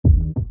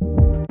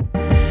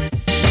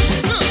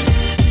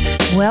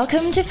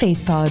Welcome to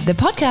Feast Pod, the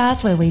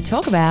podcast where we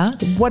talk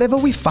about whatever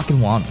we fucking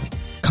want.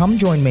 Come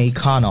join me,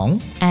 Karnong,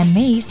 and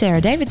me,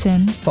 Sarah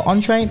Davidson, for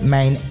entree,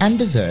 main and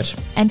dessert.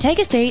 And take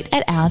a seat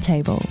at our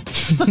table.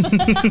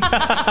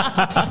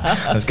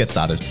 Let's get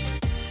started.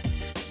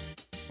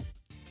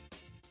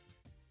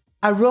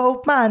 I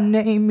wrote my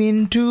name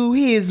into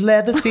his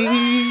leather seat.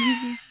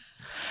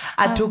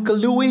 I took a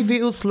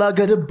Louisville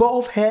slugger to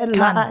both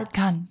headlights.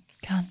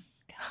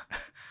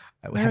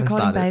 We're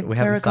recording, babe.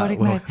 We're recording,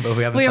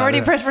 babe. We already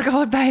pressed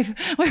record, babe.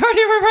 We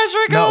already pressed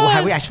record. No,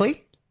 have we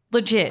actually?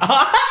 Legit. I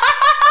thought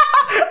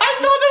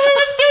that we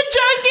were still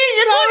joking,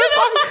 and I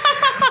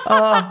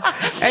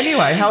was like,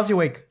 Anyway, how's your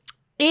week?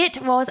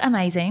 It was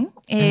amazing.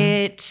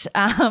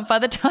 By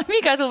the time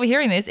you guys will be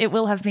hearing this, it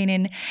will have been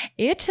in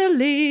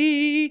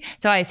Italy.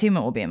 So I assume it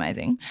will be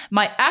amazing.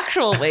 My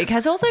actual week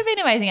has also been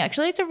amazing,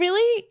 actually. It's a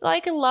really,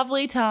 a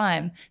lovely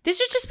time. This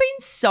has just been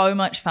so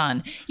much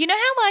fun. You know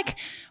how,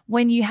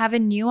 when you have a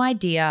new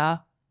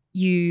idea,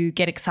 you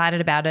get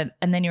excited about it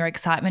and then your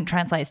excitement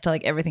translates to,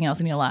 everything else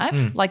in your life?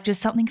 Just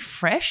something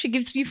fresh. It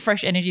gives you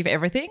fresh energy for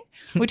everything,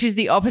 which is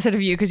the opposite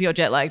of you because you're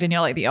jet lagged and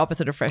you're, the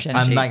opposite of fresh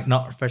energy. I'm,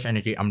 not fresh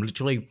energy. I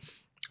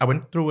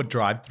went through a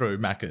drive-through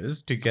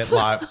Macca's to get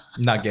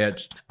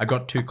nuggets. I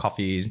got 2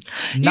 coffees.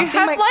 You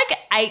have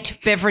 8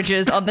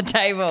 beverages on the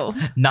table.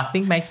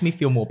 Nothing makes me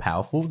feel more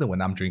powerful than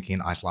when I'm drinking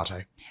an iced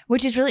latte.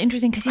 Which is really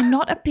interesting because you're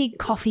not a big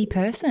coffee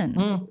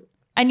person.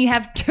 And you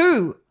have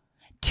 2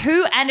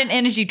 and an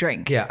energy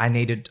drink. Yeah, I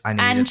needed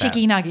and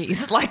chicky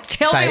nuggies.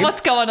 Tell me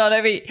what's going on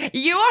over here.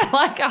 You are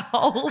a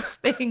whole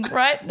thing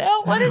right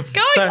now. What is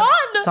going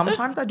on?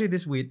 Sometimes I do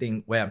this weird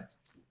thing where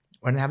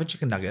when I have a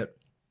chicken nugget,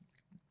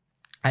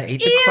 I eat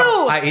the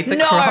crumb. I eat the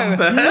crumb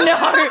first.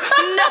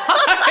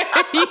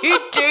 No, you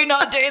do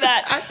not do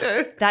that. I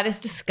do. That is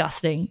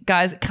disgusting.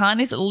 Guys, Khan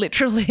is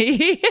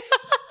literally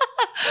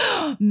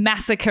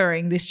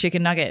massacring this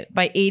chicken nugget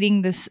by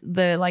eating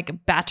the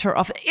batter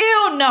off.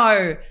 Ew,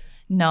 no.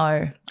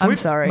 No, I'm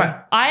sorry.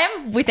 I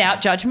am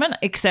without judgment,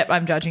 except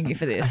I'm judging you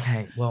for this.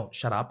 Okay, well,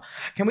 shut up.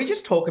 Can we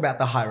just talk about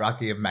the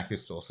hierarchy of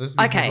Macca's sauces?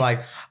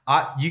 Because,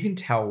 you can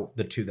tell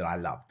the 2 that I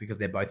love because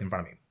they're both in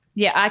front of me.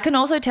 Yeah, I can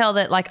also tell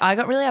that, I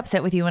got really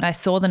upset with you when I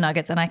saw the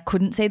nuggets and I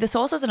couldn't see the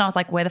sauces and I was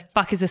like, where the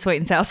fuck is the sweet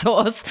and sour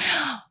sauce?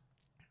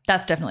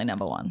 That's definitely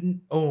number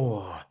 1.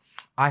 Oh,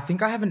 I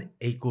think I have an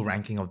equal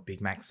ranking of Big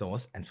Mac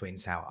sauce and sweet and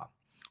sour.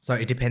 So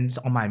it depends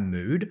on my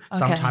mood. Okay.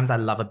 Sometimes I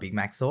love a Big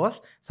Mac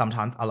sauce.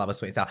 Sometimes I love a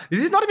sweet and sour.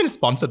 This is not even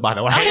sponsored, by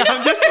the way.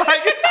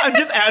 I'm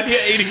just out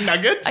here eating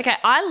nuggets. Okay,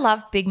 I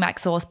love Big Mac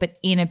sauce, but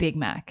in a Big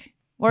Mac.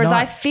 Whereas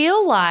I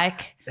feel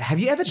like have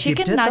you ever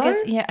chicken dipped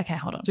nuggets? It, though? Yeah. Okay,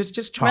 hold on.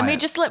 Just try.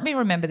 Let me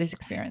remember this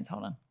experience.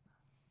 Hold on.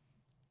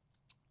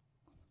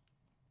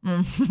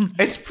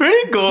 It's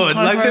pretty good.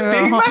 The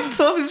Big Mac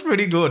sauce is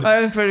pretty good.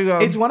 Oh, it's pretty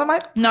good. It's one of my.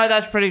 No,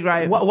 that's pretty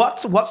great.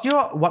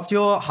 What's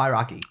your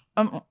hierarchy?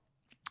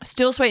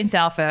 Still sweet and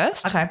sour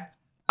first. Okay.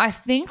 I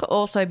think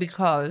also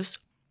because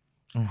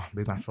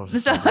Big Mac sauce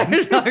is so good.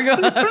 It's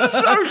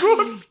so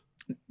good.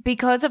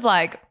 Because of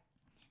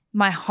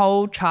my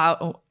whole child.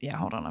 Oh, yeah.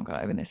 Hold on, I've got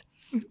to open this.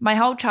 My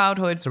whole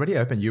childhood. It's already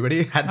open. You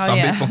already had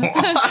some before.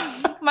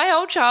 My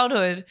whole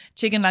childhood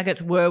chicken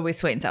nuggets were with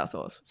sweet and sour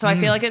sauce. So I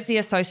feel like it's the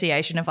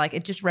association of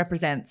it just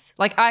represents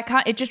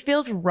it just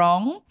feels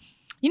wrong.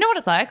 You know what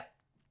it's like?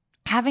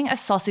 Having a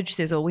sausage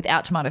sizzle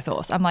without tomato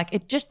sauce. I'm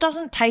it just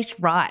doesn't taste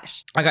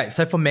right. Okay,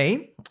 so for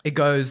me, it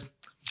goes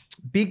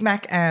Big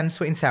Mac and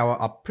sweet and sour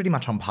are pretty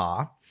much on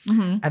par.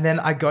 Mm-hmm. And then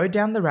I go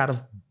down the route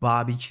of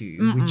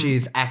barbecue, which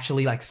is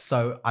actually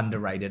so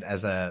underrated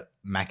as a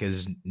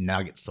Macca's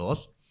nugget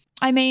sauce.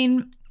 I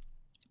mean,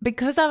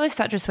 because I was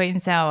such a sweet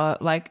and sour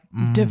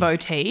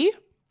devotee,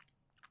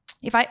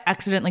 if I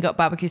accidentally got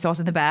barbecue sauce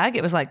in the bag,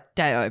 it was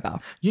day over.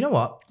 You know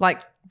what?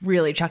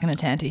 Really chucking a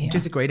tanty here.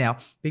 Disagree now.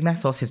 Big Mac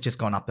sauce has just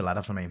gone up the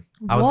ladder for me.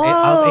 I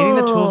was eating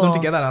the 2 of them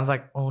together and I was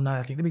like, oh no,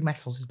 I think the Big Mac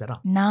sauce is better.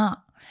 Nah.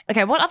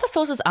 Okay, what other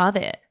sauces are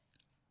there?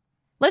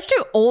 Let's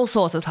do all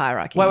sauces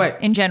hierarchy. Wait.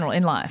 In general,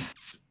 in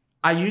life.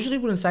 I usually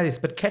wouldn't say this,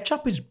 but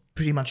ketchup is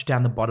pretty much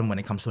down the bottom when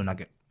it comes to a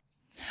nugget.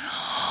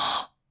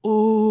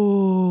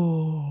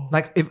 Ooh.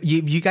 If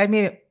you gave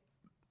me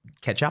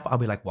ketchup, I'll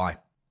be like, why?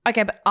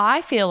 Okay, but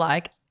I feel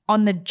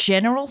on the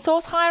general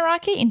sauce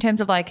hierarchy in terms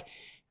of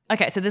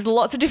okay, so there's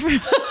lots of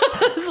different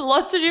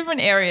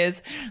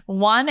areas.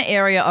 One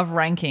area of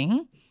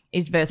ranking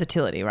is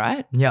versatility,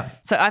 right? Yeah.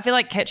 So I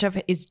feel ketchup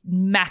is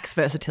max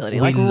versatility,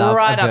 we love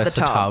right a up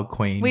versatile the top.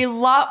 Queen. We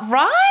love,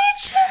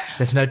 right?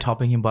 There's no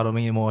topping and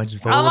bottoming anymore. It's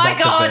oh my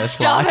God,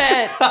 stop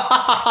it.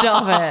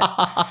 Stop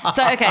it.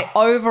 So, okay,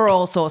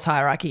 overall sauce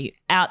hierarchy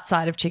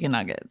outside of chicken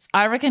nuggets.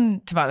 I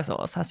reckon tomato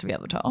sauce has to be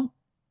at the top.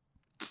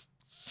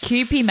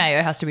 QP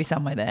mayo has to be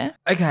somewhere there.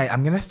 Okay,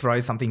 I'm going to throw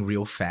something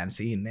real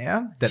fancy in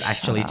there that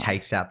actually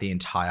takes out the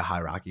entire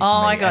hierarchy for me.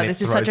 Oh my God,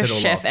 this is such a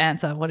chef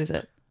answer. What is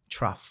it?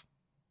 Truff.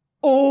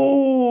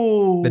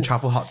 Oh. The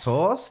truffle hot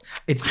sauce.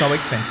 It's so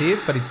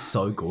expensive, but it's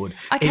so good.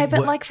 Okay,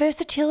 but like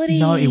versatility.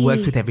 No, it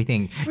works with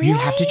everything. Really? You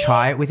have to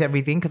try it with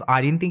everything because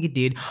I didn't think it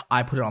did.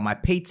 I put it on my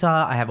pizza.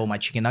 I have all my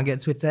chicken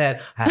nuggets with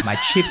it. I have my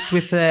chips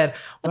with it.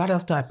 What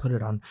else do I put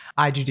it on?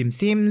 I do dim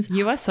sims.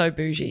 You are so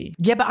bougie.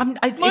 Yeah, but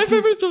My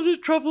favorite sauce is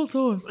truffle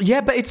sauce.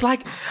 Yeah, but it's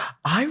like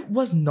I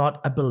was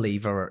not a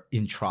believer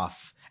in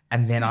truff.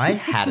 And then I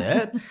had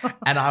it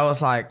and I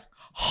was like,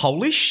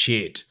 holy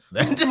shit.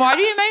 Why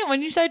do you make,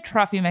 when you say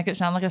truff, you make it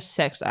sound like a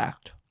sex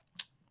act?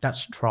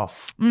 That's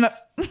truff. No.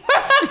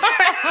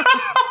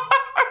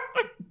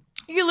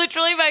 You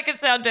literally make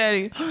it sound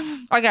dirty.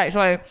 Okay,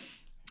 so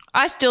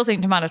I still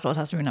think tomato sauce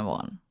has to be number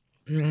one.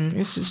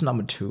 It's just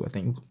number 2, I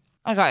think.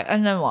 Okay,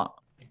 and then what?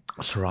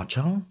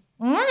 Sriracha.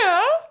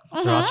 Yeah.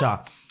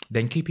 Sriracha.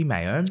 Then Kewpie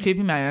mayo.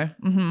 Kewpie mayo.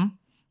 Mm-hmm.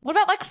 What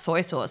about like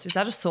soy sauce? Is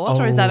that a sauce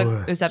or is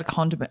that a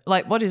condiment?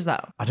 Like, what is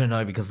that? I don't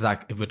know because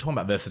like if we're talking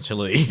about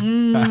versatility. But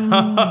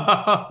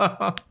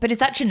is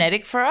that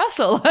genetic for us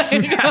or like?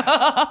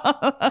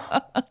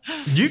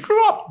 You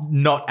grew up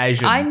not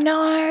Asian. I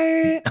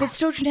know, but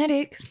still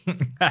genetic.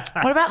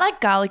 What about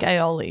like garlic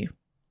aioli?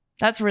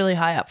 That's really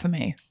high up for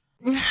me.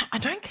 I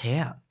don't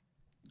care.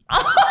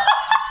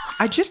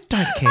 I just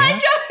don't care. I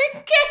don't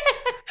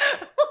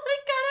care. What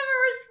kind of a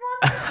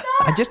response is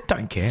that? I just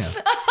don't care. I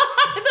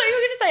thought you were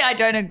going to say I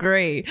don't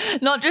agree.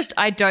 Not just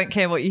I don't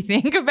care what you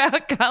think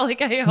about garlic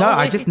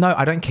aioli. No,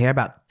 I don't care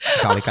about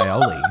garlic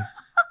aioli.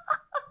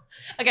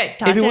 Okay,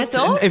 tartare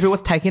sauce? If it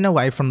was taken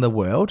away from the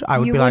world, I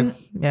would be like,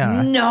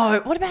 yeah.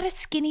 No. What about a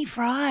skinny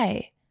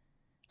fry?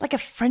 Like a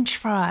French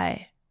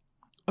fry.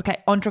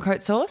 Okay,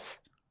 entrecôte sauce.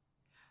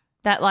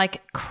 That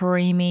like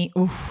creamy,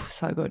 oof,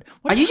 so good.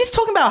 Are you just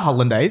talking about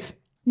hollandaise?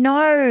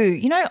 No,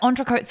 you know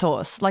entrecôte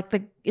sauce, like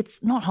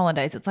it's not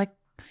hollandaise. It's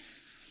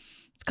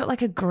got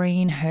like a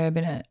green herb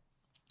in it.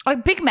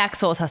 Like Big Mac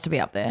sauce has to be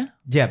up there.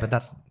 Yeah, but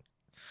there's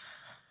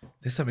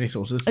so many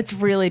sauces. It's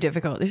really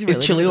difficult. Is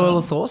chili oil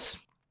a sauce?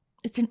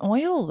 It's an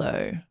oil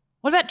though.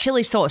 What about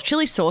chili sauce?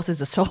 Chili sauce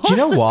is a sauce. Do you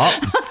know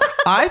what?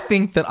 I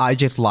think that I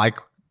just like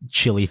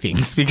chili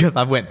things because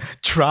I went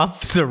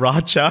truff,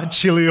 sriracha,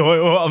 chili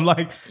oil. I'm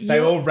like, they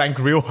all rank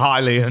real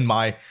highly in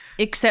my...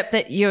 Except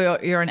that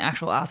you're an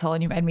actual asshole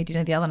and you made me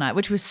dinner the other night,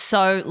 which was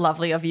so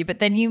lovely of you. But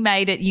then you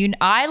made it.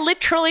 I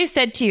literally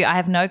said to you, I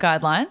have no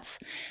guidelines,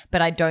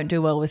 but I don't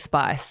do well with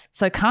spice.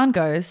 So Khan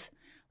goes,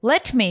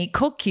 let me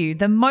cook you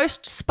the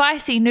most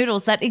spicy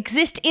noodles that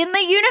exist in the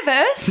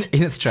universe.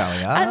 In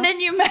Australia. And then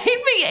you made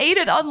me eat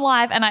it on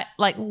live and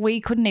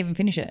we couldn't even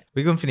finish it.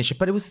 We couldn't finish it,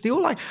 but it was still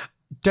like...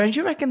 Don't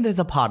you reckon there's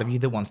a part of you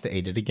that wants to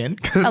eat it again?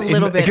 A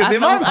little bit.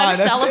 I'm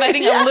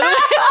salivating a little bit.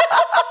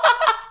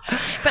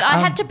 But I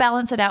had to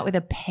balance it out with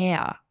a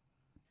pear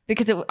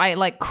because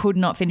I could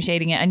not finish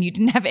eating it and you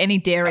didn't have any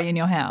dairy in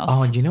your house.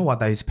 Oh, and you know what?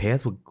 Those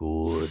pears were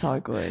good. So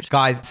good.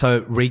 Guys,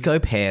 so Rico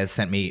Pears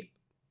sent me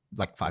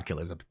like 5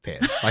 kilos of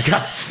pears. Like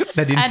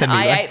they didn't send me.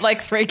 And I ate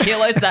like 3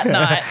 kilos that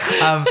night.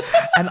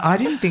 And I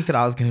didn't think that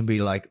I was going to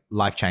be like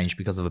life changed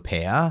because of a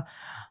pear.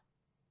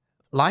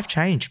 Life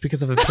changed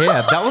because of a pear.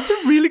 That was a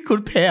really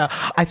good pear.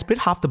 I split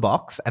half the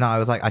box and I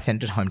was like, I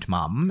sent it home to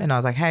mum and I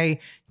was like, hey,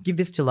 give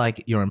this to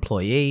like your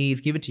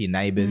employees, give it to your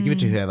neighbours, give it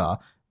to whoever.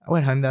 I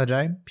went home the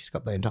other day. She's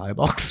got the entire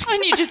box.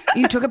 And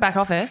you took it back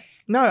off her?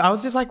 No, I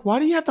was just like, why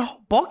do you have the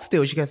whole box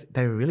still? She goes,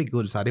 they were really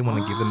good, so I didn't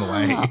want to give them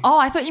away. Oh,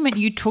 I thought you meant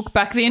you took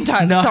back the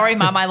entire... No. Sorry,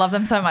 Mum, I love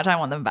them so much. I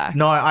want them back.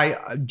 No,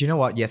 do you know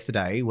what?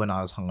 Yesterday when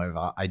I was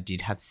hungover, I did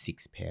have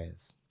 6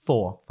 pears.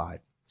 4, 5.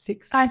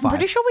 6. I'm 5.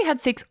 pretty sure we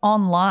had 6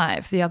 on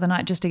live the other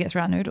night just to get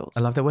through our noodles. I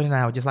love that we're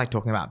now just like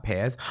talking about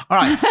pears. All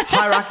right,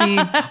 hierarchy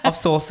of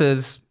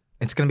sauces.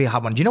 It's going to be a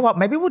hard one. Do you know what?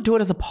 Maybe we'll do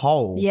it as a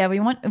poll. Yeah,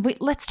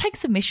 let's take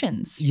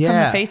submissions from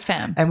the Feast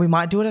fam. And we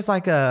might do it as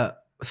like a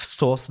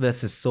sauce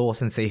versus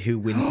sauce and see who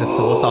wins the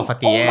sauce off at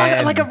the end. Oh my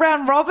God, like a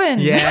round robin.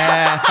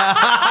 Yeah.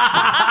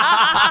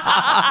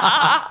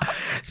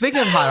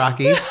 Speaking of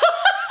hierarchies,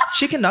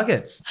 chicken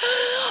nuggets.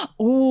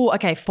 Ooh,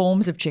 okay,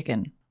 forms of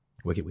chicken.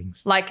 Wicked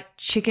wings. Like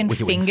chicken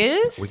Wicked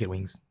fingers? Wicked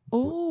wings.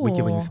 Ooh.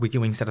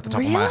 Wicked wings set at the top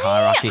Really? of my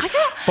hierarchy.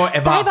 Forever.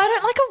 Babe, I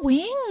don't like a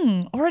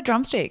wing or a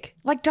drumstick.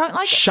 Like, don't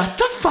like... Shut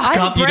the fuck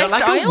up. You don't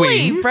like a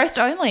wing? Breast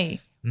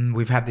only.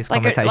 We've had this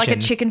Like conversation. Like a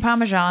chicken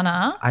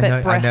parmigiana,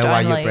 but breast I know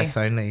why only. you're breast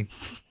only.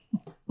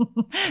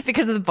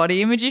 Because of the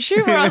body image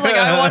issue where I was like,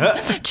 I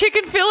want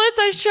chicken fillets.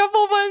 I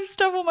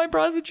stuff all my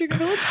bras with chicken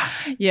fillets.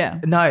 Yeah.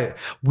 No,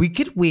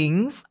 wicked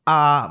wings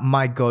are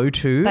my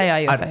go-to. They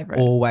are your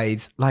favourite.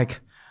 Always.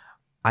 Like,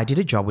 I did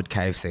a job with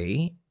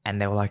KFC and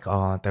they were like,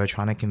 they were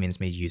trying to convince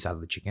me to use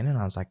other chicken. And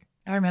I was like,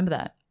 I remember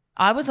that.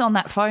 I was on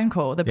that phone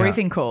call, the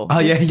briefing call. Oh,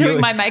 yeah.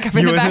 Doing my makeup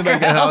in the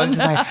background. I was just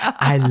like,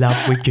 I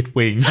love wicked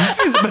wings.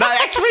 But I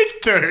actually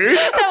do.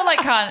 They were like,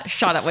 can't,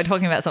 shut up. We're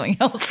talking about something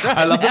else right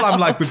I love now. that I'm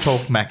like, we've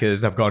talked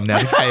Macca's. I've gone now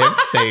to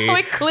KFC.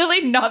 We're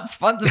clearly not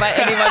sponsored by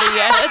anybody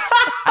yet.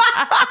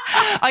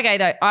 Okay,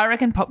 no, I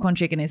reckon popcorn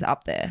chicken is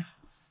up there.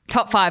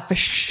 Top 5 for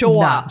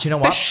sure. Nah, do you know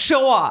what? For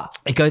sure.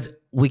 It goes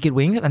Wicked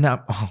Wings and then,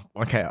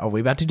 okay, are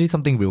we about to do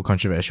something real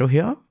controversial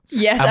here?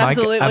 Yes,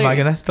 absolutely. Am I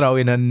going to throw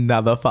in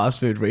another fast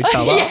food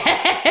retailer?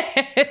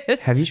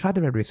 Yes. Have you tried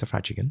the Red Rooster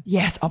fried chicken?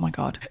 Yes. Oh my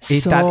God. That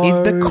is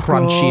the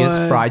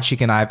crunchiest fried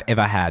chicken I've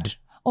ever had.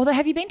 Although,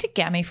 have you been to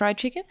Gammy Fried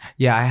Chicken?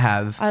 Yeah, I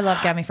have. I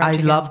love Gammy Fried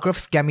Chicken. I love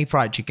Gammy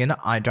Fried Chicken.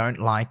 I don't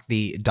like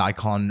the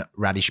daikon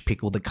radish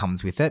pickle that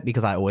comes with it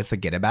because I always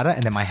forget about it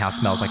and then my house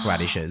smells like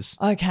radishes.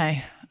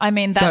 Okay. I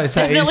mean, that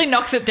definitely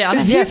knocks it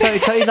down. Yeah, so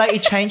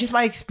it changes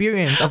my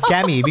experience of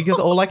Gammy because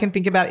all I can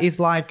think about is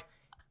like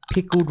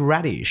pickled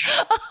radish.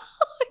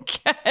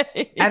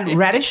 Okay. And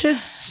radishes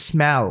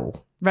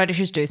smell.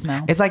 Radishes do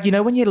smell. It's like,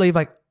 when you leave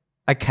like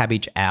a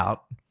cabbage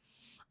out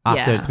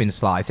after Yeah. it's been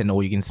sliced and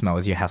all you can smell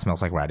is your house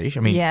smells like radish.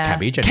 I mean, Yeah.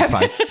 cabbage. And it's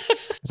like,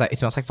 it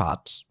smells like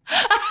farts.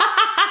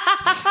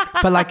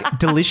 But like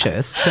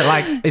delicious. But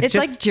like, it's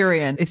just like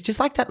durian. It's just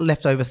like that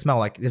leftover smell.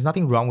 Like there's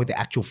nothing wrong with the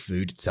actual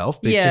food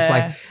itself. But it's just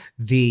like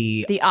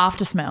the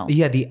after smell.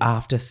 Yeah, the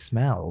after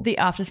smell. The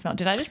after smell.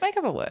 Did I just make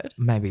up a word?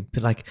 Maybe.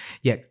 But like,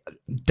 yeah,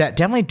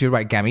 definitely do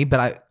rate Gammy.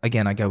 But I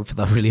go for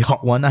the really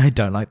hot one. I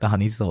don't like the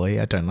honey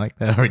soy. I don't like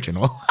the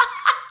original.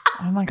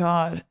 Oh my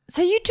God.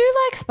 So you do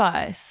like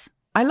spice?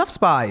 I love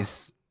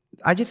spice.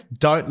 I just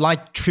don't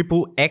like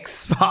triple X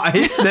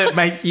spice that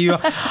makes you.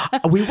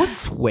 We were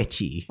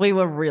sweaty. We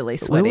were really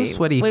sweaty. We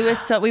were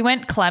sweaty. We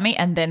went clammy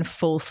and then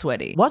full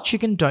sweaty. What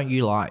chicken don't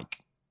you like?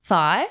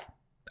 Thigh?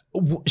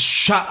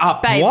 Shut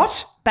up. Babe,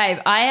 what? Babe,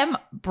 I am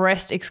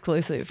breast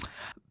exclusive.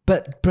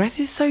 But breast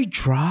is so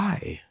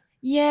dry.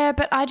 Yeah,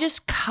 but I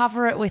just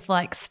cover it with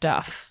like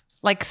stuff,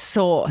 like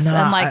sauce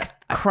Nah, and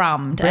like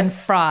crumbed and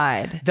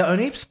fried. The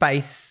only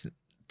space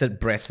that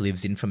breast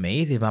lives in for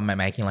me is if I'm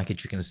making like a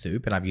chicken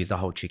soup and I've used a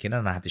whole chicken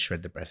and I have to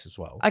shred the breast as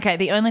well. Okay,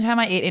 the only time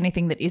I eat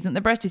anything that isn't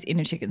the breast is in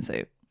a chicken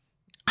soup.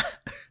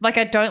 Like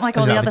I don't like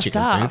all the other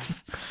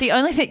stuff. The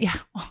only thing,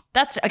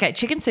 that's okay.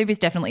 Chicken soup is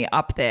definitely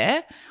up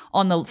there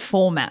on the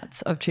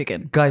formats of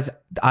chicken. Guys,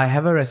 I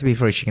have a recipe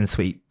for a chicken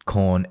sweet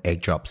corn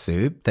egg drop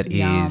soup that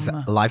is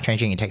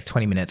life-changing. It takes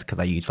 20 minutes because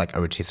I use like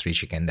a rotisserie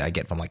chicken that I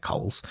get from like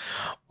Coles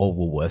or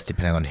Woolworths,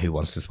 depending on who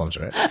wants to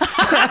sponsor it.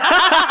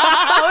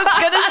 I was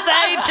going to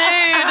say,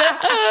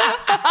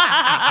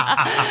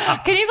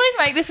 dude. Can you please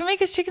make this for me?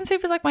 Because chicken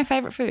soup is like my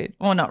favorite food.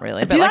 Well, not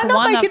really. But Did like I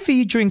not make it for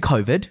you during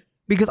COVID?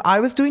 Because I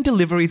was doing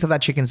deliveries of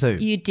that chicken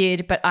soup. You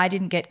did, but I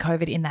didn't get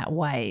COVID in that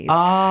wave.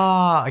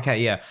 Ah, okay,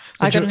 yeah.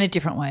 So I got in a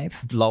different wave.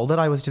 Lol that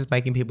I was just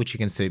making people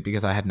chicken soup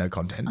because I had no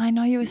content. I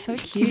know, you were so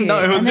cute.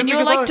 No, it was and then just you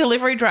were because like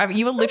delivery driving.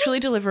 You were literally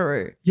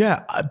Deliveroo.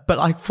 Yeah, but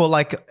like for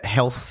like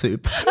health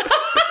soup.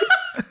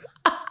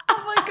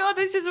 Oh my God,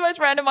 this is the most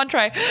random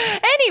entree.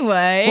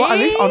 Anyway. Well, at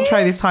least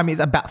entree this time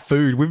is about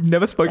food. We've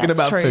never spoken That's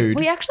about true. food.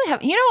 We actually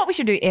have. You know what we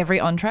should do every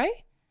entree?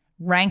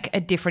 Rank a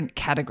different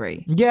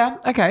category. Yeah,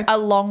 okay.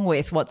 Along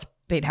with what's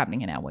been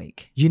happening in our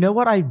week. You know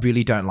what I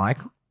really don't like?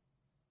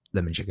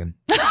 Lemon chicken.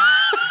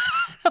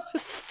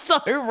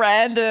 So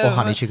random. Or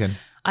honey chicken.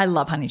 I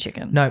love honey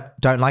chicken. No,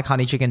 don't like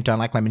honey chicken, don't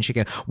like lemon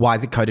chicken. Why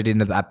is it coated in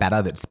that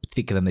batter that's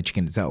thicker than the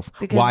chicken itself?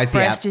 Because why is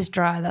breast is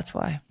dry, that's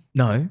why.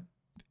 No,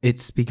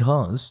 it's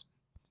because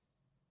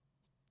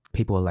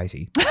people are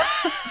lazy.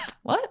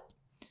 What?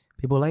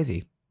 People are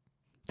lazy.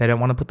 They don't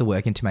want to put the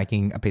work into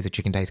making a piece of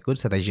chicken taste good,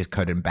 so they just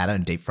coat it in batter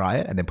and deep fry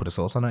it and then put a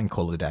sauce on it and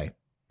call it a day.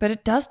 But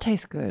it does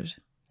taste good.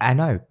 I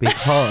know,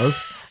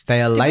 because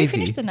they are Did lazy.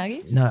 we finish the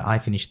nuggies? No, I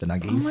finished the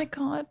nuggies. Oh my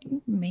God,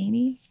 you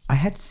meanie. I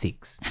had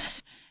 6.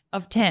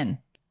 Of 10.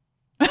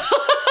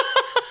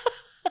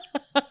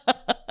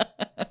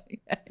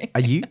 Are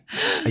you?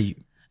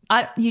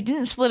 You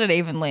didn't split it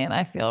evenly and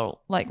I feel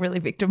like really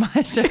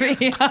victimized over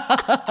here. All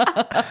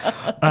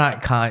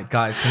right,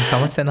 guys, can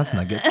someone send us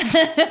nuggets?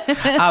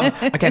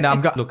 Okay,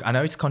 now look, I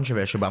know it's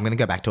controversial, but I'm going to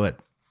go back to it.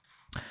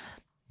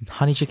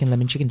 Honey chicken,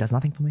 lemon chicken does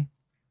nothing for me.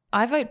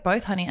 I vote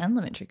both honey and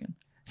lemon chicken.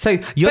 So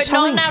you're but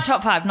telling... not in our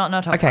top 5, not in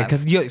our top 5. Okay,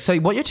 because so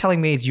what you're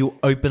telling me is you're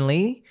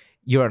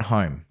at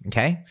home,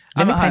 okay?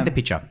 Let me paint the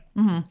picture.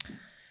 Mm-hmm.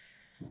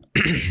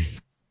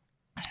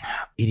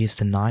 It is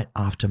the night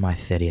after my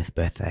 30th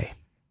birthday.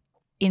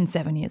 In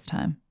 7 years'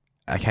 time.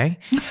 Okay.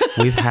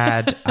 We've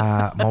had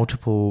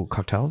multiple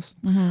cocktails.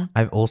 Mm-hmm.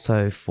 I've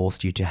also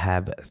forced you to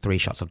have 3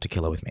 shots of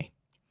tequila with me.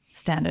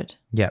 Standard.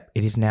 Yep.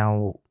 It is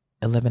now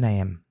 11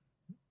 a.m.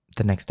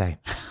 the next day.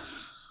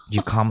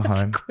 You come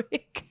home.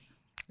 Quick.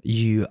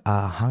 You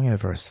are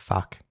hungover as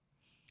fuck.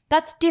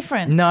 That's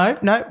different. No.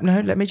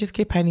 Let me just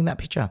keep painting that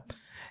picture.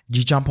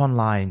 You jump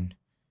online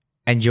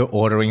and you're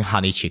ordering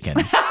honey chicken.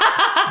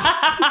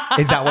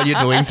 Is that what you're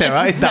doing,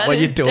 Sarah? Is that what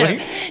you're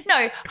doing?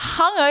 No,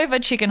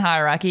 hungover chicken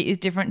hierarchy is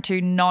different to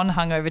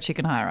non-hungover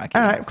chicken hierarchy.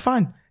 All right,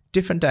 fine.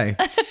 Different day.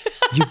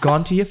 You've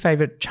gone to your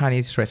favorite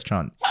Chinese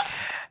restaurant.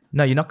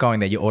 No, you're not going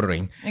there. You're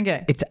ordering.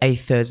 Okay. It's a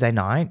Thursday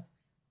night.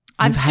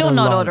 I'm still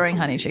not ordering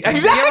honey chicken.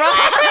 Exactly. You're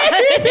right.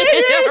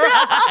 You're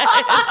right.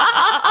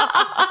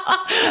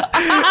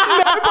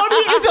 Nobody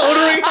is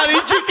ordering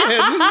honey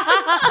chicken.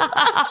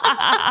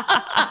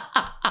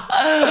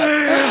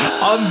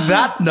 On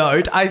that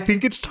note, I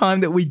think it's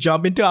time that we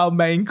jump into our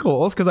main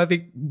course because I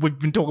think we've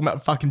been talking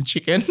about fucking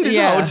chicken this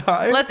whole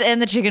time. Let's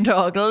end the chicken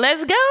talk.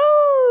 Let's go.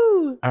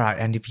 All right,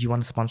 and if you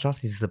want to sponsor us,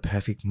 this is the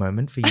perfect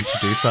moment for you to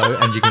do so,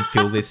 and you can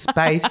fill this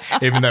space,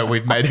 even though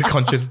we've made a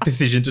conscious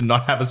decision to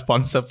not have a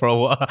sponsor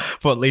for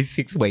at least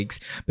 6 weeks.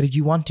 But if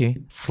you want to,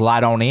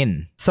 slide on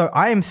in. So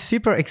I am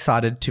super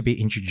excited to be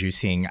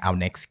introducing our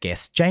next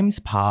guest, James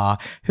Parr,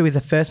 who is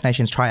a First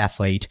Nations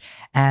triathlete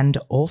and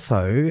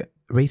also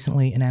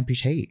recently an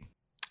amputee.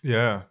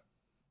 Yeah.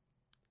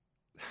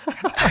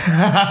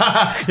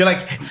 You're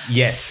like,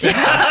 yes.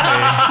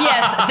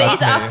 Yes,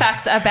 these are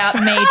facts about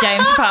me,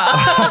 James Parr.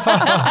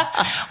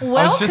 Welcome.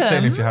 I was just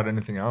saying if you had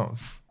anything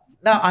else.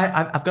 No,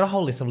 I've got a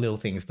whole list of little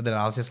things, but then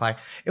I was just like,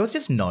 it was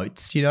just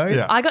notes, you know?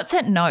 Yeah. I got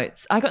sent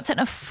notes. I got sent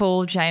a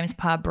full James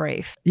Parr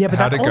brief. Yeah, but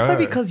How'd that's it also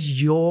go?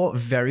 because you're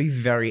very,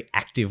 very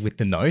active with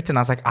the notes. And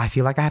I was like, I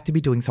feel like I have to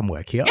be doing some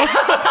work here. But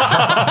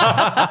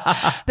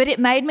it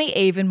made me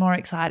even more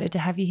excited to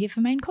have you here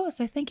for main course.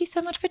 So thank you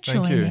so much for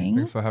Thank joining. you.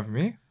 Thanks for having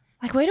me.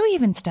 Like, where do we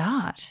even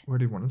start? Where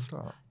do you want to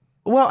start?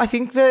 Well, I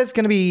think there's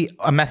going to be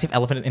a massive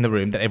elephant in the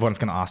room that everyone's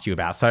going to ask you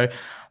about. So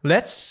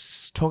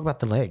let's talk about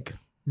the leg.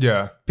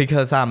 Yeah.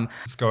 Because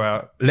Let's go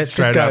out. let's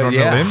straight just go out on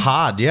a limb.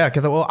 hard. Yeah,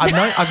 because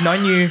I've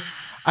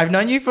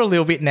known you for a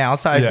little bit now,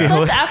 so I Yeah. feel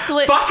That's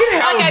absolute. fucking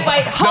hell. Okay,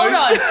 wait, hold No.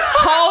 on.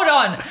 Hold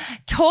on.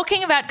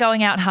 Talking about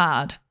going out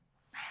hard.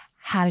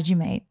 How did you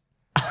meet?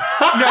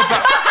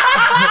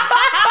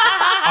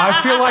 I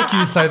feel like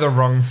you say the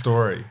wrong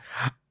story.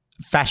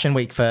 Fashion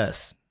Week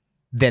first,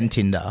 then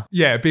Tinder.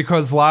 Yeah,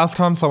 because last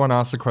time someone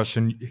asked the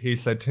question, he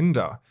said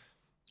Tinder.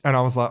 And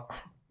I was like,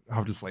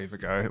 I'll just leave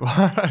it go.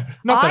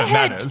 Not that it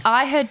matters.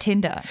 I heard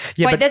Tinder.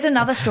 Yeah, Wait, but- there's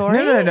another story?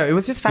 No. It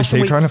was just Is Fashion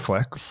he Week. trying to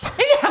flex?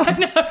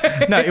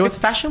 No, it was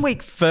Fashion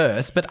Week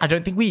first, but I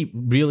don't think we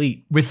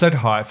really. We said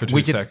hi for 2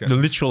 We just seconds.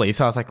 literally,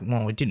 so I was like,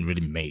 well, we didn't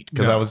really meet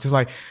because No. I was just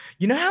like,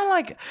 you know how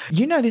like,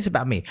 you know this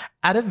about me.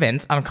 At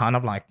events, I'm kind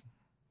of like,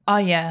 Oh,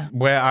 yeah.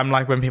 where I'm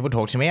like, when people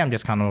talk to me, I'm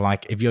just kind of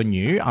like, if you're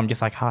new, I'm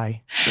just like,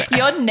 hi.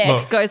 Your neck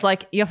Look. goes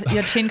like, your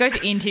chin goes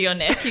into your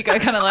neck. You go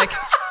kind of like,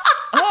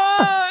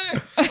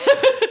 oh.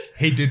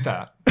 He did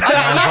that. Okay,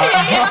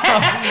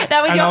 yeah.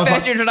 That was And I your was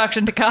first like-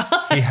 introduction to cars.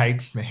 He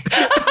hates me.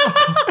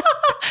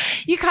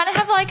 You kind of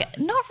have like,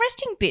 not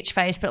resting bitch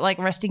face, but like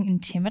resting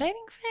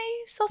intimidating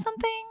face or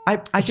something. I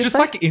It's just just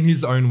like in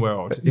his own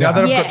world. Yeah. Now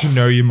that I've got to Yes.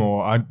 know you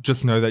more, I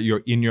just know that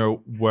you're in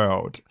your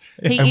world.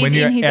 He And is when in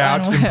you're his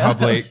out own in world.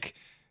 public,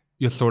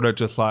 you're sort of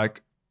just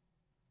like,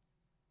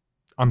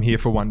 I'm here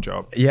for one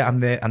job. yeah, I'm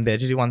there to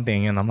do one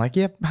thing, and I'm like,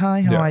 yep, hi,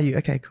 how Yeah. are you?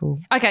 Okay, cool.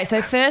 Okay,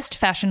 so first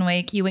Fashion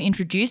Week, you were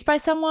introduced by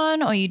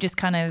someone or you just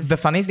kind of... The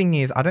funny thing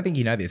is, I don't think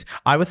you know this.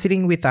 I was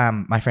sitting with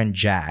my friend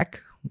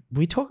Jack.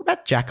 We talk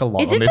about Jack a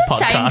lot Is on it this the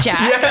same podcast.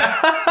 Jack?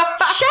 Yeah.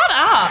 Shut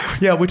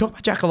up. Yeah, we talk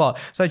about Jack a lot.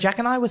 So Jack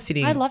and I were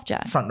sitting I love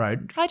Jack. front row.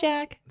 Hi,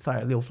 Jack.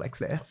 Sorry, a little flex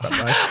there.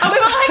 Front row. Oh, we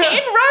were like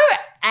in row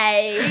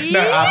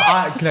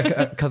A.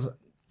 No, because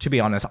to be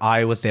honest,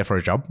 I was there for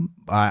a job.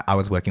 I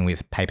was working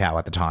with PayPal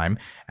at the time,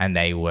 and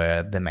they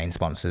were the main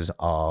sponsors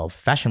of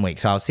Fashion Week.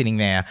 So I was sitting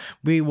there.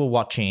 We were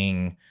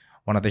watching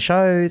one of the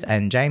shows,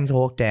 and James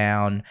walked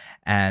down,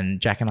 and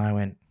Jack and I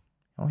went,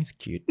 "Oh, he's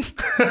cute." Wait,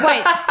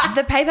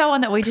 the PayPal one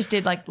that we just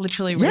did like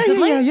literally Yeah,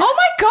 recently? yeah. Oh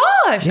my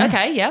gosh. Yeah.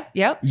 Okay, yep.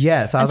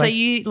 Yeah. So I And was so like,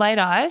 you laid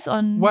eyes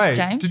on Wait,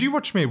 James? did you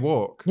watch me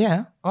walk?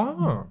 "Yeah."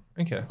 Oh,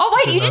 okay.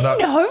 Oh, wait, you didn't that.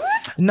 know?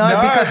 No,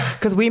 No.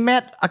 because we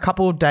met a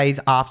couple of days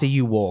after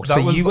you walked. That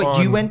So was you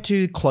on- went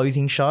to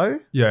closing show.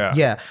 Yeah.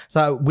 Yeah.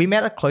 So we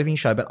met at closing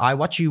show, but I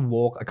watched you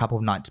walk a couple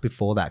of nights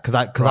before that because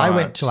I Right.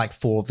 went to like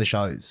 4 of the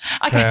shows.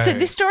 Okay, so Okay.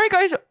 this story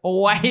goes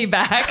way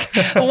back,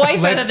 way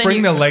further Let's than bring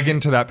you. the leg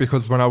into that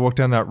because when I walked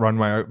down that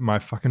runway, my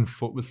fucking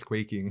foot was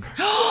squeaking.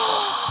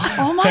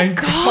 Oh my Thank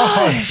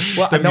gosh.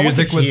 Well, The no one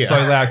music could was hear. so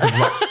loud. 'Cause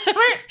like,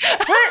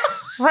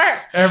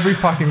 every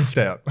fucking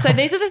step. So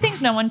these are the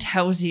things no one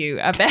tells you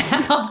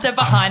about the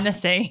behind the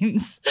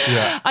scenes.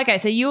 Yeah. Okay,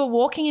 so you were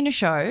walking in a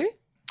show.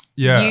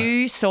 Yeah.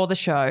 You saw the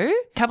show.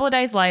 A couple of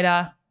days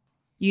later,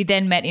 you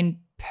then met in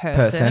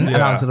person. And I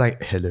Yeah. was just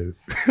like, "Hello."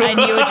 And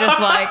you were just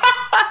like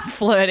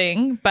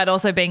flirting, but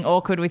also being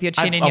awkward with your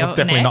chin in I your was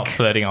definitely neck. not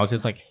flirting. I was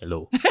just like,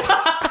 "Hello."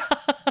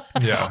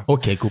 Yeah.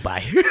 Okay,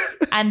 goodbye.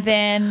 And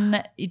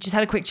then you just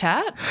had a quick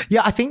chat.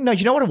 Yeah, I think, no,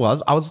 you know what it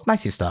was? I was with my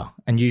sister.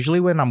 And usually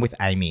when I'm with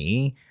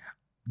Amy,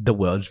 the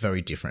word's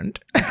very different.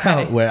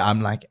 Where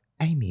I'm like,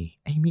 Amy.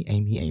 Okay.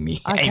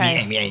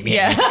 Amy.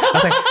 Yeah. I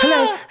was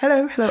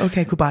like, hello.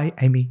 Okay, goodbye,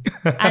 Amy.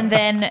 And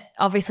then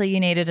obviously you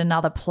needed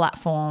another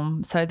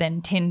platform. So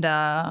then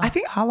Tinder. I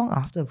think how long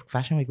after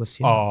Fashion Week was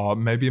Tinder? Oh,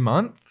 maybe a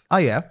month. Oh,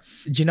 yeah.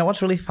 Do you know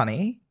what's really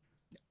funny?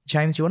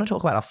 James, do you want to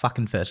talk about our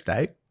fucking first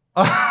date?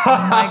 Oh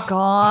my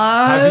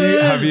God.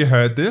 Have you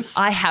heard this?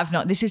 I have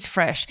not. This is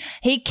fresh.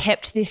 He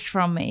kept this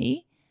from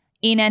me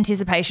in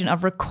anticipation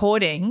of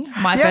recording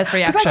my first 'cause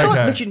reaction. I thought,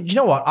 Okay. look, you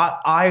know what?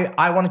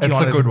 I wanted you It's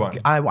on a as good one.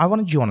 I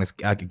wanted you on as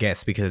a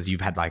guest because you've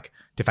had like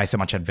to face so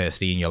much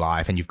adversity in your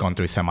life and you've gone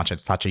through so much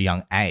at such a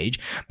young age.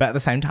 But at the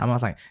same time, I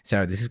was like,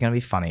 Sarah, this is going to be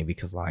funny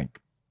because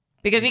like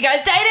Because you guys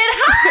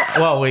dated.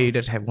 Well, we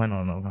did have one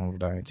on a couple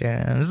dates,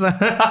 yes. Oh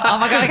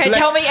my God. Okay,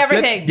 tell me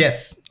everything.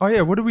 Yes. Oh,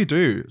 yeah. What did we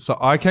do? So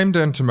I came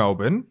down to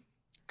Melbourne.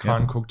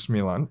 Khan cooked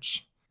me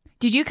lunch.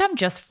 Did you come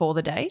just for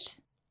the date?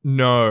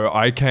 No,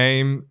 I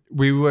came.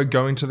 We were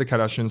going to the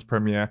Kardashians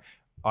premiere.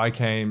 I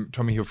came.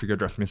 Tommy Hilfiger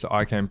dressed me, so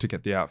I came to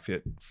get the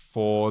outfit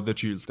for the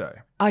Tuesday.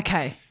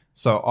 Okay.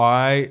 So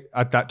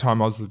at that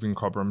time, I was living in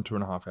Cobram,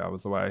 2.5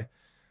 hours away.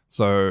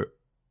 So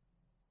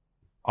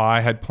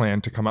I had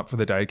planned to come up for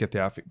the day, get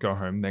the outfit, go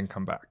home, then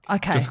come back.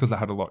 Okay. Just because I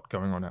had a lot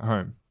going on at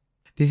home.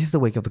 This is the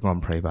week of the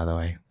Grand Prix, by the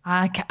way.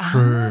 Okay.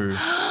 True.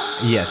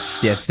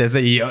 Yes. There's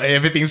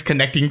everything's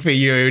connecting for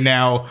you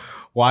now.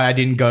 Why I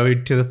didn't go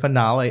to the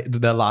finale,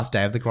 the last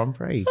day of the Grand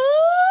Prix.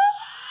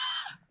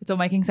 It's all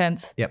making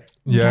sense. Yep.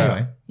 Yeah.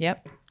 Anyway.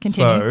 Yep.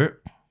 Continue. So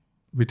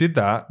we did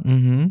that.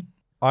 Mm-hmm.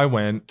 I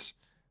went.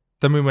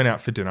 Then we went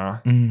out for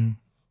dinner. Mm.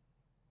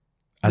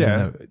 I Yeah. don't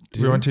know.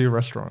 Did We went to your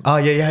restaurant. Oh,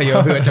 yeah.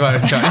 We went to my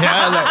restaurant.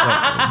 Yeah.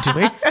 Like, did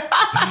we?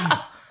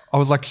 I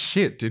was like,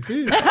 shit, did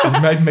we?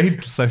 It made me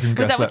second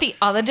guess Was that with the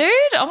other dude?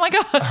 Oh my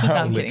God. No,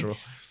 I'm kidding. Literal.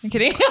 I'm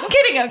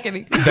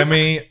kidding.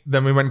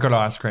 Then we went and got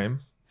ice cream.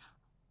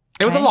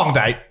 It was a long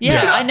date.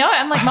 Yeah, I know.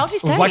 I'm like It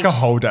multi-stage. was like a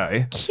whole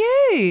day.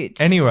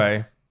 Cute.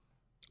 Anyway,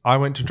 I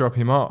went to drop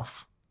him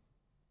off.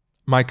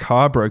 My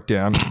car broke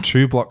down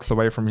 2 blocks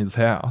away from his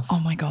house. Oh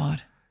my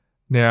God.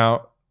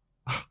 Now,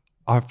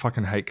 I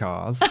fucking hate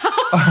cars.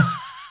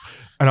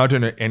 And I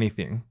don't know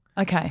anything.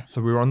 Okay.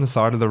 So we were on the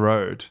side of the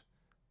road.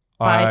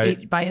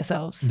 By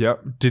yourselves.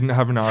 Yep. Didn't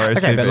have an RACV.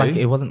 Okay, but like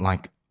it wasn't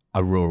like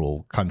a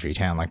rural country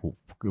town like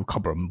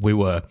Cobram. We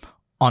were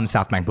on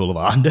South Bank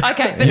Boulevard.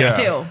 Okay, but Yeah.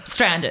 still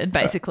stranded,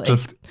 basically.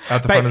 Just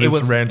at the Babe, front of it this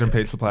was- random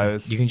pizza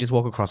place. You can just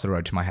walk across the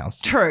road to my house.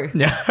 True.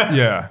 Yeah.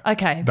 Yeah.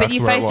 Okay, but That's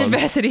you where it faced was.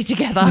 adversity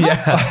together.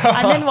 Yeah.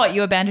 And then what?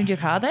 You abandoned your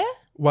car there?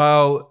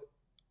 Well,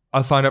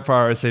 I signed up for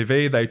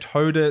RACV. They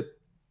towed it.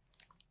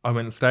 I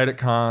went and stayed at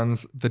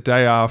Khan's the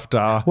day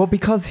after. Well,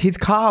 because his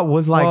car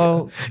was like...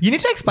 Well- you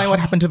need to explain what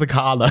happened to the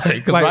car, though,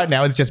 because Like- right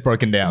now it's just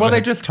broken down. Well, they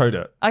just towed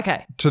it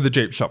Okay. to the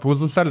Jeep shop. It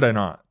was a Saturday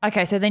night.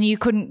 Okay, so then you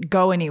couldn't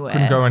go anywhere.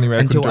 Couldn't go anywhere.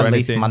 Until couldn't do at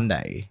least anything.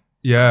 Monday.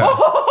 Yeah.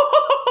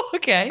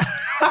 Okay.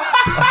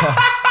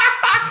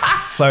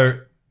 So,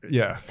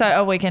 yeah. So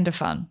a weekend of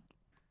fun.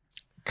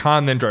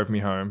 Khan then drove me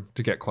home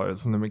to get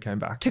clothes and then we came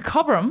back. To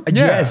Cobram.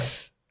 Yeah.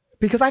 Yes.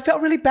 Because I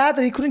felt really bad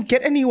that he couldn't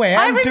get anywhere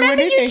I and do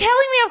remember anything. you telling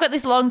me I've got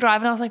this long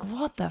drive and I was like,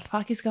 what the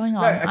fuck is going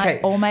on? No, okay.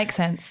 It all makes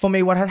sense. For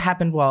me, what had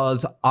happened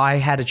was I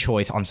had a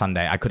choice on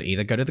Sunday. I could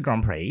either go to the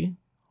Grand Prix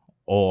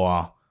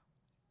or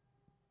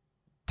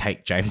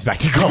take James back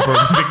to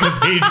Cobram because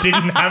he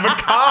didn't have a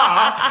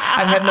car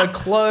and had no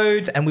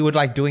clothes. And we were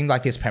like doing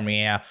like this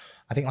premiere,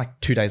 I think like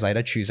 2 days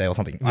later, Tuesday or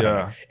something. I don't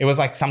Yeah. know. It was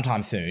like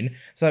sometime soon.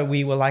 So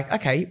we were like,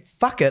 okay,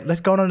 fuck it. Let's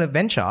go on an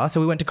adventure.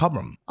 So we went to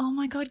Cobram. Oh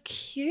my God,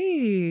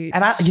 cute.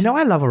 And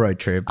I love a road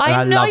trip.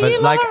 I And know love you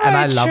it. love Like, a and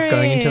I road love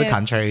going into the trip.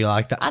 country.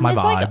 Like that's And my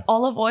there's vibe. like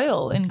olive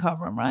oil in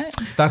Cobram, right?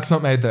 That's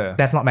not made there.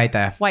 That's not made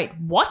there. Wait,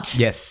 what?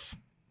 Yes.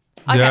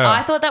 Okay, Yeah.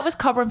 I thought that was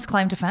Cobram's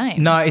claim to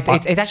fame. No, it's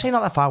actually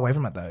not that far away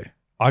from it though.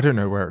 I don't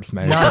know where it's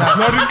made. No, It's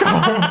no. not in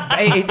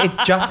Cobram. It's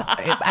just,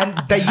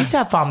 and they used to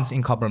have farms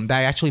in Cobram.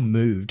 They actually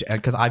moved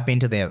because I've been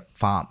to their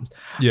farms.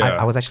 Yeah.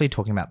 I was actually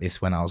talking about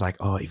this when I was like,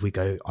 oh, if we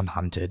go on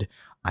Hunted,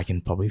 I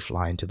can probably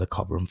fly into the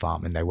Cobram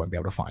farm and they won't be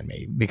able to find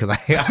me because I.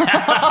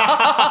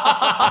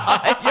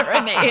 You're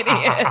an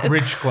idiot.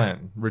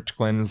 Rich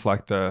Glen is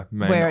like the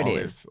main Where it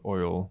olive is.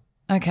 oil.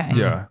 Okay.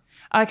 Yeah.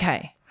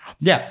 Okay.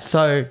 Yeah.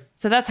 So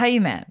So that's how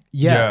you met.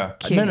 yeah,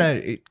 Cute. no,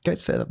 it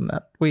goes further than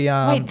that. We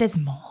Wait, there's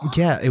more.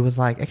 yeah, it was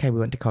like okay, we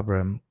went to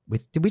Cobram.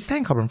 Did we stay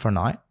in Cobram for a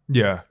night?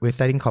 Yeah. We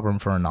stayed in Cobram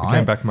for a night. I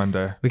came back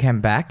Monday. We came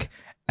back,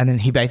 and then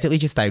he basically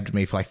just stayed with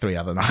me for like 3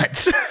 other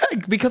nights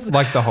because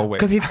Like the whole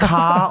week. his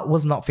car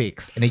was not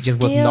fixed and he just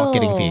was not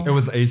getting Still. fixed. It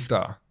was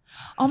Easter.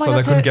 Oh my so God.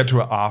 they couldn't get to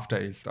it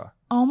after Easter.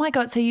 Oh my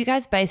God. So you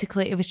guys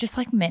basically, it was just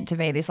like meant to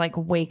be this like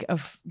week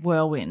of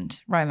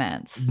whirlwind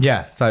romance.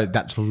 Yeah, so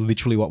that's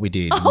literally what we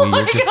did. Oh we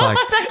my were just God, like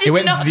I did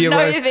not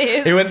know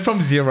this. It went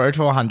from 0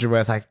 to 100 where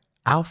it's like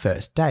our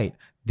first date.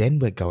 Then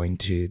we're going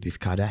to this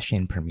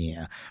Kardashian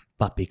premiere.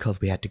 But because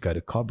we had to go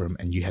to Cobram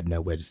and you had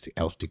nowhere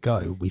else to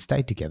go, we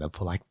stayed together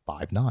for like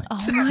 5 nights.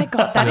 Oh my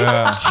God. That is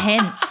Yeah.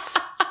 intense.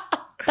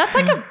 That's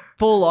like a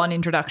full on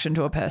introduction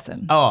to a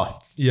person. Oh,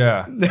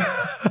 Yeah.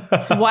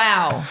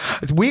 Wow.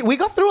 we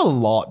got through a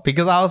lot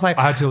because I was like,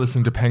 I had to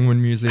listen to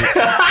Penguin music.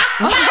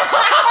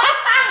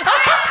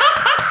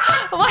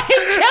 Wait,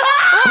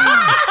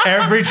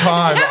 Every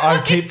time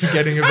I keep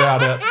forgetting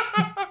about it.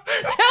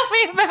 tell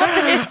me about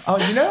this. oh,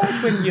 you know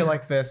like when you're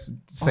like first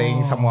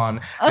seeing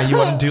someone and you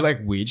want to do like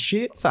weird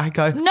shit? So I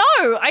go, No,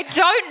 I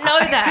don't know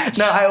that.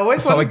 no, I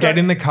always So I want to get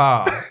in the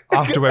car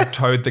after we've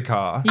towed the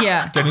car.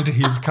 Yeah. Get into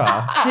his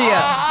car.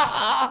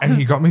 Yeah. And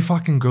he got me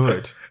fucking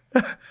good.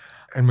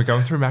 And we're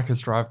going through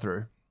Macca's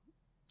drive-through.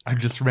 I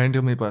just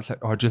randomly blurts out,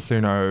 oh, just so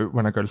you know,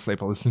 when I go to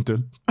sleep, I listen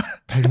to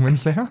penguin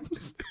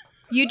sounds.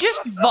 You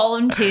just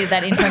volunteered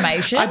that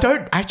information. I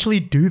don't actually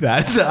do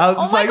that. So I was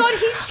Oh just my like, God,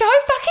 he's so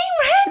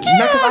fucking random.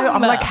 no, 'cause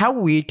I'm like, how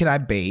weird can I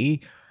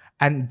be?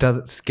 And does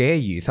it scare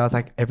you? So I was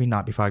like, every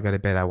night before I go to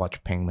bed, I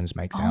watch penguins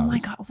make sounds. Oh my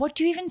God. What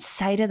do you even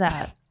say to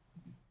that?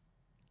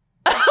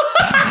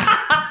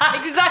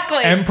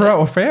 Exactly. Emperor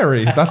or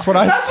fairy? That's what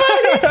I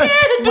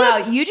said. Wow,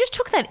 you just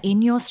took that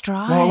in your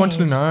stride. Well, I want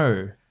to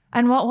know.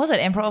 And what was it,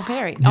 emperor or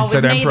fairy? He it was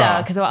said neither.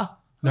 emperor. Because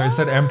No, he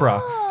said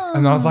emperor.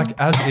 And I was like,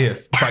 as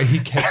if. But he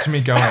kept me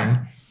going.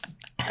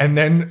 And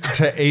then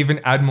to even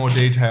add more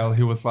detail,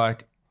 he was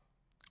like,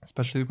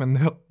 especially when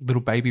the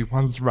little baby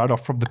ones run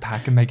off from the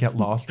pack and they get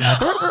lost. And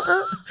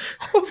I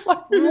was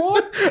like,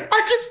 what?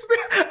 I just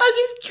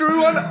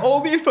drew on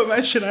all the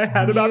information I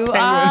had about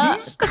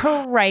penguins.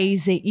 Are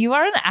crazy. You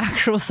are an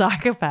actual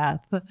psychopath.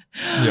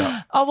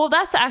 Yeah. Oh, well,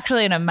 that's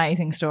actually an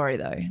amazing story,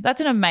 though.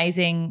 That's an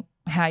amazing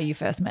how you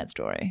first met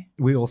story.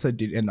 We also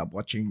did end up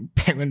watching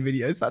penguin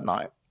videos that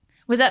night.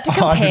 Was that to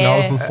compare? I didn't know, I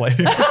was asleep.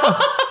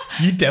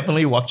 You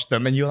definitely watched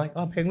them and you were like,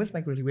 oh, penguins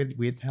make really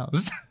weird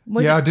sounds.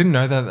 I didn't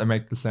know that they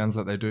make the sounds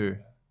that they do.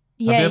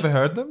 Yeah, have you ever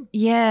heard them?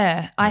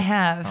 Yeah, I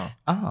have.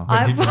 Oh.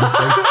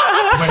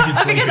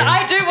 Because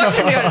I do watch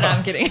them. No,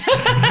 I'm kidding.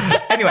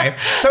 Anyway,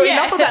 so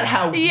enough about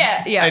how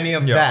any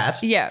of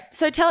that. Yeah.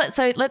 So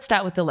let's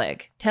start with the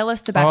leg. Tell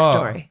us the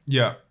backstory.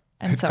 Yeah.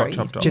 And it sorry,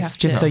 got chopped off.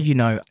 Just so you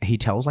know, he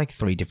tells like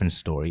 3 different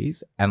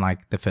stories. And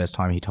like the first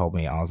time he told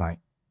me, I was like,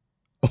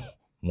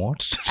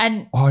 what?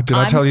 And did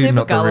I tell you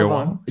not the real gullible,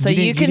 one? So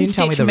you can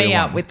stitch me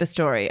up one. with the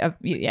story.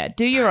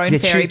 Do your own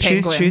fairy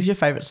penguin. Choose your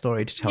favourite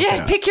story to tell.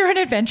 Yeah, pick your own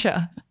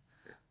adventure.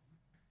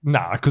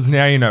 Nah, because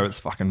now you know it's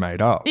fucking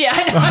made up. Yeah,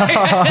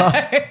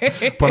 I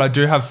know. But I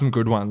do have some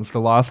good ones.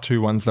 The last 2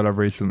 ones that I've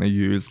recently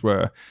used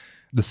were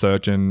the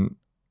surgeon.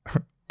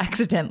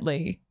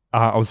 Accidentally.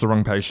 I was the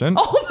wrong patient.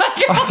 Oh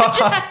my God,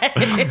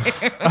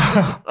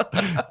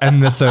 James.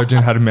 And the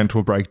surgeon had a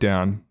mental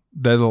breakdown.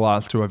 They're the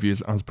last 2 I've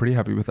used. I was pretty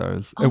happy with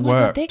those. Oh it my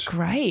worked. God, they're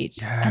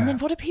great. Yeah. And then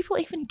what do people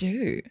even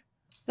do?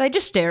 They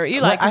just stare at you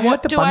like, I heard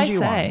what the do I bungee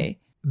say?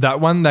 That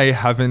one they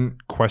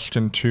haven't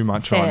questioned too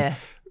much Fair. on.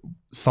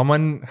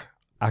 Someone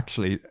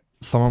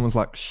was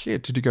like,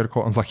 shit, did you go to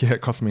court? I was like, yeah,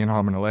 it cost me an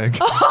arm and a leg.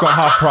 Got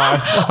half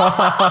price.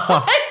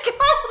 Oh my God,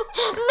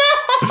 no.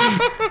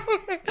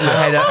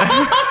 I hate it.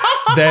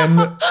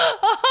 Then,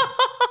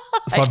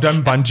 so I've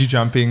done bungee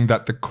jumping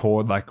that the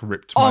cord like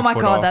ripped my foot off. Oh my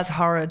God, that's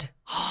horrid.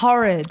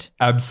 Horrid.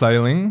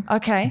 Abseiling.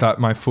 Okay. That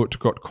my foot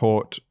got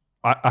caught.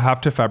 I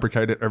have to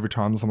fabricate it every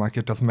time. So I'm like,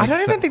 it doesn't make sense. I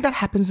don't even think that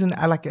happens in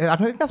I don't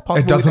think that's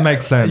possible. It doesn't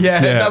make sense.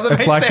 Yeah, it doesn't it's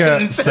make like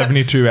sense. a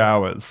 72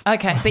 hours.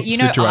 Okay, but you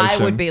know, I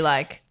situation. would be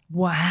like,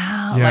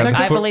 wow. Yeah, like,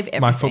 the I foot- believe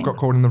everything. My foot got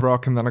caught in the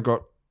rock and then I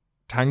got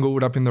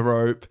tangled up in the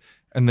rope.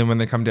 And then when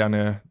they come down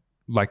to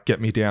like get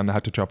me down, they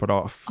had to chop it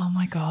off. Oh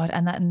my God.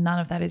 And none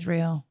of that is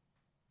real.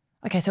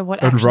 Okay, so what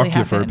It would actually rock happened?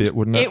 you for a bit,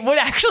 wouldn't it? It would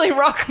actually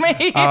rock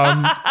me. Oh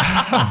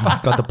my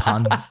God, the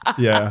puns.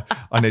 Yeah,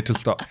 I need to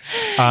stop.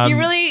 You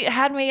really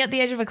had me at the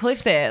edge of a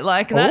cliff there.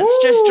 Like, that's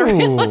just Ooh,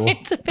 really,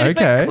 it's a bit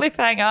okay. of a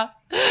cliffhanger.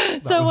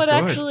 So was what good.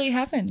 actually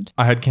happened?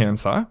 I had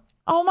cancer.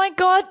 Oh my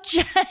God,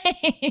 James.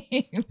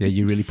 Yeah,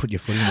 you really put your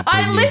foot in it.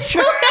 I didn't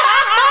you?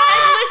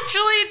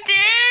 literally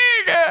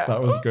did.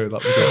 That was good.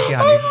 That was Thank good. you, I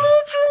honey.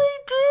 literally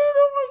did.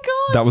 Oh my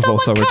God. That was Someone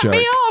also a cut me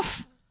joke.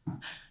 off.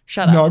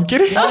 Shut up. No, I'm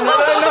kidding. No, I'm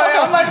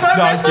like, don't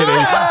No, I'm mess kidding. with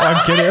that.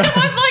 I'm kidding. I'm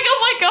like, oh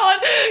my God,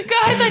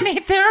 guys, I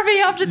need therapy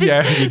after this,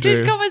 Yeah, you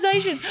this do.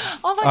 conversation.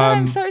 Oh my God,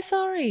 I'm so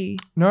sorry.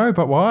 No,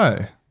 but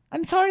why?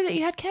 I'm sorry that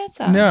you had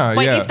cancer. No,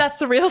 Wait, yeah. if that's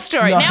the real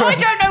story. No. Now I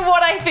don't know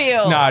what I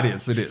feel. No, it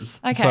is. It is.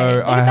 Okay.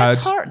 So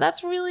Look,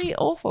 that's really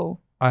awful.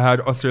 I had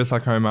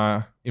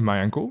osteosarcoma in my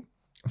ankle.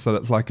 So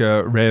that's like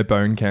a rare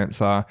bone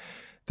cancer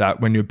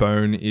that when your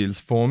bone is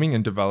forming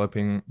and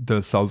developing,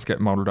 the cells get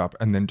mottled up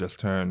and then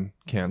just turn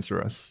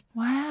cancerous.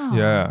 Wow.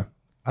 Yeah.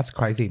 That's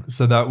crazy.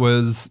 So that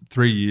was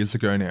 3 years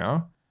ago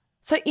now.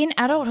 So in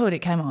adulthood, it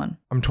came on.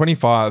 I'm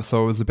 25,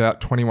 so I was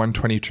about 21,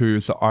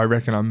 22. So I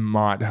reckon I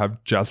might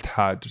have just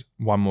had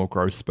one more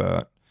growth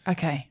spurt.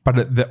 Okay. But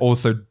it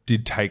also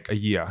did take a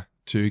year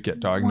to get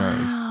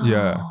diagnosed. Wow.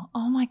 Yeah.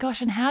 Oh my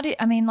gosh. And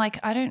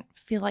I don't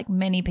feel like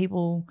many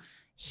people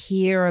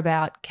hear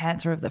about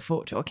cancer of the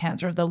foot or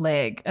cancer of the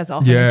leg as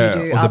often as you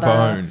do or the other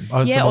bone.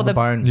 Oh, Yeah, some or of the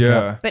bone.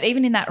 Yeah. But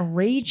even in that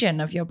region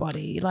of your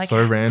body, like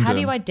So random. how do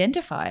you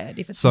identify it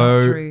if it's not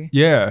So through?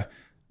 yeah,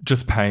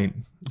 just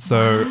pain.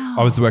 So Wow.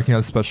 I was working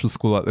at a special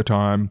school at the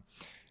time.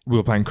 We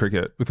were playing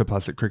cricket with a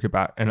plastic cricket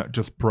bat and it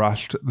just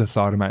brushed the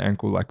side of my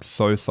ankle like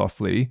so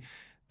softly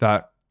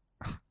that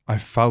I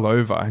fell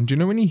over. And do you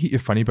know when you hit your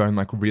funny bone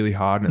like really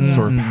hard and it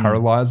sort of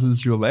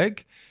paralyzes your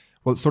leg?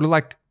 Well, it sort of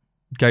like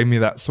gave me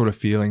that sort of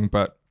feeling,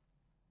 but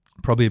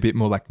probably a bit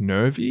more like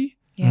nervy.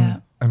 Yeah.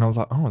 And I was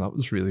like, oh, that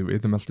was really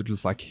weird. They must have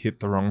just like hit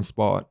the wrong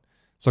spot.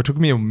 So it took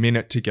me a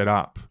minute to get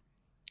up.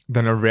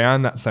 Then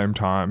around that same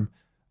time,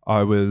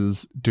 I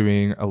was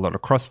doing a lot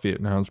of CrossFit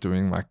and I was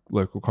doing like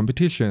local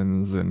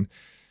competitions and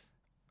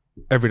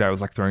every day I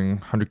was like throwing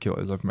 100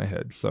 kilos over my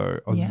head. So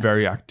I was Yeah.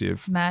 very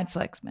active. Mad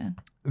flex, man.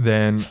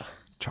 Then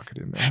chuck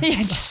it in there.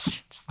 Yeah,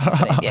 just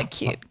yeah,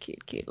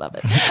 cute, love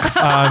it.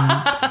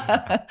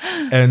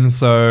 And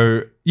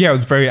so, yeah, I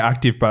was very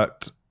active,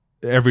 but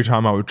every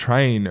time I would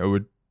train,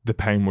 the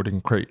pain would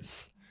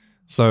increase.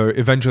 So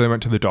eventually I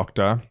went to the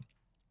doctor.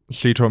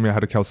 She told me I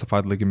had a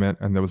calcified ligament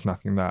and there was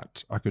nothing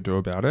that I could do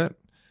about it.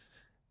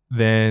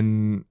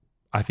 Then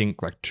I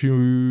think like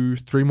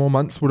 2-3 more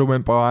months would have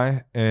went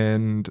by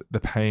and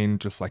the pain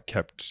just like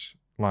kept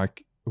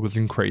like it was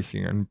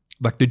increasing and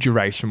like the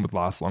duration would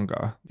last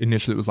longer.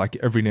 Initially it was like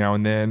every now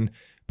and then,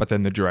 but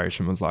then the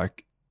duration was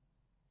like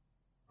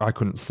I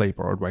couldn't sleep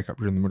or I'd wake up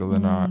during the middle of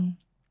the night.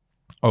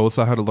 I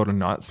also had a lot of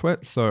night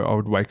sweats, so I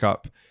would wake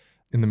up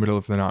in the middle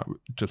of the night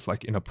just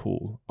like in a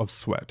pool of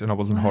sweat and I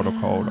wasn't hot or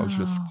cold. I was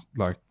just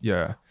like,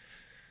 yeah.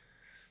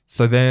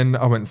 So then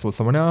I went and saw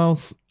someone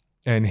else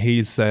and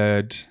he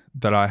said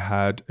that I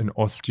had an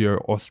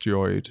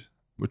osteoid,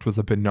 which was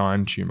a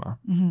benign tumor.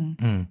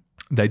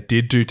 They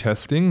did do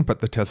testing, but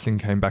the testing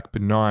came back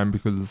benign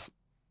because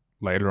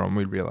later on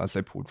we realized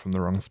they pulled from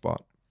the wrong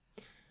spot.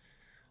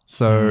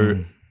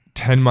 So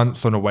 10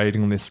 months on a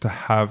waiting list to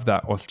have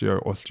that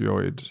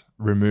osteoid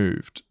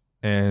removed.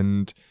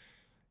 And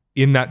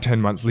in that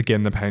 10 months,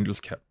 again, the pain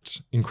just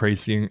kept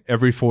increasing.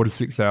 Every 4 to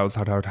 6 hours,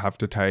 I would have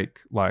to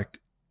take like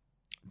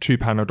 2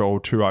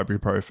 Panadol, 2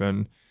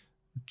 ibuprofen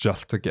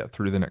just to get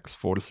through the next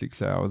 4 to 6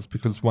 hours.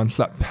 Because once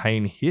that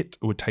pain hit,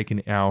 it would take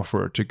an hour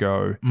for it to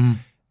go.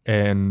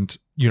 And,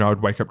 you know,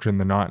 I'd wake up during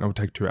the night and it would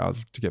take 2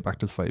 hours to get back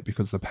to sleep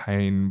because the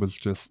pain was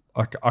just,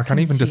 I can't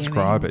even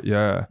describe it.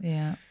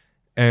 Yeah.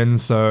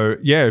 And so,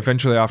 yeah,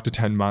 eventually after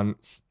 10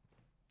 months,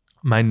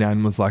 my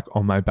nan was like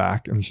on my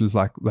back and she was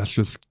like, let's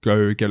just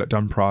go get it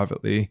done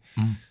privately.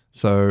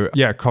 So,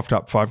 yeah, coughed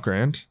up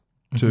 $5,000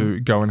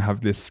 to go and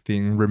have this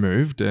thing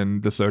removed.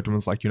 And the surgeon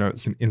was like, you know,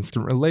 it's an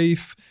instant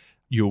relief.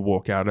 You'll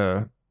walk out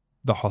of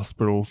the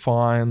hospital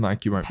fine,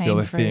 like you won't feel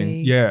a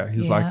thing. Yeah,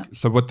 he's like,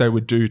 so what they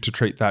would do to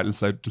treat that is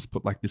they'd just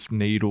put like this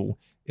needle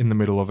in the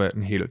middle of it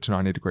and heat it to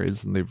 90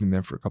 degrees and leave it in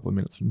there for a couple of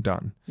minutes and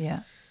done. Yeah.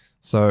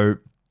 So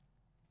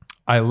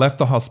I left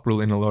the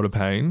hospital in a lot of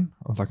pain.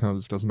 I was like, no,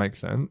 this doesn't make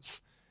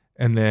sense.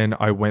 And then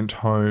I went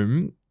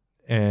home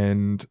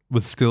and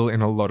was still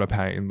in a lot of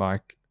pain.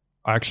 Like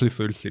I actually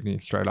flew to Sydney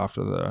straight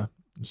after the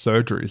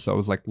surgery. So I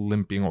was like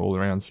limping all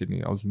around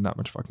Sydney. I was in that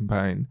much fucking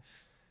pain.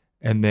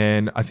 And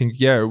then I think,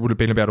 it would have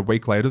been about a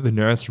week later, the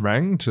nurse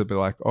rang to be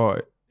like, oh,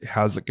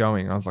 how's it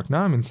going? I was like, no,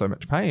 I'm in so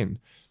much pain.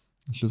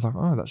 And she was like,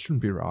 oh, that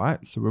shouldn't be right.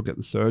 So we'll get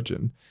the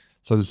surgeon.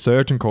 So the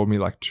surgeon called me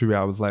like 2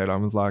 hours later. I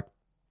was like,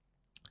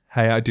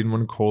 hey, I didn't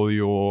want to call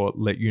you or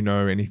let you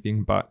know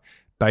anything. But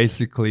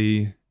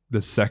basically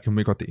the second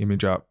we got the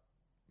image up,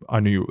 I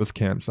knew it was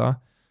cancer.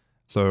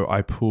 So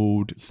I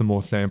pulled some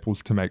more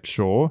samples to make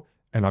sure.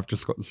 And I've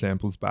just got the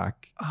samples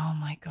back. Oh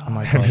my God.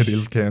 And it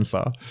is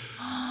cancer.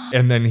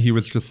 And then he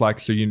was just like,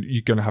 so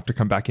you're going to have to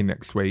come back in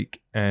next week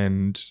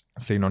and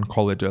see an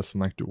oncologist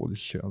and like do all this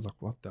shit. I was like,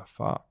 what the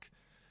fuck?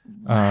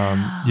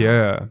 Wow.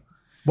 Yeah.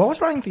 What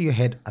was running through your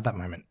head at that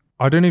moment?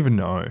 I don't even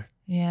know.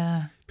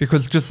 Yeah.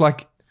 Because just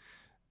like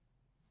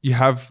you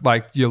have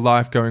like your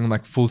life going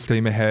like full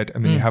steam ahead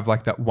and then you have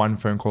like that one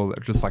phone call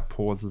that just like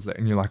pauses it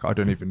and you're like, I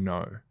don't even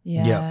know.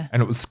 Yeah.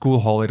 And it was school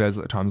holidays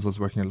at the time. So I was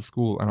working at a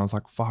school and I was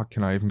like, fuck,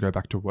 can I even go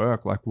back to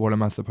work? Like, what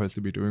am I supposed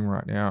to be doing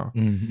right now?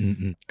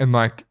 And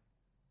like,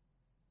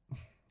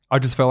 I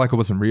just felt like it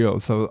wasn't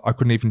real. So I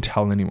couldn't even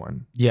tell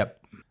anyone. Yeah,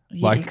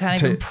 Like you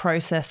can't even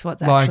process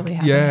what's like, actually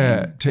happening.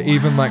 Yeah. To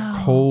even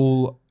like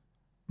call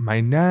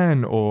my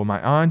nan or my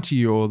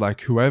auntie or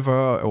like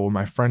whoever or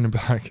my friend and be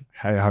like,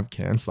 hey, I have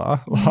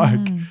cancer.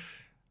 Like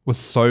was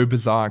so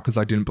bizarre because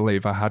I didn't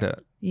believe I had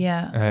it.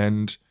 Yeah.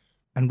 And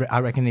I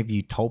reckon if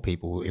you told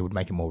people, it would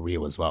make it more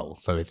real as well.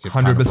 So it's just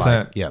 100%. kind of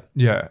like,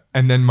 Yeah.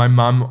 And then my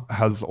mum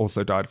has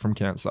also died from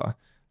cancer.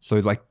 So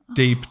like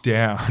deep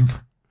down,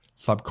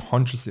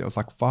 subconsciously, I was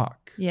like,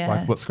 fuck. Yeah.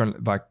 Like what's going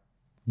to, like,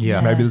 yeah,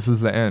 maybe this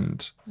is the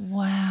end.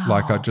 Wow.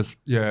 Like I just,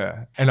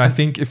 And I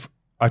think if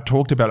I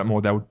talked about it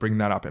more, they would bring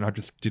that up and I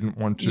just didn't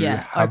want to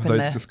have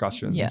those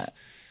discussions. Yeah.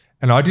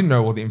 And I didn't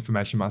know all the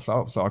information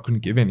myself, so I couldn't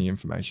give any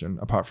information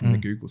apart from the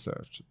Google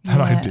search that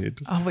I did.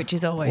 Oh, which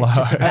is always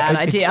just a bad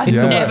idea. I'd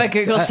never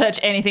Google search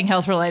anything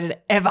health related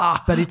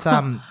ever. But it's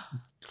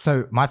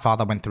so my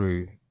father went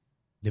through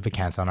liver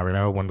cancer and I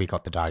remember when we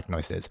got the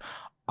diagnosis,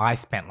 I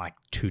spent like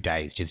 2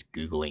 days just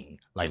Googling,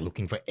 like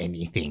looking for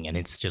anything, and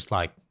it's just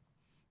like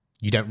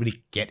you don't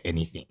really get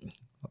anything.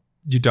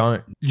 You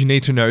don't. You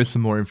need to know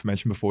some more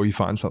information before you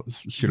find some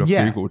shit off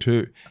Google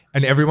too.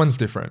 And everyone's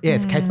different. Yeah,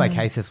 it's case by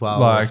case as well.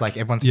 Like, it's like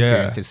everyone's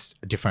experience is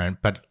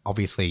different, but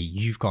obviously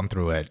you've gone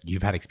through it.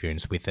 You've had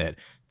experience with it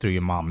through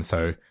your mum,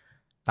 so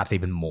that's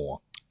even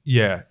more.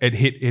 Yeah, it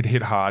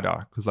hit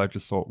harder because I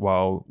just thought,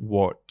 well,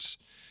 what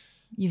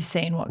you've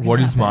seen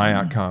what is my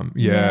outcome?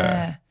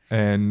 Yeah.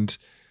 And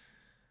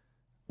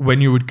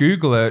when you would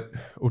Google it,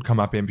 it would come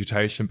up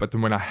amputation. But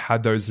then when I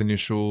had those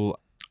initial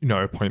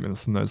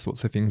appointments and those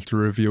sorts of things to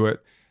review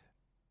it,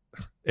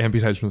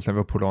 amputation was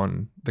never put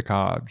on the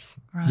cards.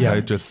 Right. Yeah.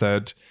 They just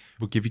said,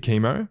 we'll give you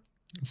chemo.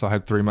 So I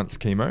had 3 months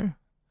chemo.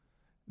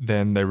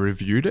 Then they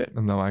reviewed it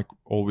and they're like,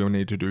 all we'll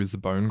need to do is a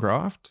bone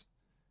graft.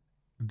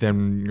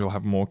 Then you'll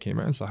have more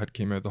chemo. So I had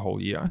chemo the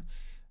whole year.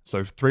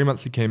 So 3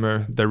 months of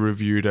chemo, they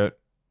reviewed it.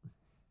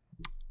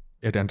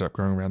 It ended up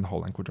growing around the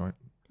whole ankle joint.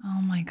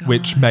 Oh my god.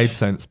 Which made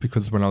sense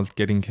because when I was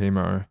getting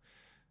chemo,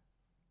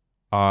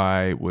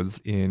 I was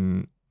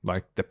in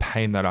like the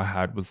pain that I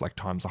had was like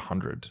times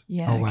 100.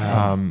 Yeah. Oh,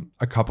 wow.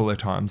 A couple of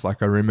times.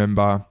 Like I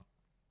remember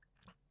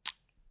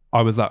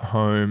I was at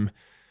home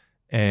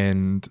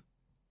and,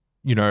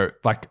 you know,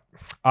 like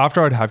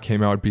after I'd have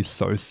chemo, I'd be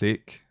so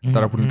sick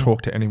that I wouldn't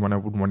talk to anyone. I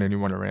wouldn't want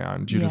anyone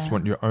around. You just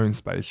want your own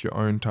space, your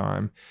own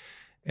time.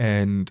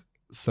 And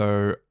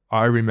so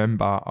I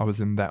remember I was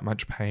in that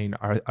much pain.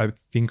 I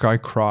think I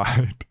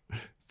cried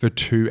for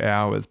 2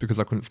 hours because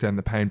I couldn't stand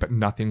the pain, but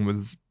nothing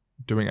was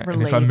doing it.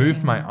 And if I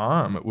moved my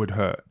arm, it would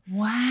hurt.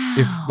 Wow.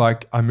 If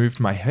like I moved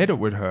my head, it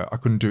would hurt. I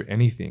couldn't do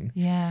anything.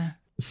 Yeah.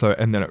 So,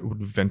 and then it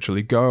would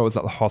eventually go. I was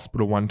at the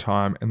hospital one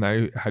time and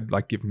they had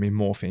like given me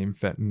morphine,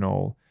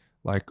 fentanyl,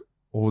 like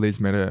all these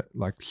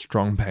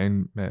strong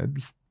pain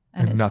meds,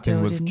 and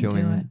nothing was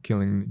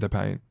killing the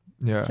pain.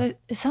 Yeah. So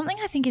something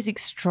I think is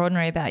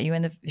extraordinary about you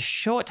in the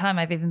short time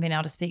I've even been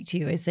able to speak to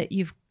you is that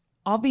you've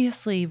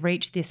obviously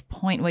reached this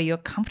point where you're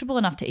comfortable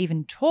enough to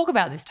even talk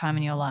about this time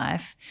in your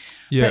life,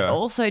 but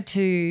also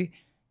to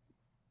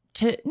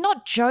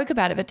not joke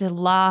about it, but to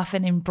laugh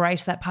and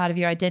embrace that part of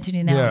your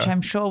identity now, which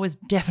I'm sure was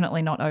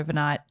definitely not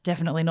overnight,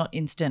 definitely not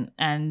instant,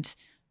 and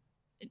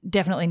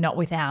definitely not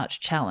without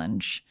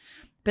challenge.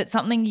 But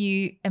something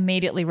you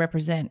immediately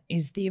represent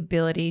is the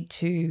ability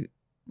to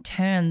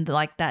turn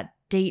like that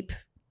deep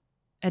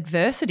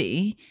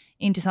adversity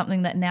into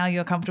something that now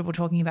you're comfortable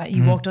talking about.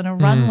 You walked on a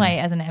runway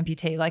as an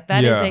amputee. Like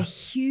that is a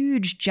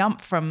huge jump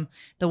from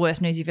the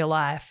worst news of your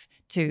life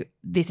to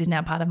this is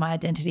now part of my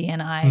identity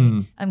and I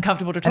am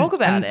comfortable to talk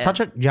about it. Such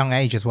a young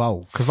age as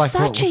well. Because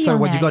like, you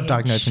got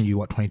diagnosed when you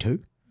were 22?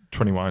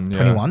 21, yeah.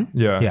 21?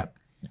 Yeah.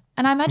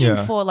 And I imagine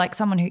for like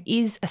someone who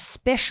is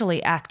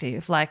especially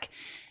active, like,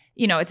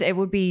 you know, it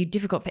would be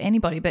difficult for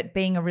anybody, but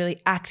being a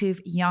really active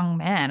young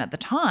man at the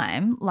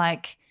time,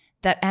 like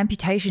that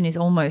amputation is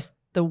almost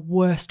the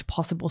worst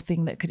possible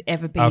thing that could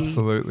ever be.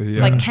 Absolutely,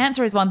 yeah. Like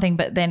cancer is one thing,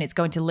 but then it's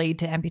going to lead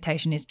to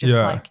amputation is just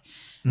like,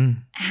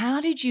 how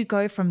did you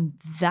go from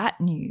that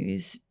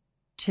news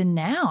to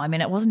now? I mean,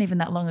 it wasn't even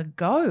that long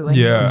ago. And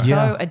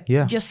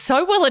you're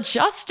so well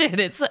adjusted.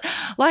 It's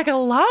like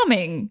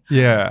alarming.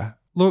 Yeah.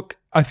 Look,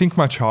 I think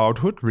my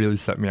childhood really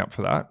set me up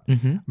for that.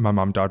 My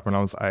mum died when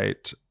I was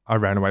 8. I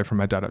ran away from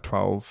my dad at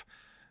 12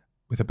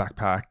 with a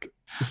backpack.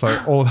 So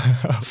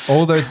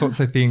all those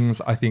sorts of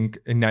things I think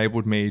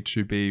enabled me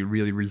to be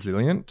really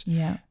resilient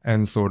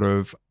and sort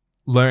of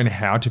learn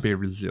how to be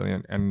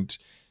resilient. And,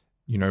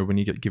 you know, when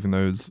you get given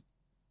those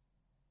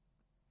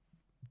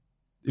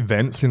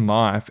events in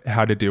life,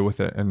 how to deal with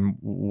it and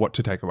what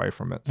to take away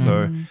from it.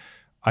 So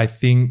I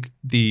think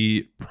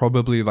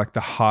probably like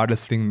the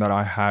hardest thing that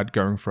I had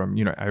going from,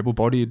 you know,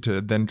 able-bodied to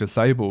then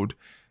disabled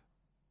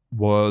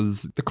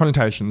was the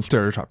connotation, the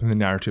stereotype and the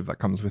narrative that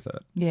comes with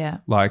it. Yeah.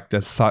 Like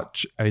there's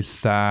such a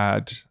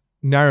sad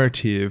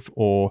narrative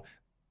or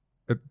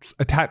it's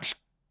attached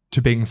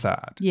to being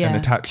sad and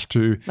attached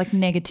to like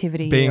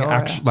negativity being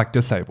like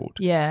disabled.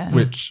 Yeah.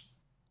 Which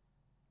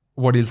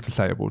what is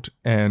disabled?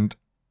 And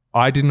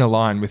I didn't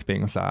align with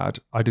being sad.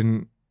 I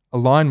didn't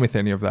align with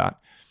any of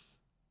that.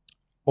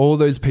 All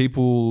those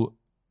people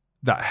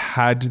that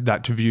had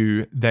that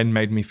view then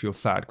made me feel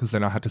sad because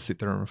then I had to sit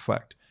there and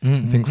reflect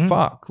and think,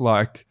 fuck,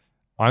 like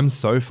I'm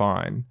so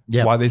fine.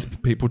 Yep. Why are these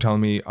people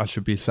telling me I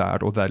should be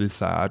sad or that is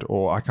sad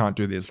or I can't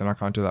do this and I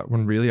can't do that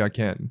when really I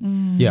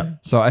can. Yeah.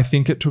 So I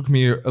think it took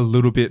me a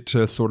little bit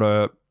to sort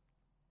of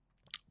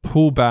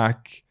pull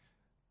back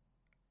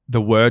the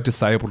word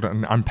disabled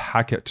and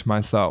unpack it to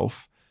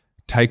myself,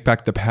 take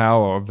back the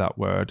power of that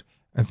word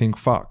and think,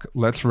 fuck,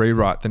 let's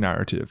rewrite the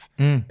narrative.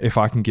 If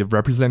I can give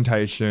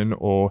representation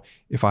or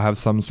if I have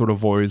some sort of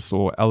voice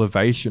or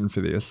elevation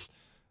for this,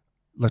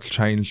 let's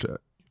change it.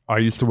 I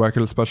used to work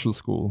at a special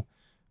school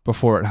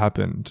before it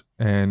happened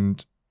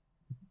and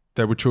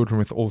there were children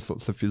with all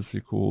sorts of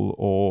physical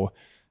or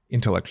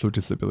intellectual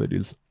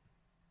disabilities.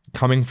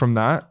 Coming from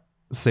that,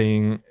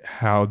 seeing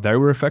how they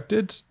were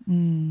affected,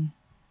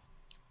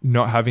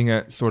 not having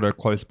it sort of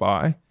close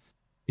by,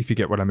 if you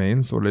get what I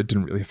mean, sort of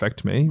didn't really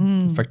affect me.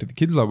 It affected the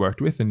kids I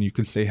worked with and you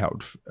could see how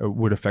it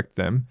would affect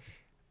them.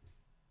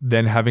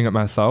 Then having it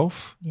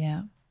myself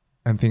and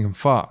thinking,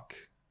 fuck,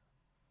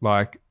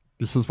 like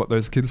this is what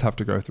those kids have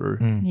to go through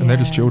and they're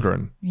just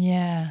children.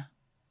 Yeah.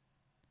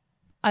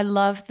 I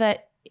love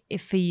that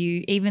for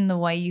you, even the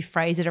way you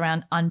phrase it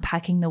around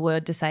unpacking the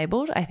word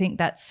disabled, I think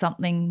that's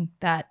something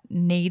that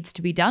needs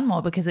to be done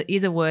more because it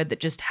is a word that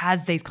just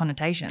has these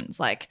connotations.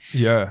 Like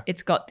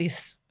it's got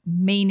this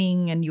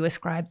meaning and you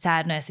ascribe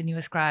sadness and you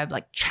ascribe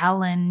like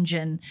challenge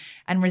and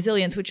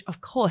resilience, which of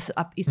course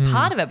is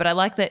part of it. But I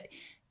like that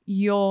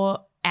you're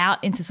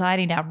out in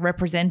society now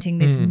representing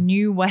this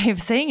new way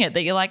of seeing it,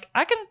 that you're like,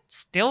 I can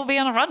still be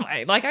on a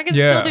runway. Like I can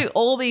still do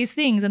all these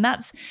things. And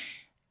that's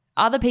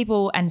other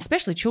people and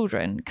especially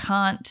children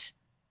can't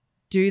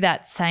do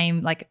that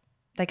same, like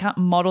they can't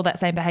model that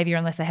same behavior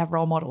unless they have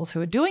role models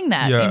who are doing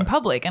that in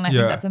public. And I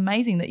think that's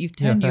amazing that you've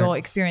turned your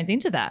experience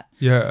into that.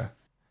 Yeah.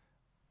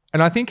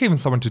 And I think even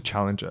someone to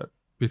challenge it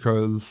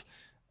because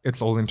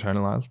it's all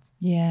internalized.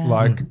 Yeah.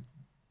 Like,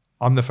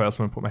 I'm the first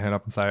one to put my hand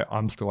up and say,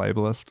 I'm still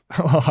ableist.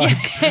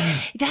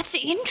 Like, That's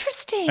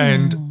interesting.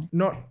 and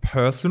not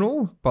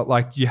personal, but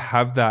like you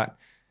have that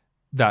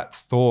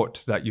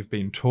thought that you've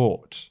been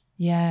taught.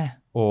 Yeah.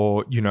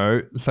 Or, you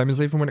know, the same as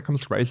even when it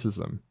comes to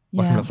racism.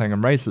 Like, Yeah. I'm not saying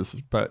I'm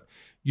racist, but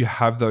you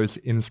have those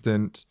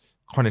instant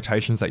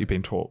connotations that you've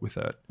been taught with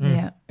it.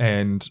 Yeah.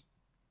 And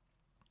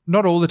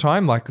not all the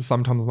time. Like,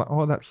 sometimes I'm like,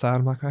 oh, that's sad.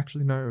 I'm like,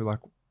 actually, no, like,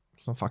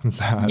 it's not fucking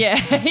sad. Yeah.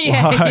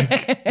 Yeah.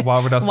 Like, why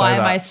would I say Why that?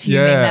 am I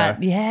assuming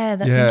that? Yeah,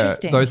 that's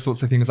interesting. Those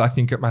sorts of things I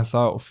think it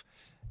myself.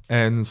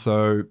 And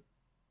so,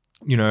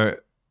 you know,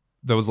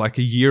 there was like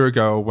a year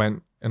ago I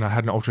went and I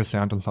had an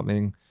ultrasound on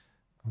something.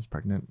 I was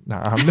pregnant.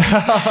 No,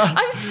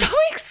 I'm so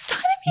excited.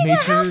 Me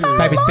How too. far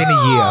Babe, it's been a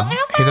year. along?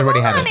 How He's far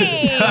already had along, it.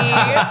 honey? Oh,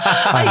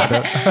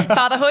 yeah.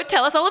 Fatherhood,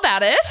 tell us all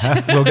about it.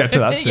 We'll get to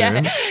that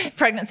soon. Yeah.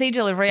 Pregnancy,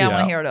 delivery, I want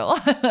to hear it all.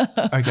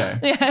 Okay.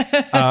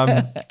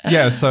 Yeah.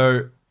 Yeah,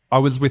 so I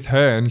was with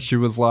her and she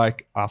was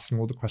like asking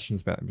all the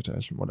questions about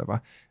invitation,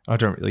 whatever. I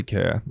don't really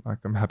care. Like,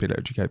 I'm happy to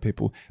educate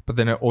people. But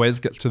then it always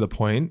gets to the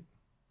point,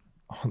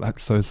 oh,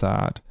 that's so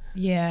sad.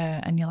 Yeah.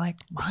 And you're like,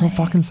 why? It's so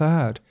fucking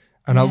sad.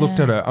 And I looked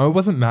Yeah. at her. I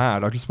wasn't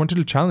mad. I just wanted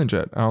to challenge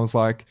it. And I was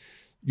like,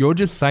 you're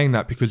just saying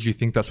that because you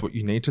think that's what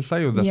you need to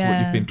say or that's what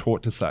Yeah. you've been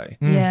taught to say.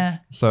 Yeah.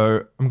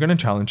 So I'm going to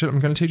challenge it. I'm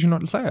going to teach you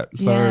not to say it.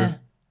 So, Yeah.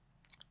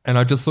 and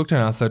I just looked at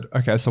her and I said,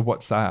 okay, so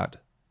what's sad?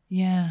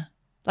 Yeah.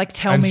 Like,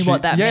 tell And me she-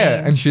 what that yeah,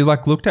 means. and she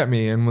like looked at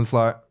me and was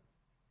like,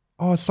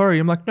 oh, sorry.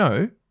 I'm like,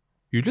 no,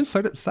 you just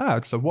said it's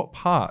sad. So what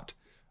part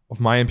of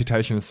my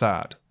amputation is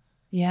sad?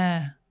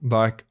 Yeah.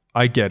 Like,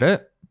 I get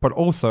it, but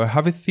also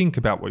have a think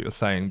about what you're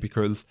saying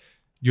because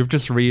you've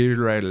just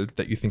reiterated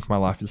that you think my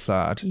life is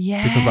sad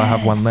because I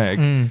have one leg.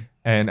 Mm.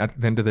 And at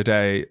the end of the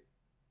day,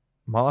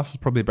 my life is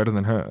probably better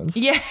than hers.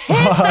 Yeah,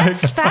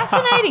 that's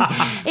fascinating.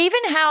 Even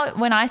how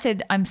when I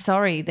said I'm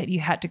sorry that you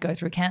had to go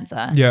through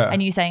cancer, Yeah.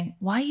 and you saying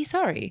why are you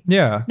sorry?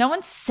 Yeah. No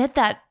one's said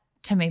that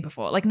to me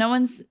before. Like no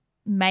one's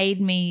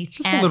made me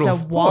Just a answer little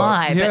thought,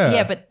 why.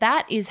 yeah. But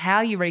that is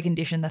how you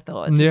recondition the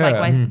thoughts. Yeah. It's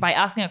like by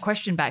asking a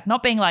question back,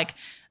 not being like,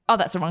 oh,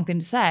 that's the wrong thing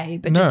to say,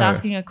 but just No.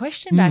 asking a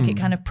question back. It Mm.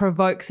 kind of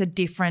provokes a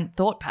different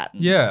thought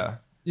pattern. Yeah.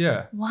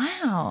 Yeah.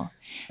 Wow.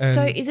 And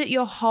So is it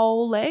your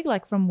whole leg?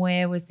 Like from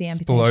where was the it's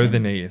amputation? below the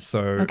knee. So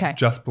Okay.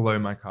 just below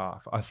my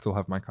calf. I still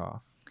have my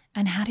calf.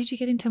 And how did you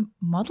get into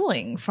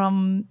modeling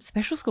from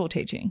special school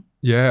teaching?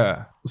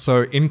 Yeah.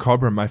 So in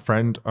Cobram, my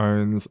friend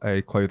owns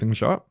a clothing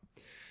shop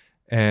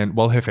and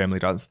well, her family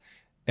does.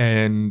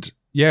 And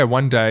yeah,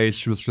 one day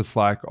she was just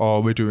like, oh,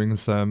 we're doing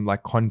some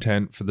like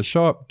content for the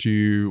shop. Do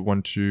you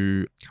want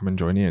to come and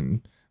join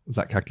in? Was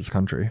that Cactus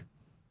Country?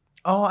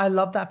 Oh, I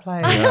love that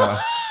place.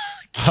 Yeah.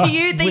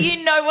 Cute that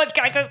you know what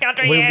Cactus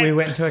Country is. We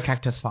went to a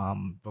cactus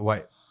farm. But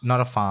wait,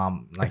 not a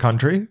farm. A Like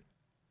country?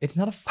 it's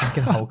not a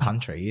fucking whole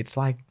country. It's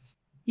like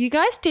You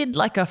guys did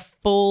like a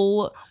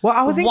full well,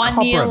 I was in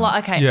 1 year. Cobram.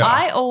 Okay, Yeah.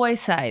 I always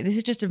say this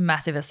is just a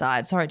massive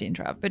aside. Sorry to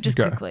interrupt, but just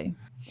Go. quickly,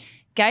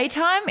 gay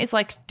time is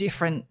like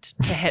different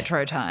to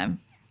hetero time.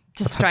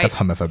 To That's straight.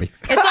 homophobic.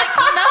 It's like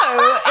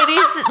no, it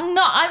is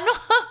not. I'm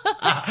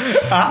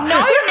not.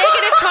 No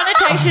negative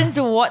connotations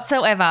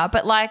whatsoever,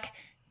 but like.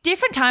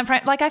 Different time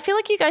frame. Like I feel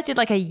like you guys did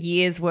like a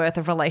year's worth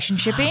of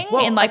relationshipping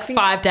Well, in I like think-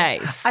 5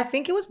 days. I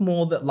think it was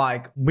more that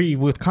like we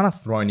were kind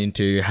of thrown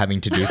into having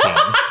to do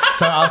things.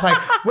 So I was like,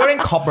 we're in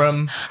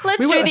Cobram. Let's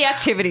we do were- the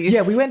activities.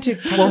 Yeah, we went to.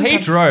 Well, he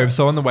drove.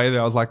 So on the way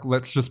there, I was like,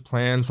 let's just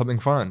plan something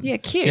fun. Yeah,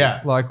 cute.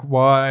 Yeah. Like,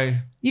 why?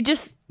 You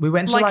just We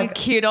went to like, like a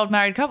cute old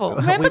married couple.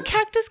 Remember we-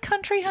 Cactus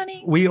Country,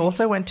 honey? We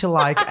also went to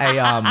like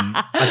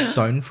a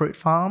stone fruit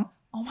farm.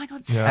 Oh my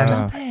god, Yeah.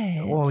 stop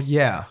it. Well,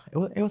 yeah,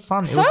 it was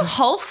fun. It So was,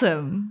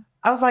 wholesome.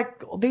 I was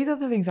like, these are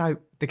the things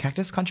the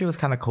cactus country was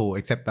kind of cool,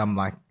 except I'm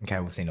like, okay,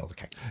 we've seen all the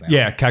cactus now.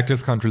 Yeah,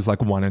 Cactus Country is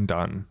like one and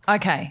done.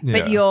 Okay. Yeah.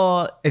 But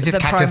you're It's just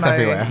the cactus promo,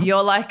 everywhere.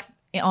 You're like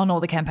on all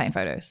the campaign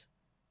photos.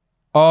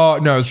 Oh,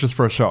 no, it's just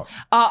for a shot.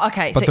 Oh,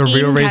 okay. But so the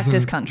real in reason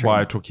Cactus Country.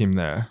 why I took him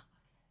there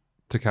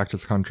to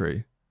Cactus Country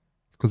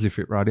is because you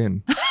fit right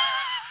in.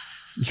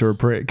 You're a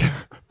prick.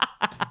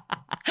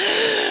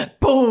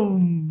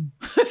 Boom.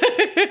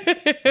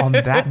 On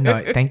that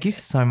note, thank you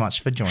so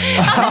much for joining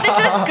us.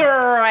 This is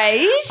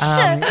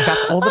great.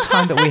 That's all the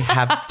time that we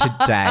have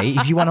today.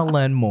 If you want to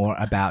learn more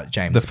about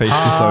James The feast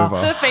is Parr,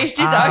 over. The feast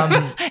is Um,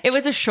 over. It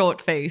was a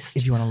short feast.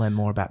 If you want to learn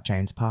more about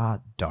James Parr,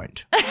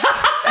 don't.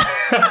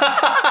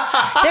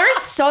 There is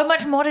so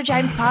much more to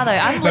James Parr, though.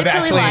 I'm there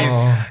literally actually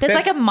like, is. there's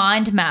like a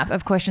mind map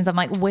of questions. I'm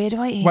like, where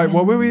do I even Wait,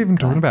 what were we even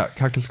talking about?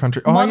 Cactus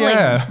Country? Oh, Modeling.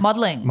 yeah.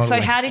 Modeling. So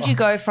Modelling. how did you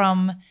go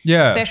from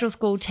Yeah. special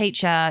school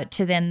teacher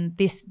to then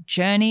this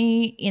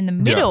journey in the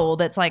middle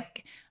that's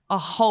like a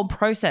whole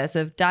process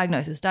of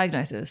diagnosis,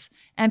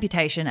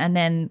 amputation, and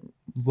then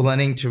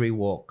Learning to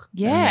rewalk.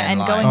 and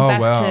then, going Oh,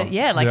 back wow.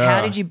 to like Yeah.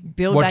 how did you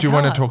build What back do you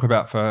want up? to talk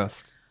about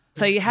first?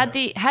 So you had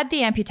the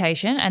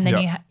amputation, and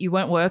then you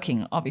weren't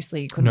working.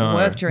 Obviously, you couldn't No,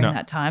 work during no.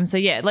 that time. So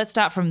yeah, let's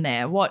start from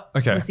there. What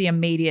Okay. was the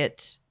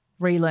immediate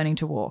relearning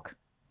to walk?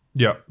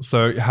 Yeah.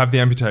 So have the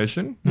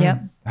amputation.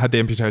 Yep. Had the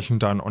amputation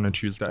done on a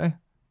Tuesday.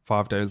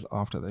 5 days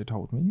after they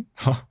told me.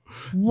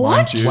 What?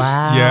 Mind you.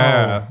 Wow.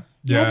 Yeah.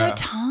 You Yeah. had no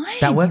time.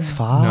 That works No,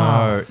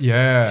 fast.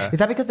 yeah. Is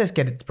that because they're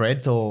scared it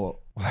spreads or?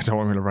 Well, they don't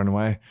want me to run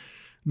away.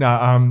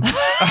 No,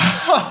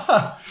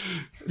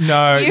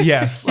 no,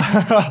 yes.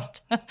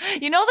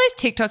 You know all those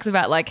TikToks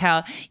about like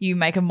how you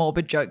make a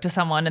morbid joke to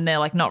someone and they're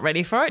like not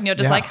ready for it and you're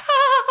just Yeah. like, ha,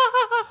 ha, ha,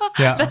 ha, ha.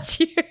 Yeah. That's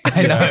you.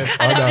 I know.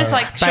 And I I'm just know.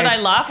 like, should Babe, I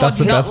laugh that's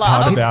or the not best part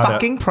laugh? His about it.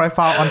 fucking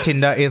profile on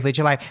Tinder is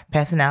literally like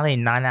personality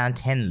 9 out of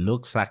 10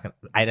 looks like an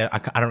 8.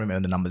 I don't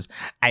remember the numbers.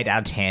 8 out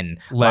of 10.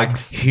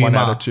 Legs, like, humor. 1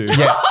 out of 2.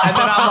 Yeah, and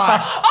then I'm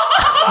like,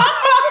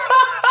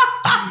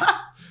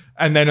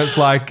 And then it's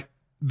like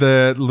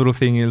the little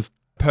thing is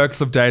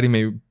perks of dating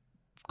me,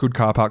 good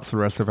car parks for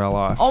the rest of our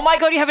life. Oh my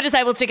God, you have a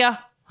disabled sticker.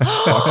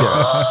 Fuck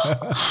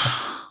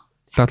yes.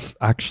 That's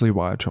actually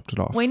why I chopped it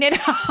off. We need.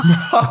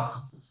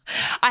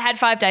 I had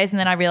 5 days and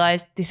then I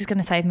realized this is going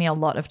to save me a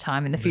lot of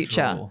time in the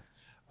future. All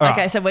right.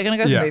 Okay, so we're going to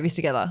go to Yeah. the movies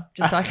together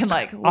just so I can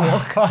like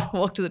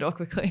walk to the door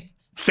quickly.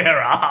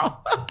 Sarah.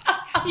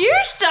 You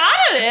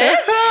started it.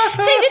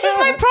 See, this is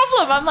my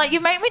problem. I'm like, you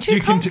make me too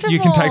comfortable.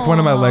 You can take one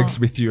of my legs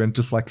with you and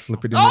just like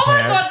slip it in Oh your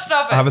my pants. God,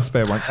 stop it. I have a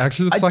spare one. It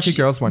actually looks like a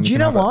girl's one. Do you can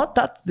know have it. what?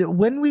 That's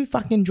when we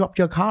fucking drop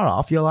your car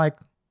off. You're like,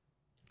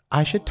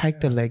 I should take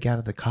the leg out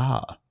of the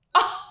car.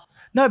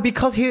 No,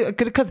 because people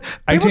don't talk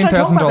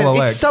 $18,000 about it.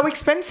 leg. It's so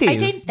expensive.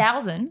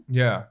 18,000.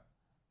 Yeah.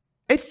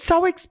 It's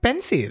so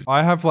expensive.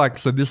 I have like,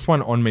 so this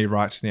one on me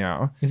right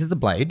now. Is it the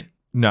blade?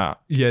 Nah.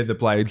 Yeah, the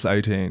blade's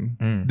 18.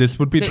 Mm. This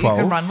would be That 12.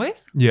 you can run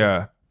with?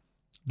 Yeah.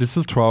 This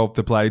is 12.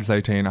 The blade's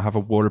 18. I have a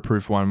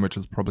waterproof one, which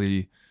is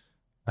probably,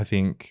 I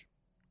think,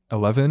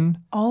 11.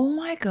 Oh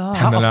my God.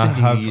 How And then I often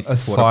do you have use a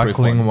this waterproof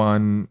cycling one?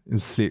 one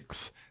is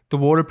 6. The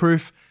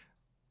waterproof,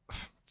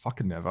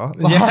 fucking never.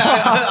 Yeah.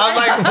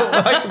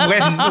 I'm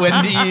like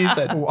when do you use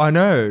it? Well, I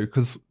know,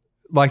 because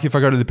like if I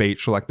go to the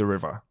beach or like the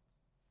river.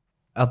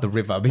 Out the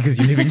river because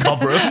you live in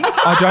Cobram.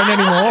 I don't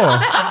anymore.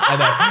 I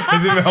know.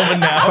 It's in Melbourne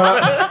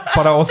now.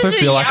 But I also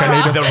feel like I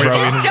need to throw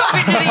Just in. jump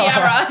into the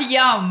Yarra.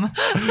 Yum.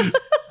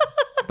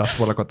 That's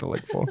what I got the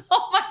leg for.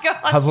 Oh my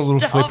God. Has a little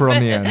stop flipper on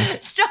the it.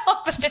 end.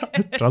 Stop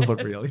it. Does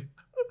it really?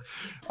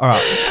 All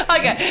right.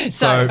 Okay,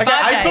 so So- 5 Okay,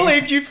 I days.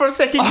 believed you for a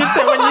second just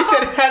then when you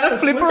said had a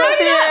flipper So at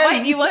the did I. end.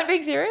 Wait, you weren't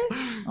being serious?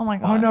 Oh my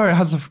God. Oh no, it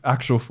has an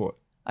actual foot.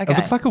 Okay. It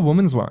looks like a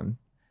woman's one.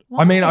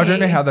 I mean, I don't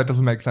know Why? how that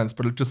doesn't make sense,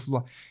 but it just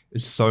like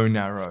is so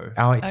narrow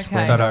Oh, it's Okay.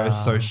 slender. that I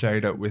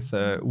associate it with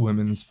a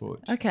woman's foot.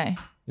 Okay.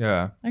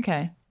 Yeah.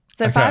 Okay.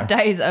 So Okay. 5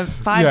 days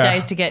Yeah.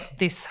 days to get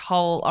this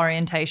whole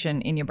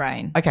orientation in your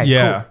brain. Okay,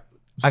 Yeah.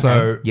 cool. So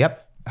Okay.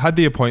 Yep. had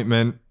the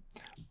appointment.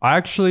 I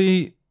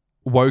actually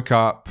woke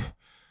up.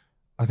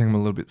 I think I'm a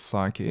little bit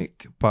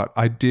psychic, but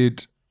I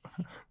did.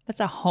 That's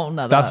a whole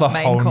nother That's a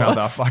main whole course.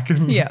 nother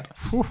fucking. Yeah.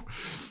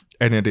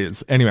 And it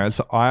is. Anyway,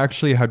 so I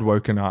actually had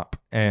woken up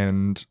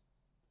and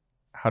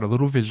had a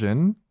little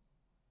vision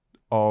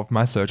of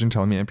my surgeon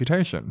telling me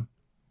amputation.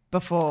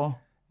 Before.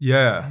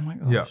 Yeah. Oh my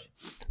gosh. Yeah.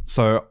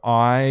 So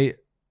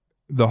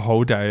the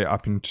whole day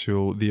up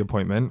until the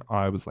appointment,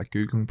 I was like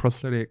Googling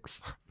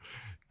prosthetics,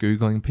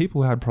 Googling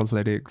people who had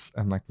prosthetics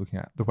and like looking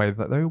at the way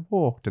that they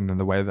walked and then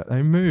the way that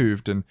they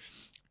moved and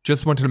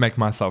just wanted to make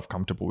myself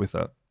comfortable with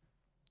it.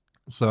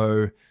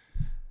 So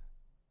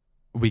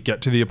we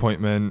get to the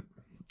appointment.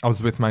 I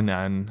was with my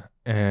nan,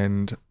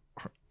 and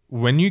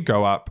when you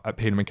go up at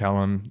Peter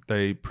MacCallum,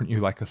 they print you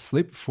like a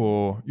slip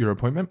for your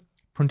appointment.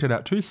 Printed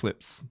out 2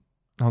 slips.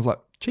 I was like,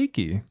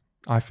 cheeky.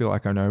 I feel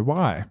like I know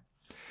why.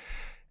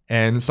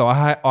 And so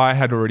I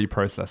had already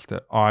processed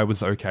it. I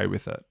was okay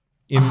with it.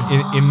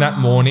 In that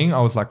morning,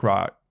 I was like,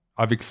 right,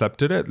 I've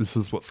accepted it. This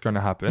is what's going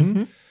to happen.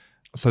 Mm-hmm.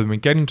 So then we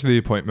get into the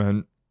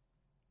appointment,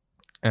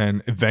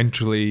 and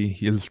eventually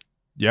here's,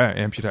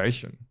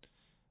 amputation.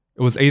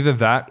 It was either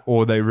that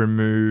or they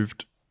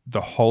removed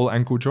the whole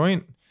ankle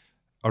joint.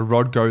 A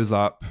rod goes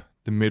up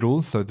the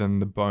middle, so then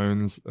the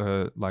bones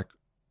are like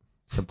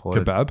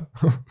Supported. kebab.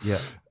 Yeah.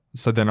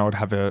 So then I would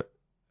have a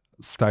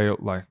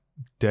like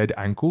dead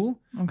ankle.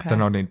 Okay.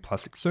 Then I'd need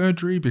plastic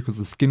surgery because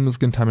the skin was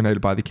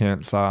contaminated by the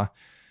cancer.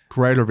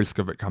 Greater risk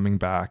of it coming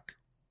back.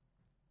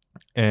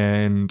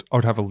 And I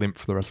would have a limp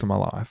for the rest of my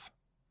life.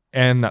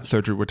 And that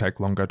surgery would take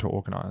longer to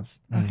organize.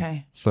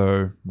 Okay.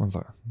 So I was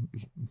like,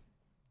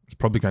 it's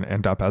probably going to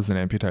end up as an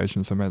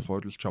amputation, so I may as well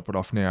just chop it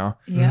off now.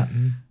 Yeah.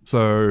 Mm-hmm.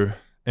 So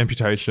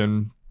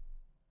amputation,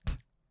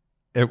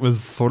 it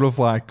was sort of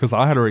like, because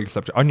I had already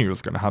accepted, I knew it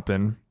was going to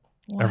happen.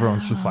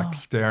 Everyone's just Wow. like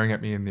staring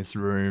at me in this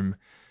room.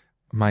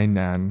 My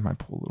nan, my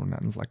poor little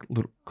nan's like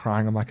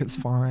crying. I'm like, it's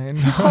fine.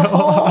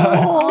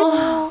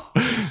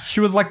 She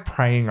was like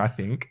praying, I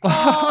think.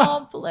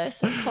 Oh,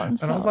 bless her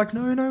consort. And I was like,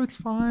 no, it's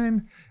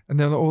fine. And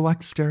they're all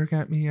like staring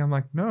at me. I'm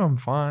like, no, I'm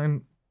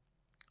fine.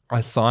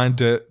 I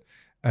signed it.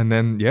 And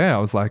then, I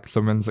was like,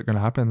 so when's it going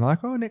to happen? They're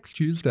like, oh, next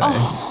Tuesday.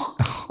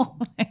 Oh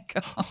my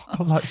God. I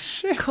was like,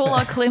 shit. Cool,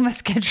 I'll clear my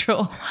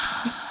schedule.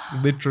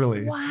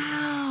 Literally.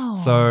 Wow.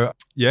 So,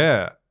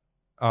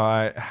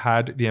 I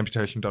had the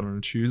amputation done on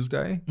a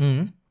Tuesday.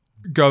 Mm.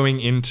 Going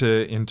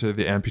into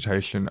the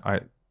amputation,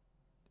 I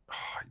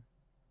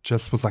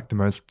just was like the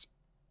most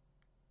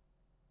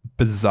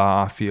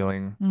bizarre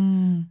feeling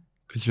Mm.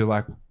 because you're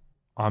like,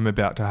 I'm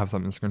about to have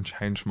something that's going to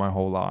change my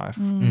whole life.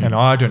 Mm. And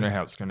I don't know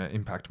how it's going to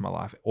impact my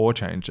life or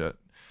change it.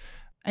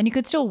 And you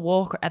could still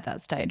walk at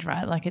that stage,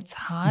 right? Like it's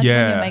hard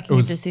Yeah, when you're it making a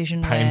was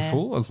decision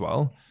painful as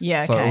well.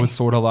 Yeah, So okay. it was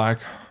sort of like,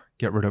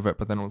 get rid of it.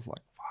 But then it was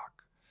like, fuck,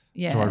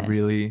 Yeah. do I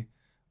really?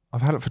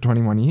 I've had it for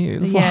 21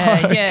 years.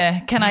 Yeah, Like, yeah.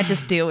 Can I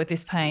just deal with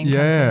this pain? kind of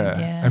Yeah.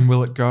 thing? Yeah. And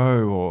will it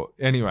go? Or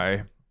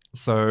anyway,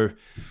 so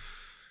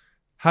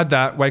had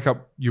that.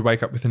 You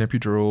wake up with an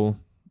epidural.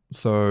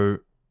 So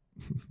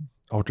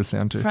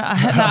ultrasound too. No,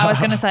 I was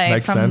going to say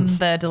Makes from sense.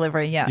 the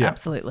delivery. Yeah, Yeah.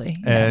 absolutely.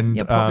 Yeah, And,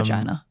 your poor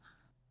vagina.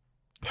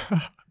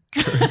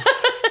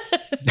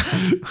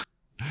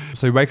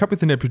 So you wake up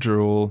with an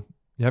epidural,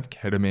 you have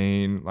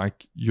ketamine,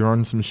 like you're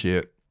on some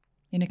shit.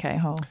 In a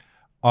K-hole.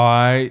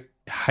 I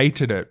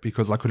hated it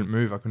because I couldn't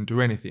move, I couldn't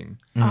do anything.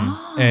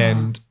 Oh.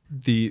 And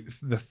the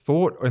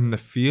thought and the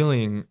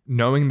feeling,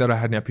 knowing that I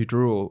had an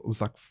epidural,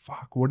 was like,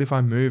 fuck, what if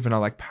I move and I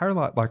like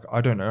paralyze? Like,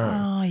 I don't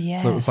know. Oh,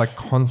 yes. So it was like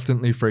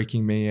constantly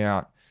freaking me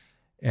out.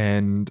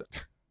 And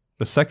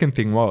the second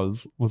thing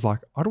was like,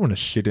 I don't want to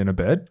shit in a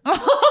bed.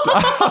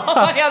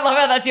 I love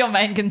how that's your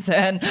main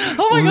concern.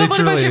 Oh my God, what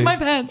if I shit my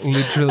pants?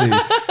 Literally.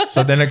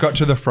 So then it got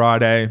to the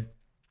Friday,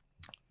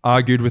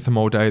 argued with them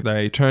all day.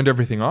 They turned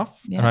everything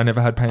off and I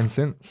never had pain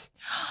since.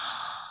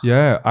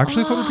 Yeah, I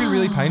actually thought it'd be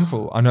really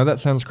painful. I know that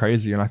sounds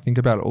crazy and I think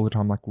about it all the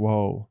time like,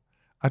 whoa,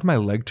 I had my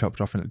leg chopped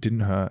off and it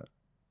didn't hurt.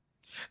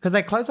 Because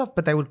they close off,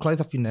 but they would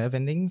close off your nerve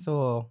endings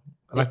or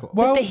like.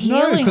 Well, the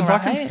healing, because I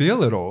right? can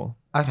feel it all.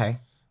 Okay.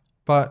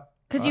 But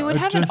Because you would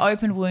have an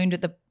open wound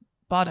at the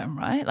bottom,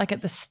 right? Like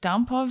at the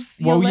stump of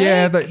your leg?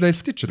 yeah, they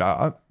stitch it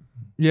up.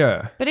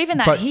 Yeah. But even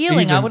that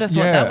healing, I would have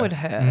thought that would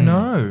hurt.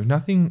 No,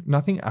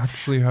 nothing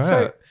actually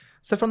hurt.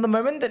 So from the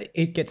moment that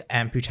it gets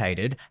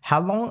amputated, how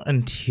long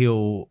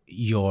until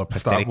your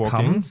prosthetic Start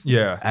walking? comes?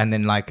 Yeah. And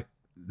then like,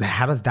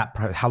 how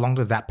long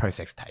does that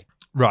process take?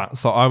 Right.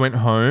 So I went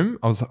home.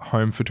 I was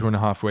home for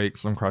 2.5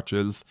 weeks on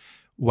crutches,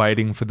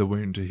 waiting for the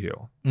wound to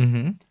heal.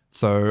 Mm-hmm.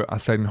 So I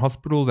stayed in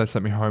hospital. They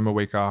sent me home a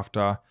week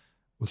after.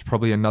 It was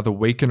probably another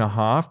week and a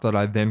half that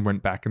I then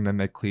went back and then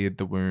they cleared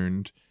the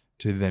wound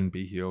to then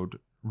be healed,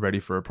 ready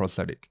for a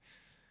prosthetic.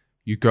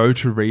 You go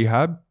to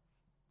rehab,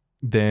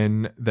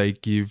 then they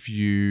give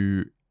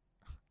you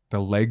the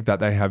leg that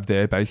they have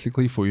there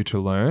basically for you to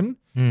learn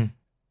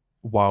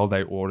while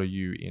they order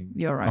you in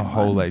Your a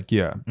whole leg.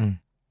 Yeah. Mm.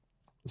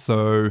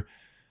 So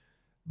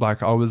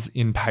like I was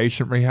in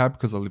patient rehab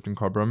because I lived in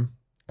Cobram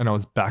and I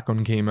was back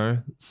on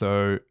chemo.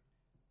 So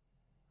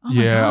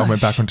I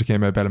went back onto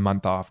chemo about a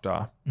month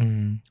after.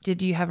 Mm.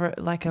 Did you have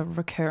a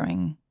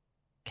recurring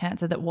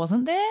cancer that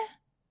wasn't there?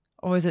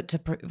 Or was it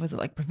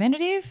like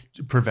preventative?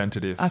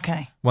 Preventative.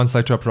 Okay. Once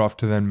they chopped it off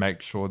to then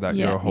make sure that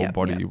Yeah, your whole yeah,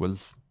 body yeah.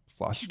 was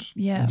flushed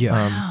Yeah. Yeah.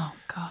 Wow.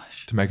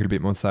 Gosh. to make it a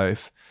bit more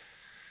safe.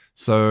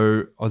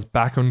 So I was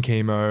back on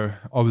chemo.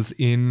 I was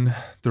in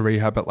the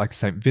rehab at like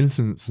St.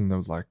 Vincent's and it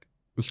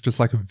was just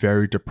like a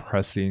very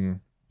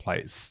depressing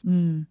place.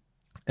 Mm.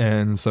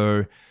 And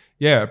so,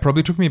 yeah, it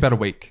probably took me about a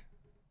week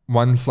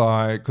because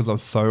I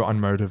was so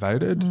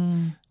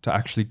unmotivated to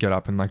actually get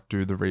up and like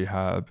do the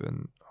rehab,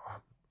 and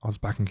I was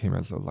back in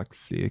chemo, so I was like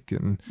sick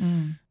and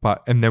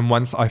then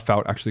once I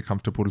felt actually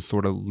comfortable to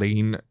sort of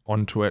lean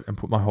onto it and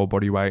put my whole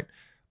body weight.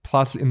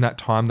 Plus in that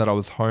time that I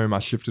was home, I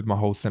shifted my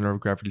whole center of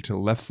gravity to the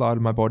left side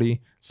of my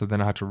body. So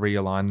then I had to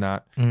realign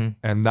that.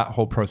 And that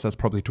whole process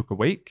probably took a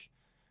week.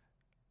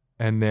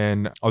 And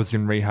then I was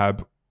in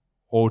rehab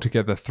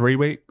altogether 3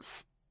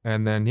 weeks.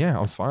 And then, I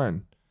was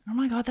fine. Oh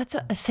my God, it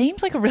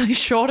seems like a really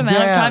short amount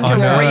of Yeah, time I to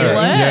know.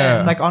 relearn.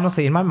 Yeah. Like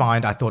honestly, in my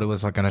mind, I thought it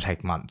was like going to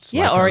take months.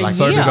 Yeah, like, or a like,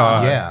 So did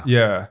I. Yeah.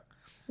 Yeah.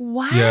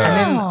 Wow. Yeah.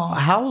 And then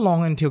how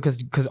long until,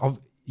 because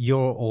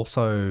you're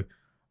also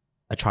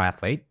a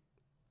triathlete.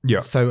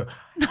 Yeah. So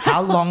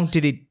how long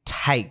did it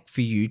take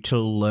for you to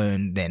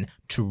learn then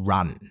to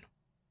run?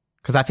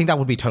 Because I think that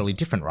would be totally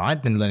different,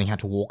 right? Than learning how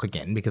to walk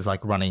again, because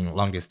like running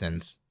long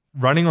distance.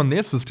 Running on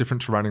this is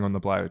different to running on the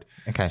blade.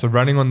 Okay. So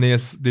running on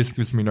this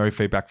gives me no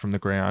feedback from the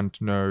ground,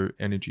 no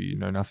energy,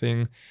 no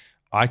nothing.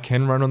 I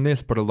can run on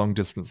this, but a long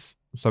distance.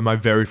 So my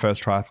very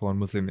first triathlon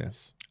was in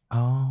this.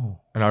 Oh.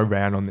 And I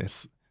ran on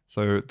this.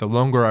 So the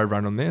longer I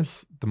run on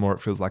this, the more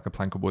it feels like a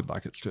plank of wood,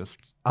 like it's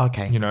just,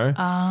 Okay.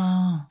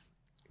 Oh.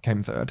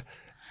 came third.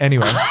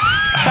 Anyway.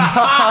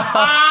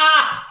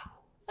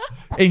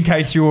 In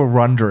case you were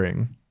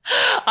wondering.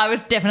 I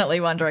was definitely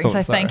wondering. Thought So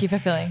so. thank you for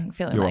filling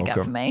You're that gap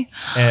welcome. for me.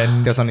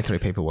 And There's only 3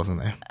 people, wasn't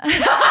there?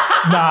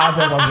 nah,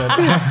 there wasn't.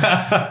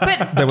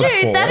 But There was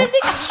dude, 4. that is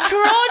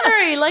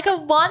extraordinary. Like a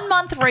 1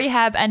 month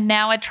rehab and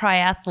now a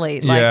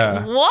triathlete. Like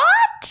Yeah.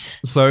 what?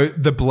 So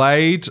the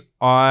blade,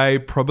 I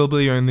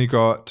probably only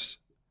got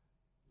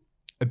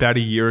about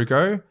a year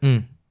ago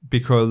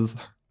because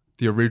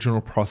the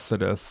original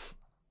prosthetist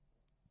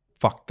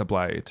fucked the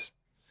blade.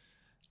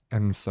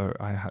 And so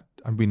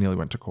we nearly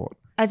went to court.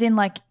 As in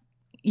like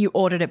you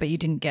ordered it but you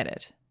didn't get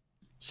it.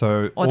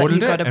 So Or that ordered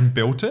you it got a- and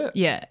built it.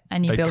 Yeah.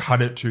 And you They built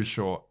cut it too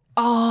short.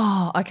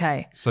 Oh,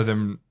 okay. So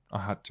then I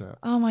had to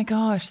Oh my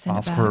gosh. Send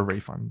ask it back. for a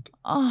refund.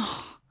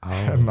 Oh.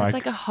 And It's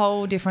like a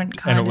whole different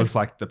kind and of. it was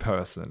like the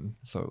person.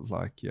 So it was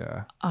like,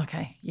 yeah.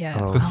 Okay, yeah.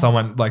 Oh. Because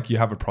someone, like you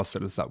have a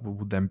prosthetist that will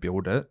then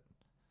build it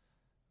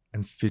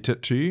and fit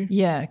it to you.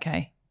 Yeah,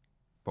 okay.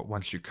 But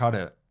once you cut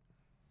it,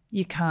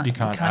 You can't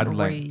add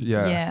length.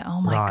 Yeah.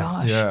 Oh my Right.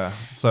 gosh. yeah.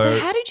 So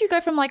how did you go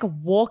from like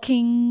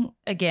walking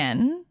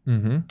again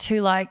Mhm.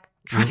 to like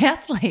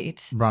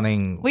triathlete?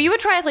 Running. Were you a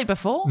triathlete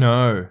before?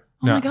 No.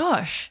 Oh my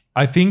gosh.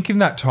 I think in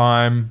that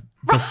time.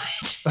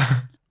 Right.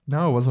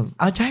 No, it wasn't.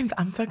 Oh, James,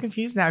 I'm so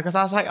confused now because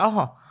I was like,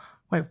 oh,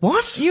 wait,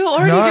 what? You were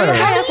already No. doing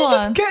How did you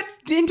just triathlon. get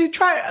into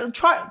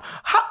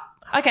how?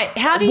 Okay,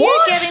 how do you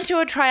What? get into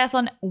a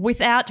triathlon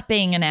without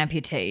being an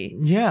amputee?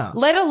 Yeah.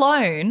 Let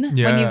alone when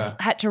Yeah. you've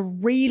had to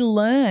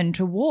relearn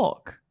to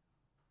walk.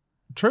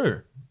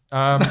 True.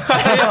 And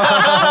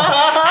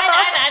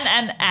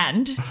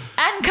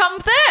come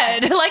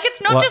third. Like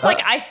it's not What? just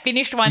like I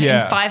finished one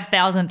Yeah. in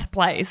 5,000th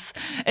place.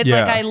 It's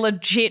Yeah. like I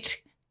legit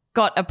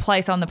got a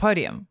place on the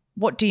podium.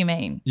 What do you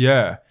mean?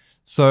 Yeah.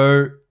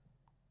 So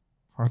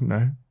I don't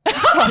know.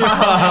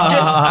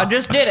 I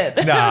just did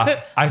it. Nah.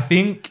 I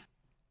think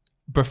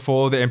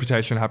before the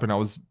amputation happened, I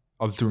was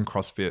doing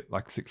CrossFit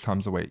like 6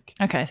 times a week.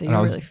 Okay, so And you're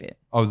I was- really fit.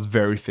 I was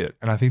very fit,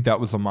 and I think that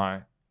was on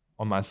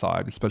my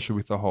side, especially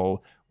with the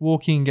whole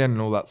walking again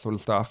and all that sort of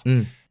stuff.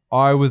 Mm.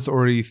 I was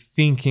already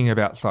thinking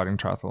about starting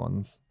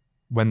triathlons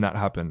when that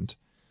happened.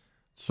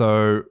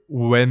 So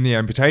when the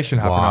amputation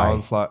happened, I Why?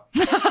 was like,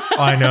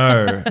 I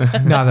know.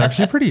 No, they're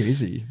actually pretty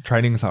easy.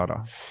 Training's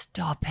harder.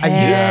 Stop Are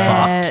you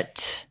fucked?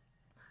 it.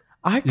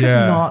 I could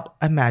Yeah. not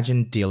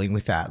imagine dealing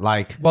with that.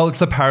 Like, Well,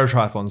 it's a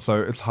para-triathlon,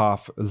 so it's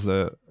half as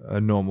a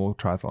normal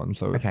triathlon.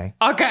 So okay.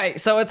 Okay,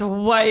 so it's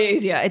way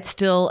easier. It's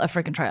still a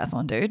freaking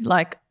triathlon, dude.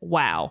 Like,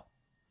 wow.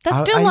 That's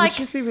still I would like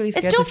just be really it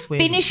scared still to swim.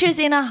 finishes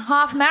in a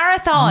half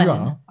marathon.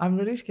 Yeah. I'm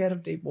really scared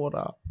of deep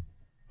water.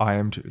 I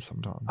am too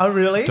sometimes. Oh,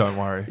 really? Don't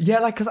worry. Yeah,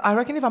 like, because I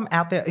reckon if I'm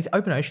out there, it's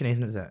open ocean,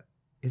 isn't it?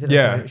 Is it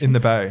Yeah, open ocean? in the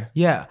bay.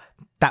 Yeah,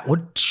 that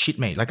would shit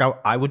me. Like,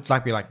 I would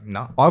like be like,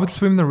 no. I would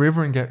swim the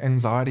river and get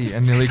anxiety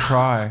and nearly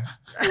cry.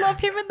 I love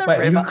him in the Wait,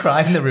 river. you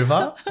cry in the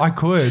river? I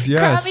could, Cry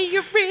yes. me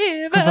your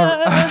 'Cause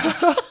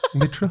river.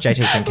 Literally.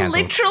 JT's been cancelled.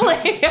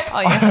 Literally. Oh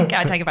yeah, okay,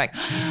 I take it back.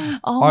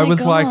 Oh I my was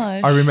gosh. like,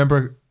 I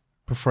remember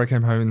before I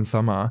came home in the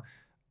summer,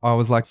 I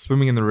was like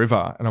swimming in the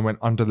river and I went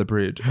under the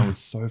bridge and it was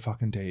so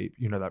fucking deep.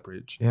 You know that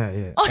bridge. Yeah,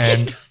 yeah. Oh,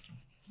 and-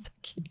 so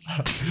cute.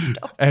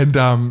 Stop, And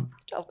stop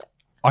it.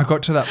 I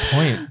got to that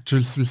point,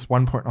 just this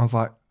one point, and I was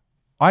like,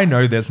 I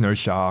know there's no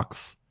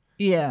sharks.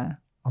 Yeah.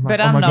 I'm But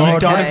like, I'm oh my not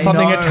God, okay. what if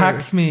something No.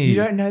 attacks me? You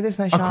don't know there's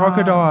no a shark.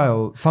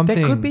 crocodile, something.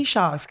 There could be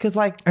sharks because,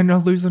 like, And I'll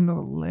lose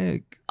another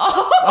leg.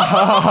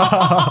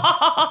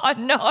 Oh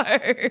no,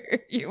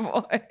 you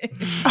won't.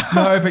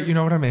 No, but you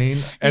know what I mean?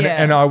 And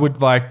Yeah. and I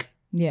would like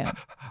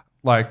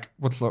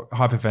What's the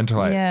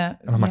hyperventilate. Yeah.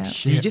 And I'm like, yeah.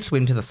 shit. do you just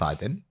swim to the side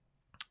then?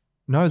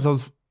 No, so I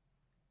was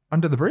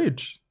under the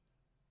bridge.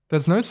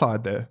 There's no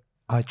side there.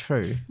 Oh,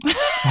 true.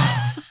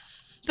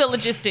 the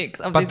logistics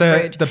of But this the-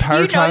 bridge. the you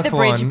know the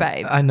bridge, paratriathlon-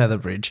 babe. I know the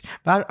bridge,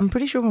 but I'm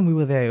pretty sure when we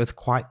were there, it was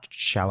quite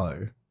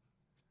shallow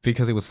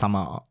because it was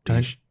summer.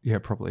 Yeah,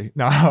 probably.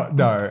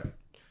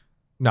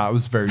 No, it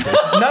was very deep.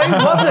 No, it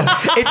wasn't.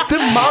 It's the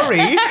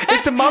Murray.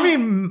 It's the Murray.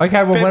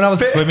 Okay, well, when I was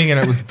swimming in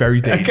it, was very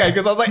deep. Okay,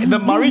 because I was like, the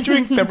Murray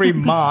during February,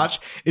 March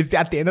is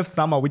at the end of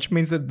summer, which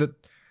means that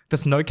the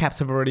snow caps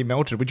have already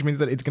melted, which means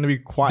that it's going to be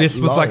quite This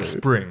was low. like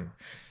spring.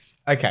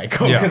 Okay,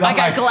 cool. Yeah. 'Cause I'm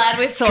Okay, like- glad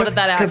we've sorted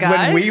that out, guys. Because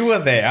when we were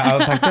there, I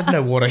was like, there's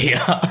no water here.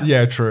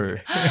 Yeah, true.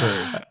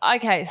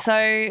 Okay,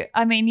 so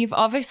I mean, you've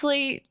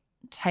obviously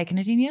taken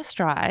it in your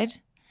stride.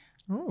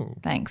 Oh.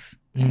 Thanks.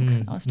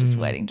 Mm, I was just mm.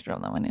 waiting to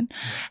drop that one in.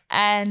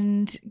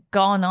 And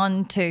gone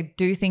on to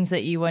do things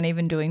that you weren't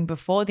even doing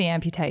before the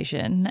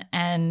amputation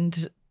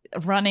and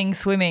running,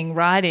 swimming,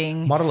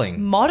 riding,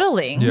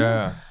 modeling.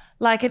 Yeah.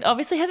 Like it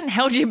obviously hasn't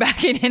held you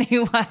back in any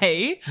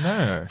way.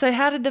 No. So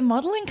how did the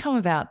modeling come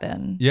about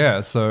then?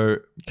 Yeah, so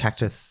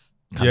Cactus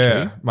Country.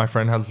 yeah, my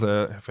friend has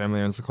her family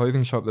owns a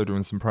clothing shop. They're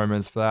doing some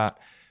promos for that.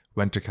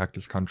 Went to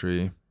Cactus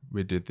Country.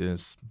 We did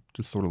this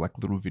just sort of like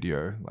little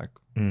video. Like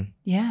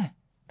Yeah.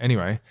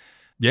 anyway,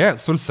 yeah, it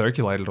sort of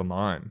circulated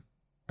online.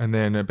 And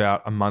then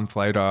about a month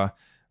later,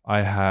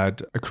 I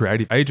had a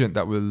creative agent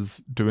that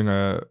was doing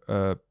a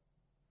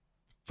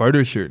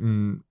photo shoot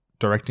and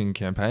directing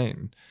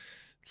campaign.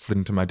 Slid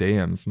into my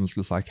DMs and was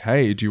just like,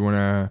 hey, do you want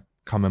to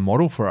come and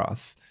model for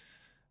us?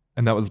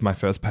 And that was my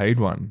first paid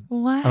one.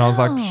 Wow. And I was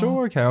like,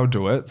 sure, okay, I'll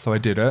do it. So I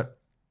did it.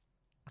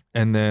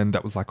 And then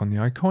that was like on the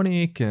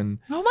Iconic and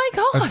Oh my it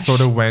gosh.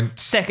 sort of went.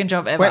 Second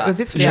job ever. Wait, was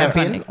this for Yeah.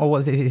 Champion or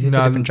is this a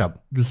different job?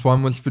 This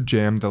one was for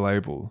Jam, the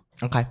label.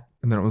 Okay.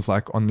 And then it was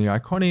like on the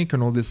Iconic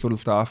and all this sort of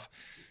stuff.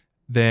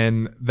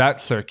 Then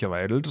that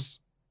circulated.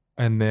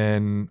 And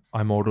then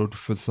I modeled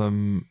for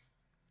some,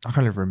 I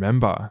can't even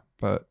remember,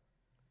 but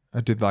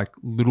I did like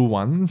little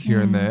ones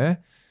here and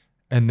there.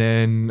 And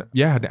then,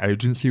 yeah, I had an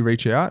agency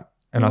reach out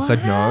and I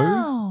said no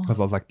Wow. because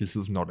I was like, this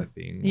is not a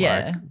thing.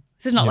 Yeah. Like,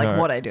 This is not you like know,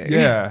 what I do.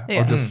 Yeah.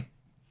 Yeah.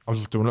 I was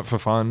just doing it for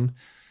fun.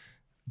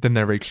 Then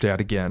they reached out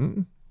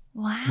again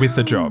Wow. with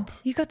the job.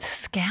 You got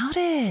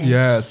scouted.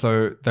 Yeah,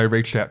 so they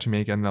reached out to me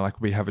again. They're like,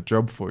 we have a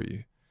job for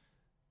you.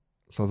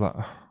 So I was like,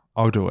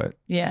 I'll do it.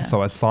 Yeah.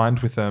 So I signed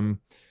with them,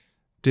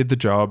 did the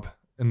job,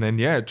 and then,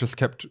 it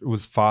just it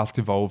was fast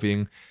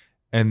evolving.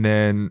 And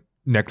then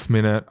next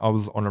minute, I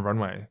was on a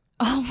runway.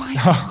 Oh, my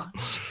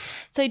gosh.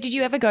 So did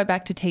you ever go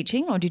back to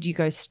teaching or did you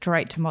go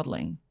straight to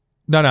modelling?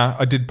 No,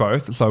 I did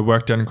both. So I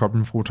worked down in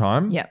Cobram full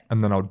time. Yep.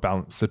 And then I would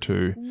balance the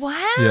two.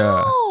 Wow.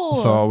 Yeah.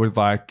 So I would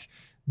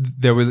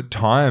there were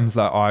times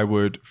that I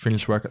would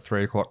finish work at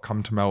 3 o'clock,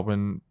 come to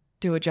Melbourne.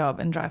 Do a job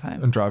and drive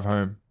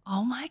home.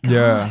 Oh my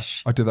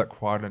gosh. Yeah. I did that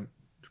quite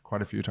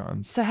a few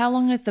times. So how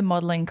long has the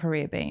modelling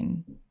career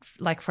been?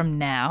 Like from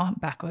now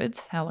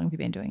backwards, how long have you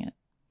been doing it?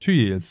 2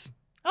 years.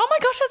 Oh my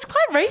gosh, that's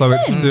quite recent. So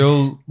it's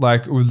still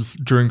it was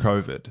during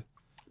COVID.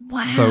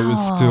 Wow. So it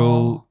was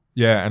still,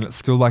 and it's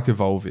still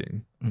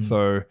evolving.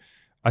 So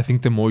I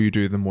think the more you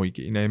do, the more you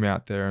get your name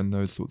out there and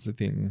those sorts of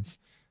things,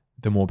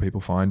 the more people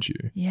find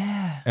you.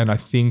 Yeah. And I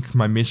think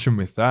my mission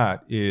with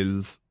that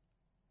is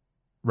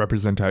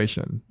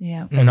representation.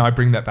 Yeah. And I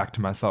bring that back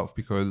to myself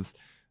because,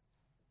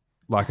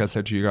 like I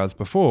said to you guys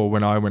before,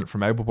 when I went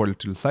from able-bodied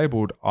to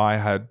disabled, I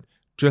had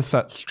just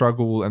that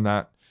struggle and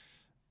that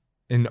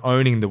in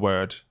owning the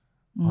word,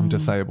 I'm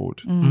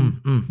disabled.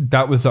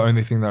 That was the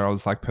only thing that I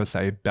was per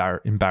se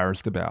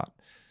embarrassed about.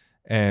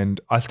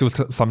 And I still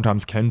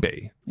sometimes can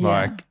be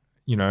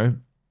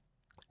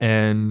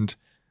and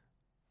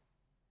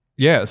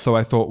so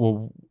I thought,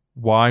 well,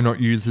 why not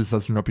use this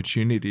as an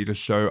opportunity to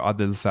show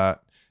others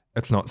that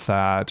it's not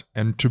sad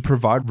and to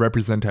provide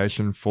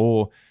representation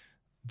for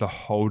the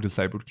whole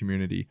disabled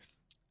community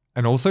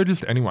and also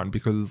just anyone,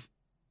 because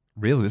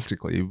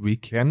realistically we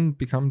can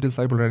become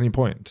disabled at any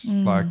point.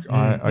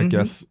 I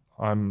guess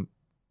I'm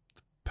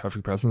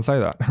perfect person to say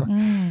that.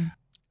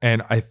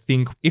 And I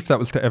think if that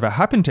was to ever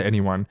happen to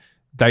anyone,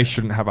 they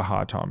shouldn't have a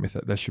hard time with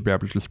it. They should be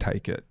able to just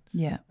take it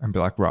and be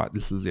like, right,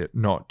 this is it,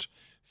 not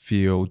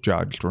feel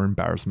judged or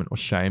embarrassment or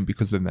shame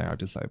because then they are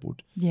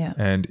disabled. Yeah.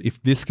 And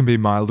if this can be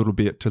my little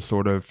bit to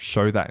sort of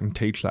show that and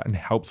teach that and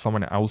help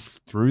someone else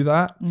through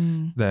that,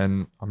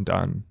 then I'm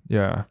done.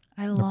 Yeah.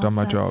 I've done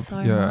my job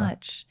so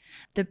much.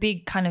 The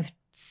big kind of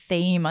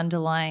theme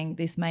underlying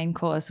this main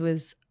course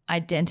was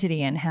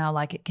identity and how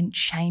it can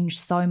change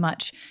so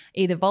much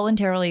either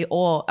voluntarily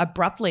or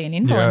abruptly and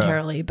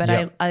involuntarily.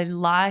 But I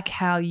like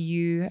how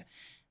you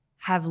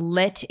have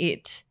let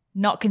it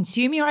not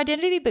consume your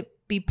identity but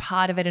be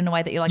part of it in a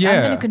way that you're I'm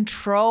going to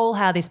control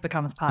how this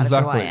becomes part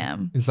of who I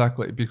am.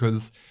 Exactly,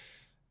 because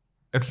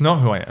it's not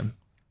who I am.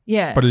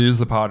 Yeah. But it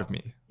is a part of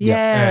me.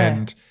 Yeah.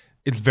 And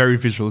it's very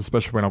visual,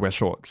 especially when I wear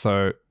shorts.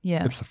 So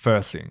it's the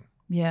first thing.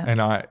 Yeah.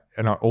 And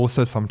I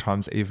also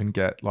sometimes even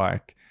get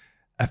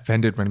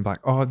offended when I'm like,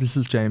 oh, this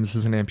is James, this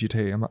is an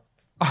amputee. I'm like,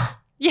 oh.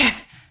 Yeah.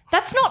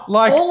 That's not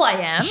all I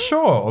am.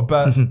 Sure,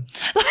 but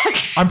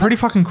I'm pretty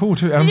fucking cool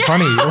too. And I'm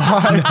funny.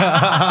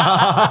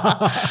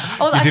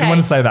 You didn't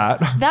want to say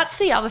that. That's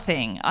the other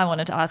thing I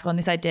wanted to ask on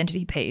this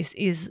identity piece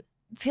is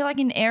I feel like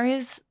in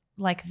areas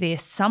like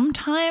this,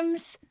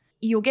 sometimes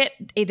you'll get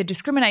either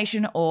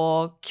discrimination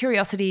or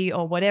curiosity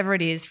or whatever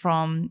it is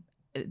from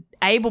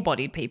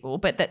able-bodied people,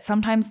 but that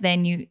sometimes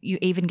then you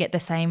even get the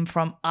same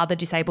from other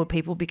disabled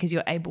people because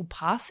you're able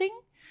passing.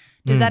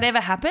 Does that ever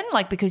happen?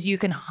 Because you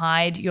can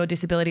hide your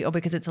disability or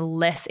because it's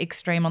less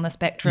extreme on the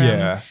spectrum?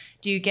 Yeah.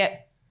 Do you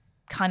get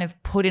kind of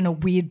put in a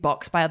weird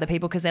box by other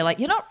people because they're like,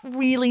 you're not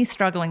really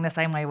struggling the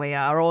same way we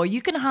are, or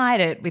you can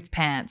hide it with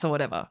pants or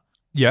whatever?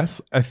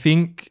 Yes. I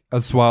think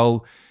as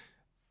well,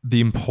 the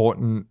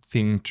important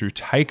thing to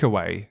take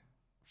away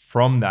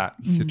from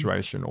that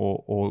situation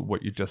or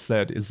what you just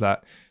said is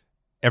that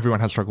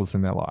everyone has struggles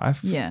in their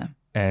life. Yeah.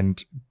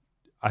 And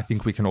I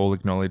think we can all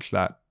acknowledge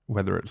that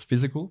whether it's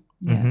physical,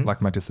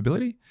 like my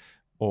disability,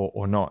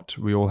 or not,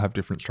 we all have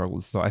different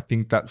struggles. So I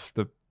think that's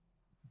the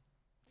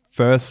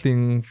first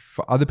thing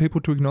for other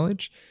people to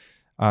acknowledge,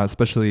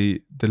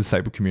 especially the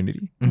disabled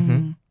community.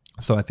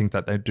 So I think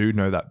that they do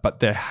know that. But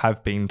there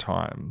have been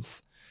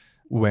times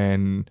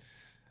when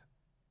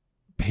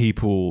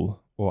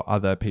people or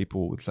other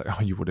people would say,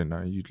 oh, you wouldn't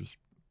know. You just,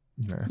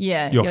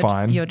 you're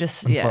fine. You're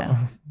just,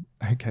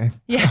 okay.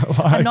 Yeah.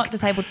 I'm not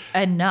disabled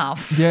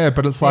enough. Yeah,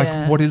 but it's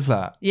what is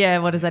that? Yeah,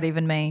 what does that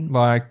even mean?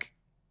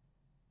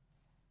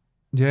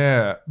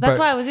 That's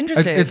why I was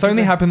interested. It's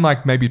only happened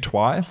maybe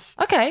twice.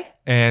 Okay.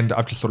 And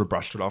I've just sort of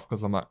brushed it off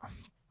because I'm like,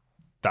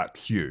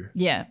 that's you.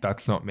 Yeah.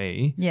 That's not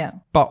me. Yeah.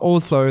 But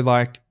also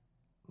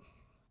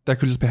they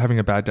could just be having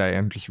a bad day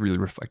and just really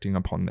reflecting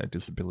upon their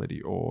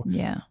disability or,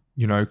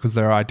 because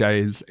there are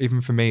days, even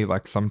for me,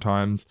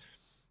 sometimes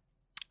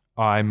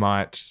I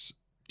might,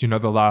 the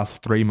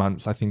last 3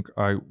 months, I think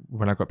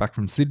when I got back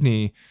from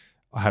Sydney,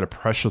 I had a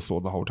pressure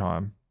sore the whole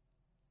time.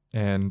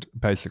 And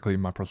basically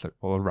my prosthetic,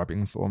 a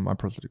rubbing sore, my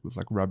prosthetic was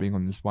rubbing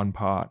on this one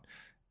part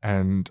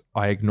and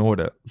I ignored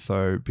it.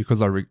 So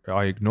because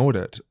I ignored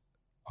it,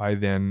 I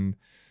then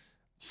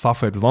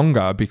suffered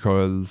longer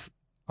because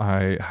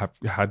I have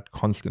had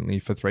constantly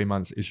for 3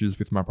 months issues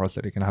with my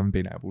prosthetic and haven't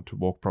been able to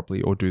walk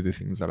properly or do the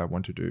things that I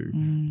want to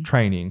do,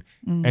 training,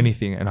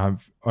 anything. And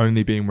I've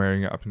only been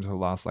wearing it up until the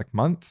last like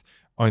month,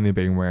 only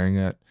been wearing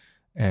it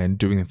and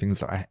doing the things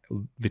that I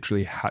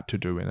literally had to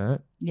do in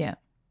it. Yeah.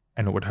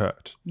 And it would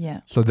hurt.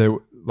 Yeah. So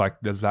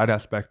there's that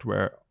aspect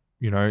where,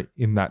 you know,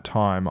 in that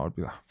time I would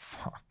be like,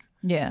 fuck.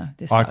 Yeah.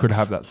 I could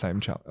have that same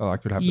I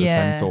could have the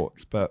same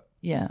thoughts, but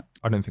yeah,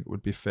 I don't think it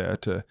would be fair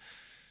to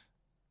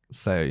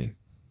say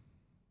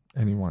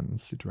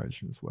anyone's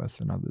situation is worse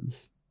than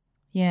others.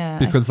 Yeah.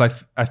 Because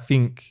I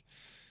think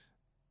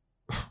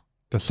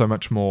there's so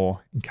much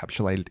more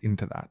encapsulated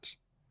into that.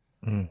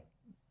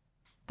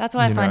 That's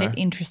why I find it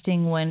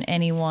interesting when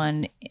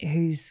anyone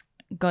who's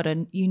got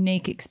a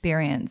unique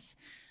experience,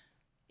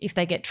 if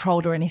they get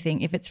trolled or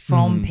anything, if it's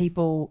from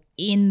people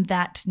in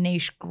that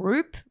niche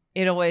group,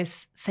 it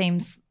always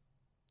seems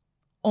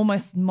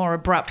almost more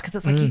abrupt because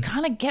it's like you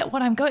kind of get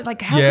what I'm going.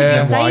 Like, how could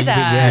you say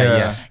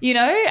that? You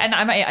know,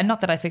 and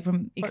not that I speak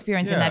from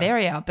experience in that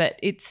area, but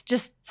it's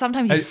just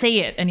sometimes you see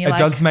it and you're like,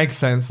 it does make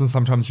sense, and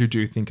sometimes you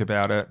do think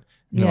about it.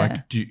 And you're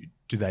like, do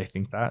they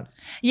think that?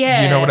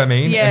 Yeah, you know what I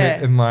mean?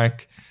 Yeah, and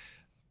like,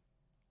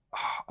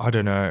 I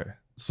don't know.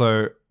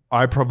 So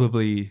I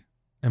probably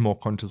am more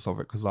conscious of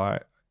it because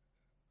I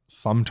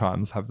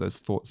sometimes have those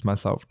thoughts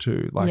myself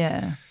too. Like,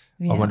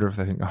 I wonder if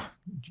they think, oh,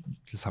 you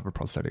just have a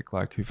prosthetic.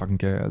 Like, who fucking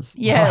cares?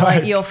 Yeah,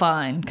 like you're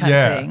fine kind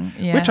of thing.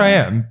 Yeah. Which I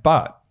am,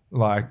 but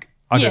like,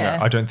 I don't know.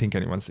 I don't think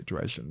anyone's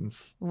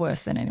situation's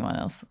worse than anyone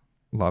else.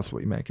 Life's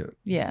what you make it.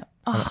 Yeah.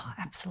 Oh,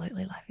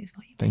 absolutely. Life is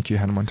what you make it. Thank you,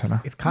 Hannah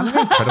Montana. It's kind of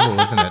incredible,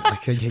 isn't it?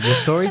 Like, your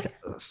story's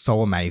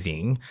so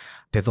amazing.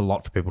 There's a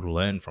lot for people to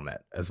learn from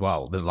it as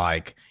well. That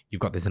like, you've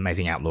got this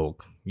amazing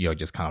outlook. You're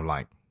just kind of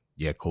like,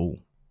 yeah, cool.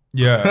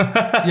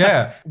 Yeah.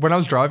 Yeah. When I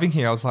was driving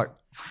here, I was like,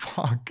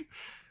 fuck.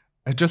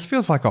 It just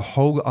feels like a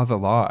whole other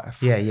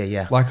life.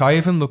 Yeah. Like, I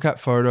even look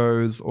at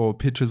photos or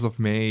pictures of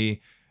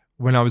me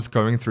when I was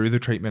going through the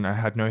treatment. I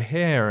had no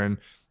hair and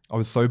I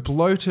was so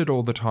bloated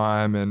all the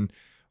time,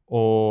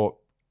 or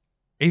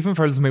even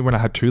photos of me when I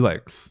had 2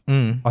 legs.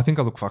 I think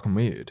I look fucking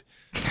weird.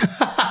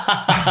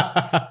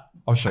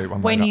 I'll show you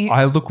one later.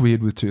 I look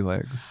weird with 2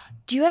 legs.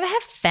 Do you ever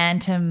have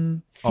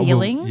phantom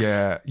feelings?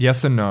 Yeah.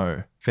 Yes and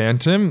no.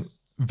 Phantom,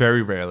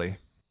 very rarely.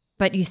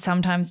 But you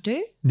sometimes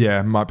do? Yeah.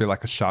 It might be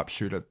like a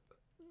sharpshooter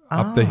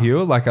up the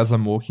hill, like as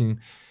I'm walking.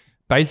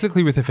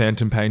 Basically, with a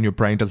phantom pain, your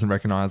brain doesn't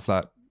recognize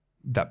that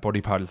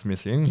body part is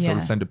missing. So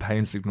it'll send a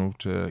pain signal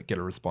to get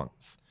a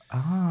response.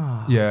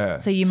 Yeah.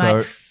 So you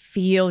might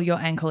feel your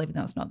ankle even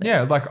though it's not there.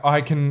 Yeah, like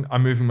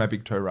I'm moving my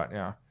big toe right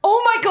now.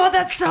 Oh my God,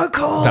 that's so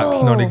cool.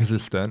 That's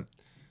non-existent.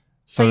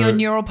 So your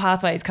neural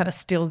pathway is kind of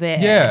still there.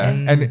 Yeah.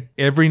 And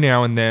every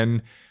now and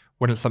then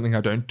when it's something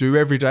I don't do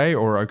every day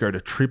or I go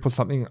to trip or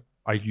something,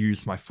 I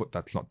use my foot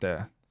that's not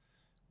there.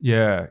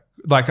 Yeah.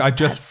 Like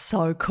that's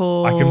so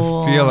cool. I can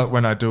feel it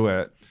when I do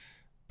it,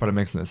 but it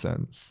makes no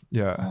sense.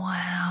 Yeah.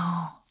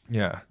 Wow.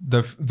 Yeah.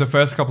 The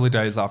first couple of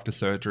days after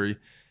surgery,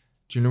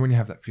 do you know when you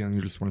have that feeling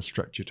you just want to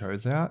stretch your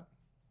toes out?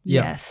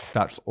 Yes.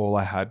 That's all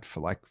I had for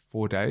like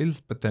 4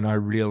 days. But then I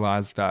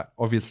realized that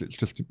obviously it's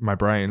just my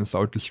brain. So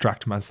I would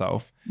distract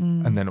myself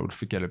and then it would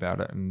forget about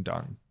it and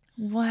done.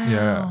 Wow.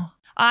 Yeah.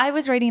 I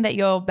was reading that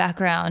your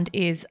background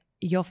is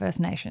your First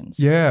Nations.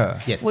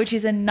 Yeah. Yes. Which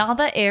is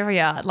another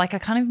area, like I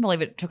can't even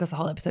believe it took us a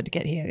whole episode to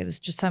get here. There's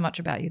just so much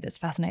about you that's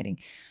fascinating.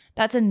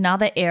 That's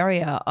another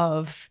area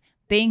of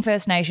being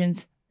First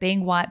Nations,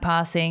 being white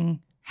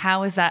passing.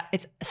 How is that?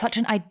 It's such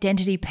an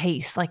identity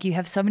piece. Like you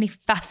have so many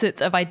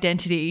facets of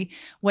identity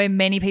where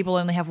many people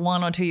only have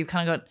one or two. You've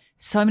kind of got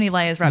so many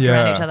layers wrapped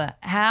around each other.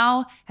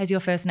 How has your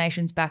First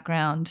Nations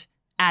background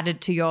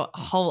added to your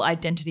whole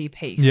identity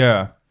piece?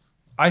 Yeah.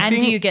 I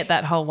think, do you get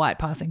that whole white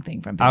passing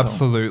thing from people?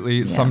 Absolutely.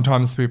 Yeah.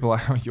 Sometimes people are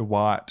like, oh, you're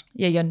white.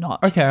 Yeah, you're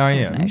not. Okay, I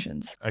First am.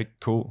 Nations.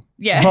 Cool.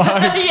 Yeah.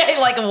 Yeah,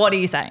 like what are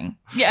you saying?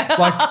 Yeah.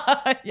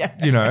 Like,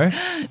 you know,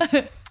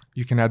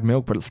 you can add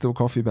milk, but it's still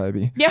coffee,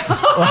 baby.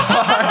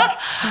 Yeah.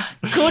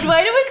 Good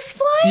way to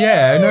explain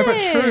it. No, but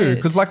it. true.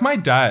 Because like my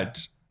dad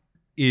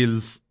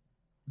is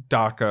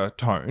darker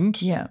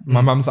toned. Yeah.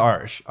 My mum's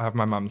Irish. I have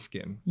my mum's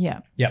skin. Yeah.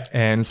 Yeah.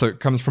 And so it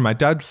comes from my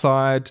dad's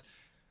side.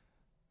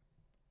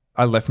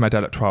 I left my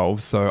dad at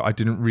 12, so I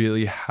didn't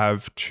really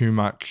have too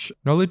much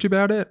knowledge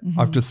about it. Mm-hmm.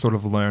 I've just sort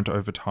of learned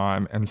over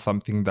time, and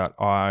something that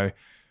I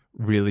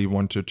really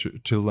wanted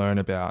to learn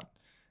about.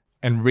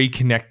 And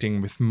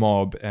reconnecting with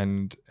mob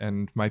and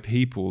my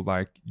people,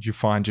 like you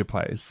find your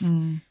place.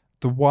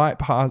 The white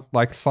part,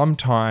 like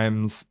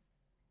sometimes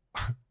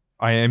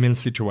I am in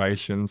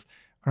situations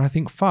and I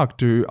think, fuck,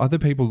 do other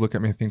people look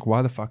at me and think,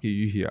 why the fuck are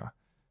you here?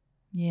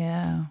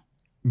 Yeah.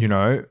 You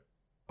know,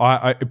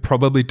 it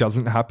probably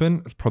doesn't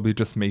happen. It's probably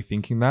just me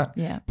thinking that.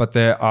 Yeah. But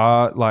there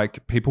are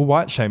like people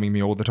white shaming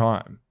me all the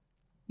time.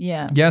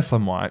 Yeah. Yes,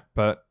 I'm white,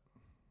 but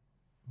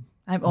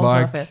I'm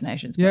also a First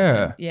Nations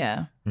person.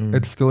 Yeah.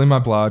 It's still in my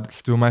blood. It's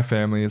still my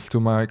family. It's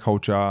still my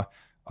culture.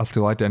 I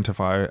still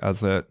identify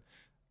as it.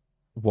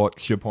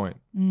 What's your point?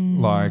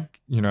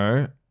 Like, you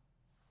know,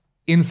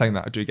 in saying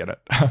that, I do get it.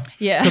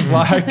 Yeah. Because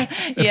like,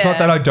 it's not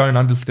that I don't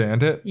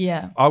understand it.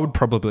 Yeah. I would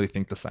probably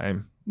think the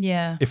same.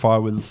 Yeah. If I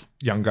was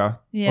younger or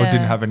Yeah.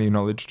 didn't have any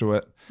knowledge to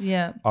it,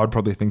 Yeah. I would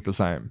probably think the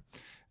same.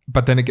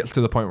 But then it gets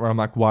to the point where I'm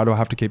like, why do I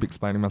have to keep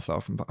explaining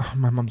myself? And oh,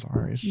 my mum's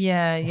Irish.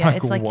 Yeah, yeah. Like,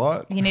 It's like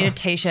what? you need a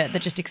T-shirt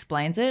that just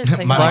explains it. It's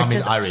like, My like, mum is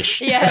just- Irish.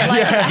 Yeah,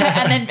 like,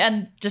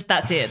 and just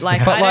that's it.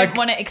 Like, But I like- don't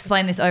want to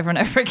explain this over and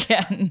over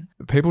again.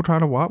 People trying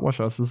to whitewash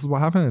us. This is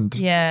what happened.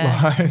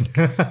 Yeah.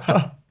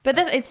 Like, But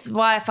it's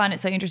why I find it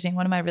so interesting.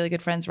 One of my really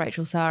good friends,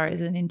 Rachel Sarr,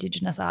 is an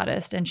Indigenous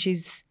artist, and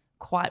she's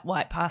quite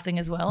white passing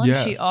as well. And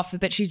Yes.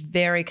 but she's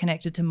very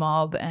connected to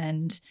mob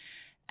and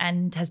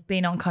has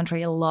been on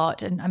country a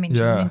lot. And I mean,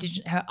 she's an Yeah.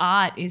 Indigenous. Her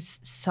art is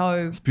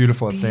so it's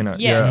beautiful. I've seen it.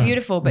 yeah,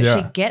 beautiful. But she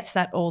Yeah. gets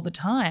that all the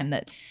time.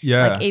 That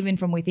Yeah. like even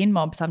from within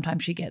mob,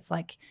 sometimes she gets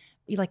like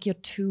you're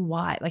too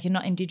white, like you're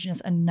not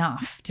Indigenous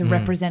enough to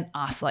represent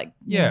us, like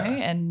you Yeah. know.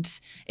 And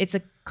it's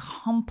a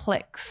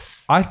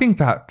complex. I think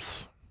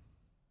that's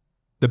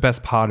the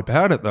best part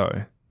about it,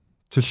 though,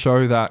 to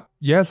show that,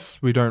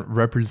 yes, we don't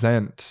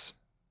represent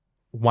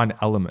one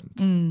element,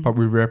 but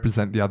we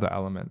represent the other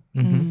element.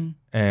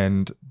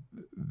 And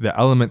the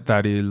element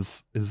that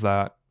is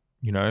that,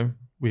 you know,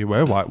 we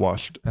were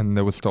whitewashed and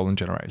there were stolen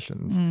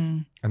generations.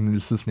 And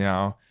this is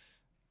now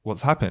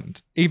what's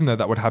happened, even though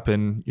that would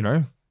happen, you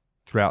know,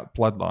 throughout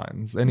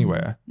bloodlines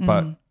anywhere.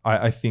 But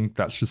I think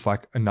that's just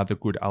like another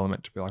good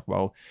element to be like,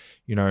 well,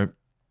 you know,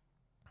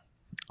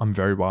 I'm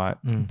very white,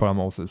 but I'm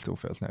also still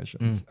First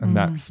Nations. And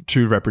that's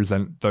to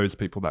represent those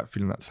people that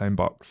fit in that same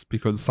box,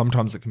 because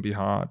sometimes it can be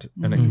hard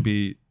and it can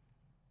be,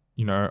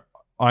 you know,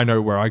 I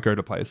know where I go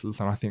to places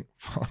and I think,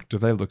 fuck, do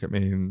they look at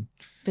me and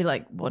Be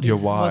like, You're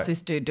white. what's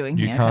this dude doing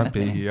you here? can't kind of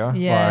be thing. here.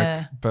 Yeah.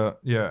 Like, but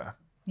yeah.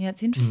 Yeah,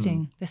 it's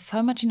interesting. There's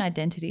so much in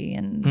identity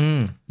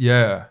and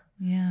Yeah.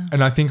 yeah.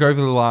 And I think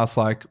over the last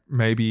like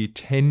maybe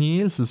 10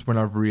 years is when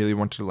I've really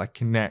wanted to like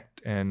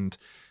connect and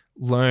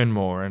learn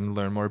more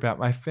about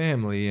my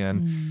family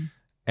and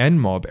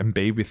mob and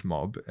be with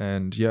mob.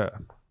 And yeah.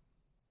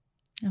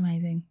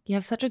 Amazing. You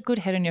have such a good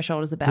head on your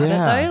shoulders about Yeah.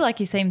 it though. Like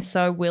you seem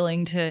so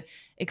willing to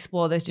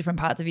explore those different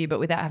parts of you, but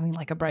without having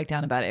like a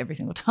breakdown about it every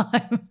single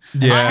time.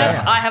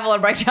 Yeah. I have a lot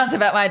of breakdowns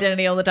about my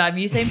identity all the time.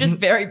 You seem just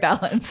very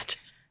balanced.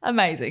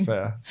 Amazing.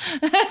 Fair.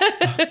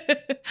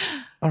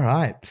 All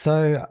right.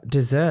 So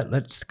dessert,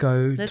 let's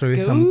go Let's through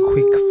go. some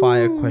quick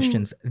fire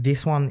questions.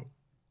 This one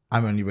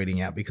I'm only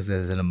reading out because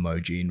there's an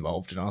emoji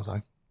involved and I was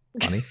like,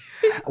 funny.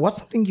 What's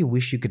something you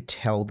wish you could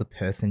tell the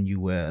person you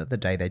were the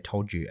day they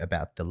told you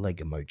about the leg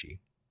emoji?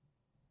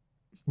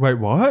 Wait,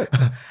 what?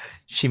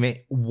 She meant,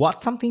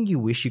 what's something you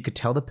wish you could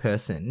tell the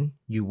person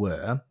you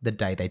were the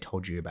day they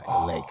told you about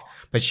your leg?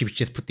 But she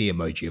just put the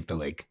emoji of the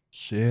leg.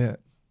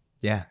 Shit.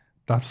 Yeah.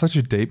 That's such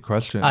a deep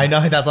question. I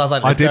know. That's what I was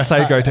like. I let's did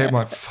say go deep. I'm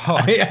like,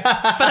 fuck. But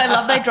I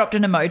love they dropped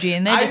an emoji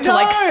in there I just to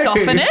like know.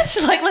 soften it.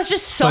 Like let's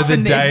just So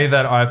soften the day this.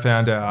 that I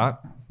found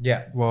out,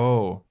 Yeah.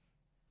 whoa,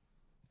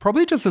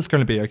 probably just it's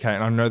going to be okay.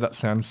 And I know that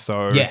sounds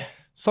so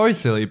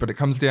silly, but it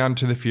comes down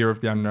to the fear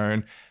of the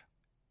unknown.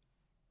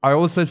 I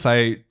also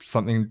say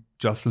something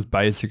just as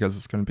basic as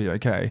it's going to be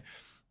okay,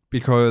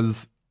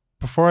 because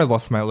before I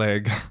lost my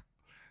leg,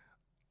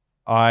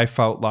 I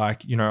felt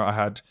like, you know, I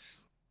had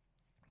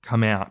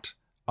come out,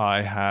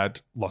 I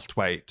had lost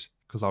weight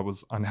because I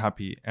was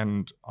unhappy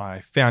and I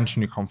found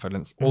new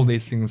confidence. All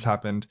these things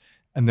happened.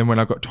 And then when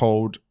I got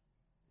told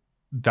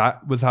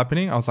that was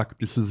happening, I was like,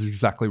 this is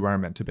exactly where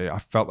I'm meant to be. I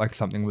felt like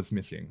something was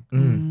missing.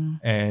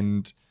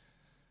 And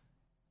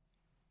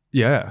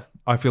yeah,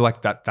 I feel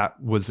like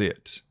that was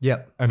it.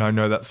 Yep. And I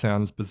know that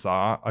sounds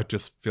bizarre. I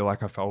just feel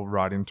like I fell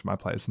right into my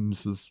place and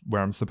this is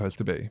where I'm supposed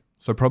to be.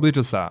 So probably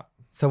just that.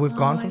 So we've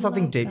gone I from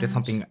something love deep to that.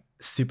 something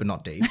super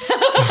not deep.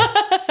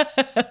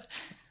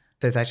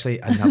 There's actually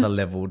another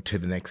level to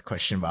the next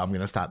question, but I'm going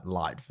to start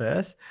light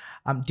first.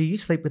 Do you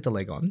sleep with the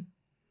leg on?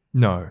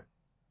 No.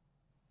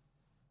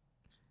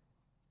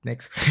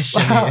 Next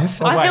question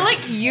is... I feel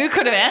like you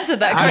could have answered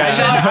that I know,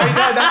 question.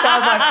 that's why I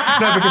was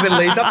like... No, because it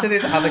leads up to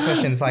this other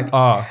question. It's like...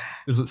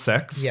 Is it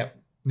sex? Yep.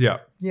 Yeah.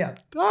 Yeah.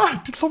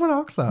 Did someone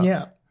ask that?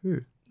 Yeah. Who?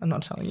 I'm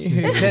not telling you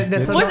who. Was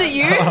it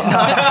you? It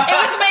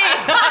was me.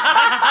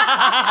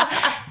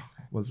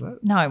 Was it?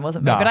 No, it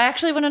wasn't me. Nah. But I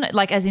actually want to know,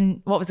 like, as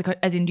in, what was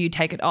the, as in, do you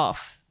take it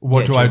off?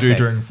 What Yeah, do I do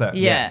during sex.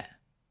 during sex?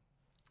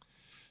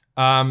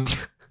 Yeah.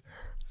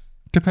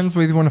 Depends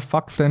whether you want to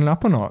fuck standing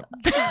up or not.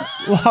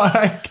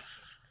 Like,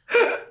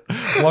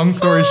 long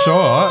story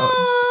short.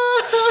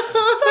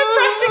 So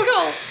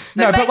practical.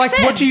 No, but like,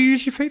 makes what do you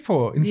sense. use your feet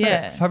for in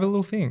Yeah. sex? Have a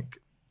little think.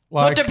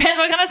 Well, Like, it depends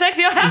what kind of sex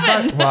you're is that-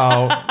 having.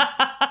 well,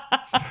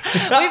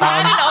 We've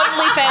had an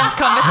OnlyFans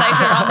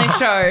conversation on this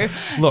show.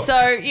 Look,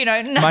 so, you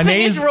know, my nothing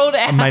knees, is ruled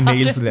out. my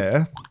knees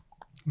there.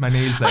 My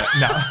knees there.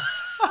 No.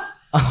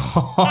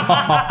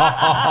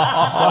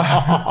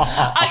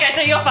 Okay,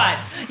 so you're fine.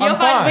 You're I'm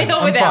fine. With or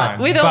I'm without. fine.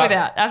 With or But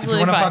without.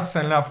 Absolutely if you want to fine. fuck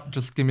standing up,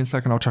 just give me a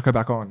second. I'll chuck it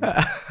back on.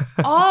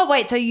 Oh,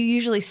 wait. So you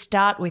usually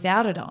start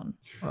without it on?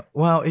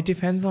 Well, it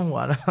depends on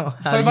what.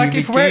 So, like,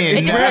 if we're- It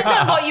if depends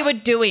on what you were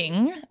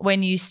doing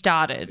when you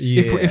started.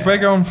 If we're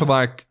going for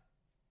like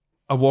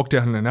I walk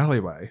down an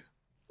alleyway.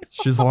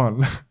 She's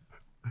on.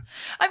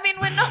 I mean,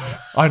 we're not.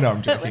 I know,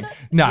 I'm joking.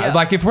 No, Yeah.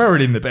 like if we're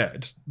already in the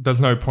bed, there's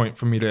no point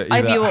for me to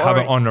either you were have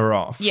already- it on or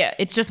off. Yeah,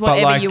 it's just But,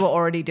 whatever like, you were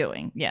already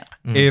doing. Yeah.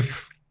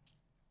 If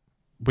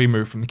we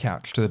move from the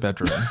couch to the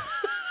bedroom,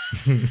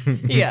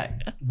 Yeah.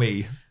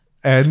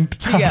 and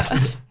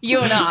Yeah. You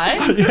and I.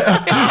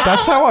 yeah,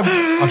 that's how I'm.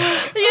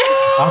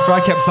 Yeah. After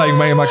I kept saying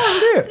me, I'm like,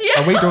 shit,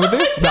 Yeah. are we doing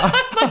this? No.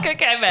 I'm like,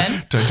 okay,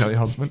 man. Don't tell your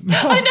husband.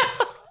 I know.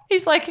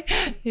 He's like,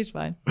 he's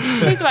fine.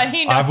 He's fine.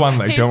 He knows. I have one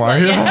leg, He's don't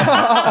worry. like,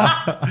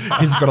 yeah.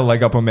 He's got a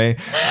leg up on me.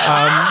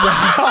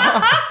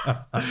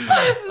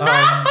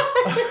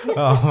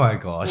 Oh my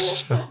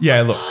gosh.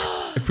 Yeah, look,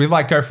 if we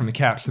like go from the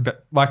couch,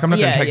 like I'm not going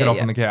Yeah, to take yeah, it off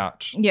yeah. on the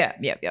couch. Yeah.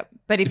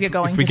 But if you're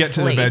going if we to get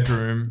sleep, to the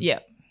bedroom, yeah.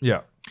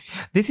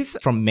 This is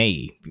from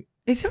me.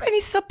 Is there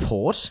any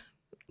support,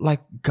 like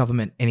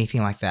government,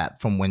 anything like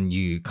that, from when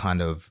you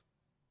kind of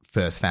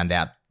first found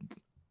out?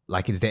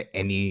 Like, is there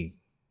any?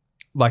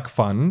 like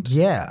fund,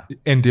 Yeah.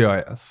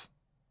 NDIS.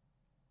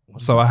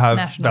 So I have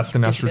National that's the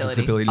National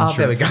Disability. Disability Oh,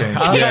 there we Insurance go. Scheme.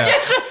 Oh, You're Yeah.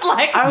 just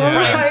like, I was,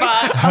 brain like,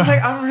 fart. I was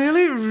like, I'm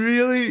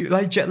really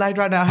like jet lagged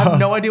right now. I have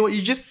no idea what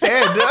you just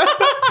said.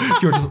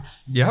 You're just,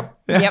 yep.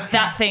 Yep,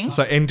 that thing.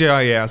 So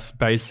NDIS,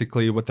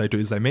 basically what they do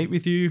is they meet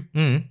with you,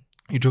 Mm.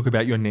 you talk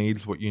about your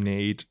needs, what you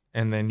need,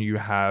 and then you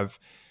have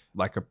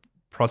like a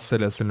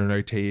prosthetist and an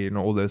OT and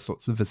all those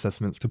sorts of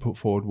assessments to put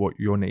forward what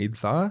your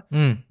needs are.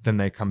 Mm. Then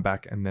they come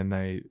back and then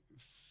they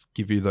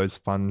give you those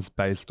funds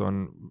based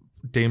on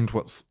deemed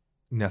what's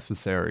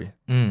necessary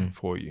Mm.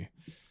 for you.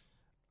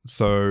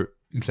 So,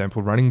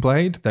 example, Running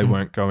Blade, they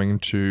weren't going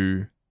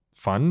to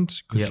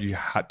fund because Yep. you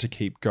had to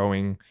keep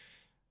going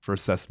for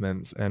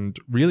assessments and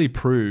really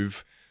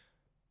prove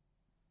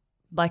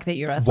Like that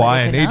you're athletic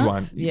why I need enough?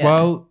 one. Yeah.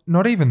 Well,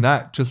 not even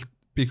that, just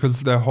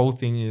because the whole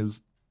thing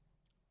is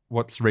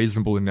what's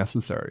reasonable and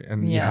necessary.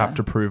 And you Yeah. have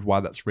to prove why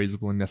that's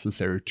reasonable and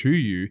necessary to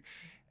you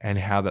and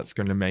how that's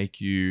going to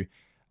make you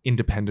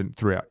independent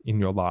throughout in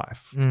your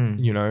life.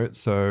 Mm. You know,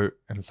 so,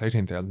 and it's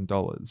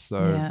 $18,000. So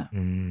yeah.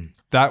 Mm.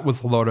 that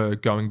was a lot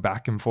of going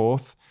back and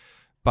forth.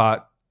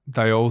 But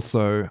they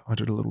also, I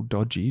did a little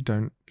dodgy,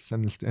 don't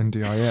send this to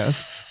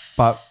NDIS,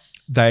 but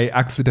they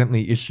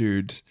accidentally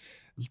issued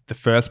the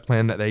first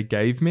plan that they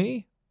gave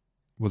me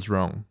was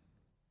wrong.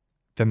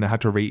 Then they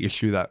had to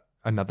reissue that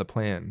another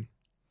plan.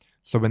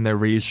 So when they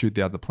reissued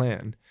the other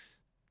plan,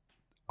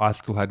 I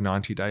still had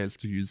 90 days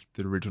to use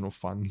the original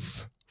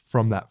funds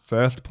from that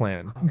first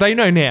plan. They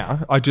know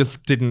now. I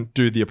just didn't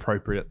do the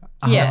appropriate.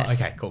 Yes.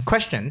 Okay, cool.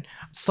 Question.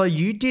 So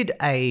you did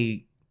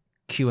a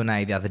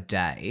Q&A the other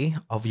day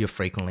of your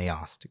frequently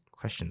asked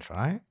questions,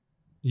 right?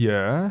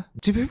 Yeah.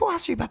 Do people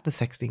ask you about the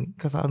sex thing?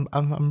 Because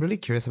I'm really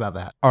curious about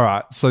that. All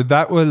right. So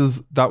that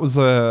was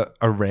a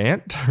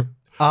rant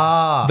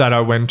Ah. that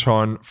I went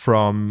on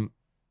from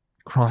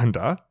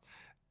Grindr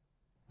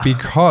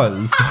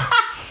because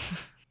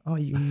Oh,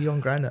 you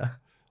on Grindr?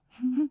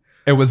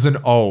 it was an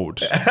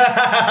old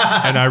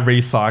and I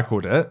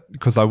recycled it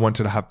because I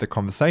wanted to have the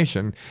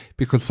conversation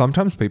because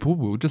sometimes people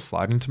will just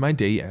slide into my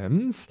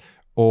DMs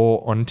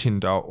or on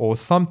Tinder or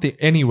something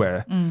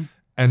anywhere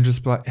and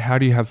just be like, how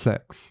do you have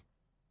sex?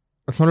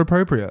 It's not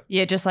appropriate.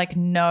 Yeah, just like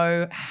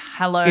no,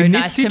 hello, In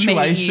this nice to meet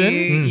situation-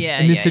 you. Yeah,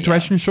 In this yeah,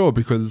 situation, sure,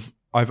 because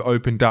I've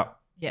opened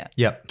up Yeah.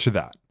 Yep. to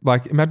that.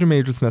 Like, imagine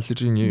me just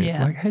messaging you,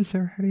 Yeah. like, hey,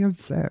 Sarah, how do you have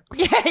sex?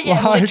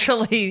 Yeah, Like,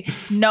 literally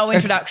no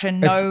introduction.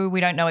 No, we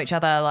don't know each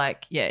other.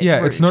 Like, yeah, it's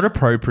it's rude. not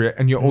appropriate.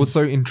 And you're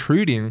also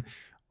intruding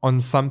on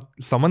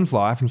someone's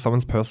life and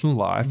someone's personal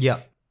life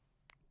Yep.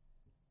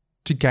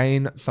 to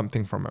gain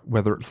something from it,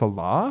 whether it's a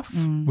laugh,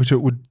 which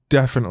it would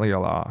definitely a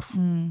laugh.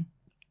 Mm.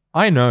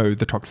 I know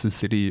the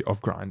toxicity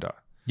of Grindr.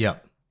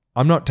 Yep.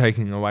 I'm not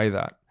taking away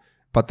that.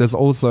 But there's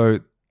also,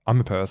 I'm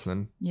a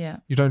person. Yeah,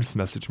 You don't just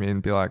message me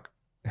and be like,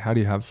 how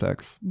do you have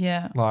sex?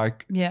 yeah,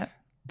 Like, yeah,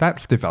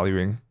 that's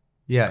devaluing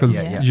Yeah.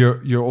 because Yeah.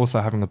 you're also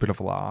having a bit of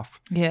a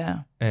laugh yeah.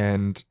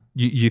 and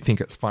you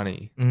think it's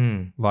funny.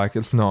 Mm. Like,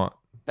 it's not.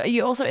 But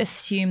you also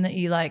assume that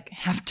you like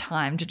have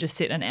time to just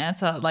sit and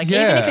answer. Like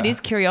Yeah. even if it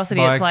is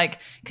curiosity, Like- it's like,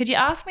 could you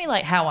ask me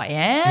like how I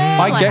am?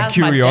 I Like, get how's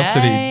my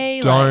curiosity. day?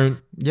 Don't.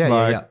 Yeah,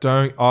 like, yeah.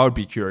 don't. I would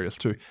be curious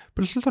too.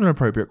 But it's just not an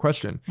appropriate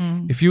question.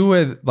 Mm. If you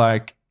were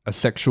like a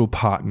sexual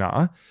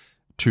partner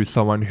to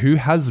someone who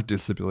has a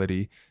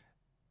disability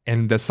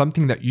and there's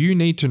something that you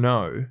need to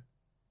know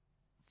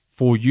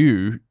for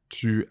you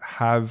to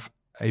have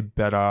a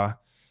better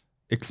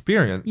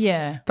experience,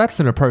 Yeah, that's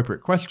an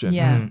appropriate question.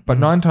 Yeah. Mm. But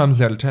 9 times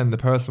out of 10, the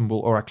person will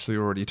or actually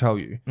already tell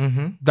you.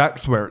 Mm-hmm.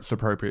 That's where it's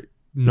appropriate,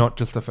 not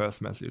just the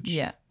first message.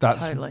 yeah,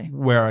 That's totally.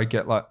 where I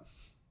get like,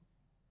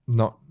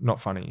 not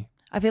funny.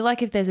 I feel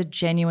like if there's a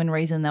genuine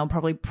reason, they'll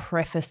probably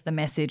preface the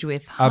message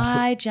with,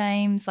 "Hi,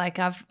 James. Like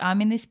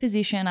I'm in this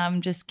position.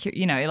 I'm just,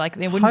 like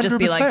they wouldn't just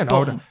be like,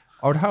 100%. boom.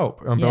 I would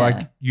help and be Yeah.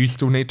 like, you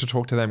still need to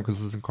talk to them because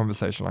there's a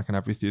conversation I can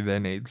have with you. Their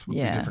needs would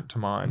Yeah. be different to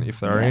mine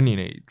if there are Yeah. any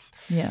needs.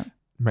 Yeah.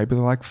 Maybe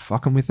they're like,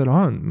 fucking with it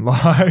on.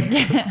 Like,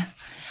 Yeah.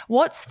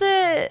 What's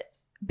the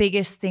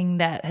biggest thing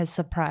that has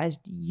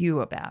surprised you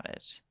about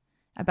it,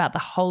 about the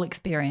whole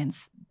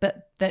experience,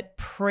 but that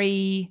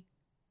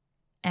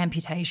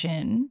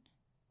amputation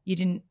you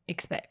didn't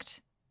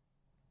expect?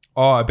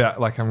 Oh, about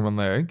like having one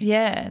leg?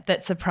 Yeah,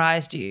 that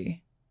surprised you,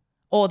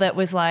 or that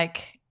was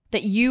like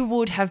that you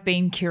would have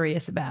been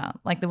curious about.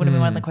 Like that would have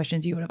been one of the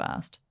questions you would have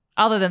asked,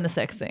 other than the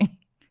sex thing,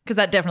 because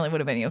that definitely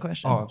would have been your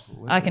question. Oh,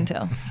 absolutely. I can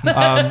tell.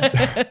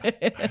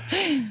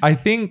 I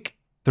think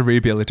the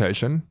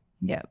rehabilitation.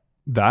 Yeah.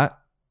 That,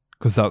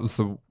 because that was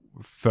the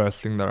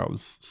first thing that I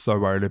was so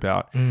worried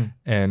about.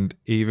 And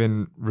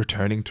even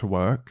returning to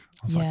work,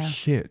 I was like,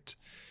 shit.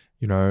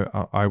 You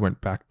know, I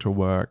went back to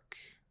work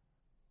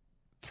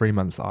 3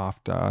 months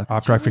after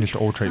I finished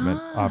all treatment.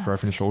 After I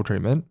finished all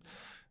treatment,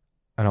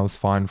 and I was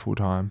fine full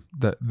time.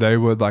 That they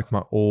were like my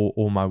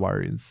all my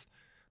worries,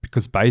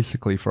 because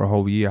basically for a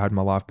whole year I had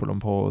my life put on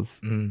pause.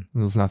 And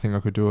there was nothing I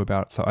could do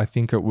about it. So I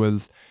think it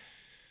was,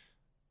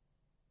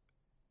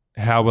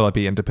 how will I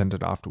be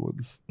independent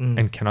afterwards?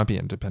 And can I be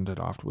independent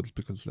afterwards?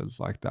 Because there's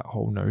like that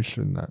whole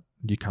notion that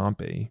you can't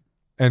be.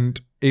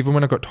 And even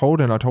when I got told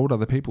and I told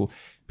other people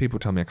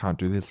tell me I can't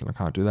do this and I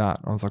can't do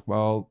that. I was like,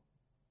 well,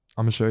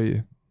 I'm going to show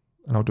you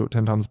and I'll do it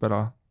 10 times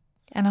better.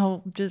 And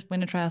I'll just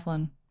win a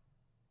triathlon.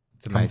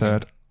 It's amazing. Come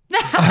third.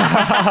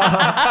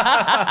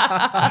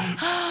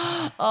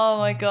 Oh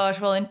my gosh.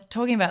 Well, in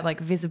talking about like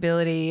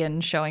visibility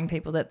and showing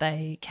people that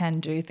they can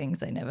do things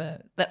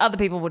that other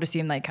people would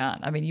assume they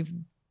can't. I mean, you've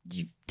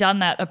done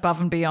that above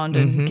and beyond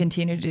and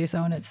continue to do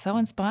so, and it's so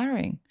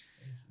inspiring.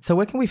 So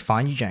where can we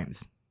find you,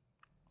 James?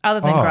 Other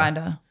than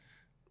Grindr.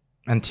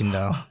 And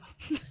Tinder.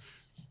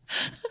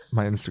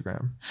 My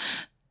Instagram.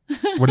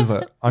 What is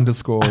it? _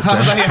 James.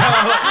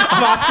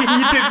 I'm asking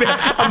you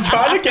I'm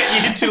trying to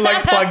get you to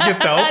like plug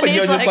yourself and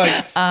you're just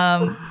like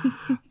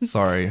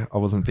Sorry, I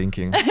wasn't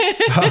thinking.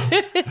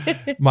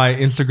 My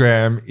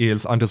Instagram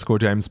is _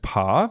 James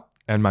Parr,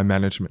 and my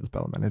management is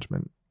Bella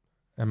Management.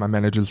 And my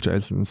manager's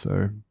Jason,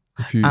 so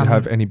if you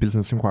have any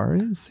business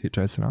inquiries, hit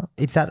Jason up.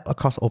 Is that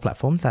across all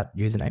platforms, that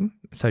username?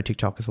 So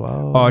TikTok as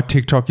well? Oh,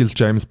 TikTok is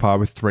James Parr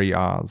with 3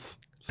 R's.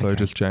 So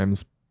just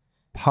James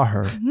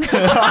Parr.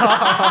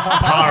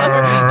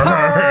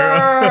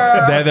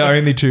 They're the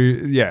only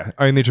two. Yeah,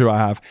 only two I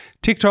have.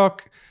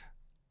 TikTok,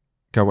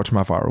 go watch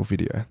my viral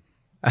video.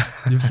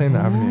 You've seen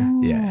that,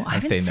 haven't you? Yeah, I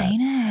haven't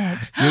seen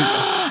it.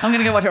 I'm going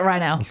to go watch it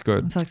right now. It's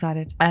good. I'm so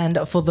excited. And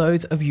for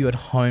those of you at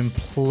home,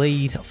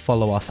 please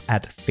follow us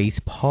at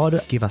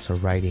FeastPod. Give us a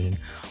rating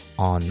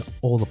on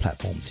all the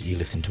platforms that you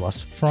listen to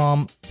us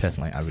from.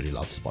 Personally, I really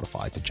love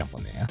Spotify, to jump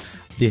on there.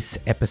 This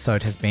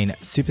episode has been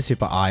super,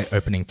 super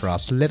eye-opening for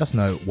us. Let us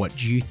know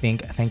what you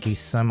think. Thank you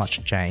so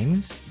much,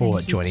 James,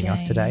 for joining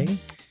us today.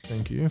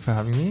 Thank you for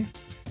having me.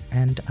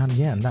 And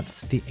and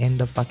that's the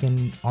end of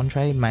fucking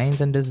entree,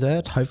 mains, and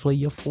dessert. Hopefully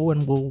you're full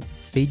and we'll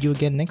feed you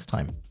again next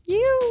time.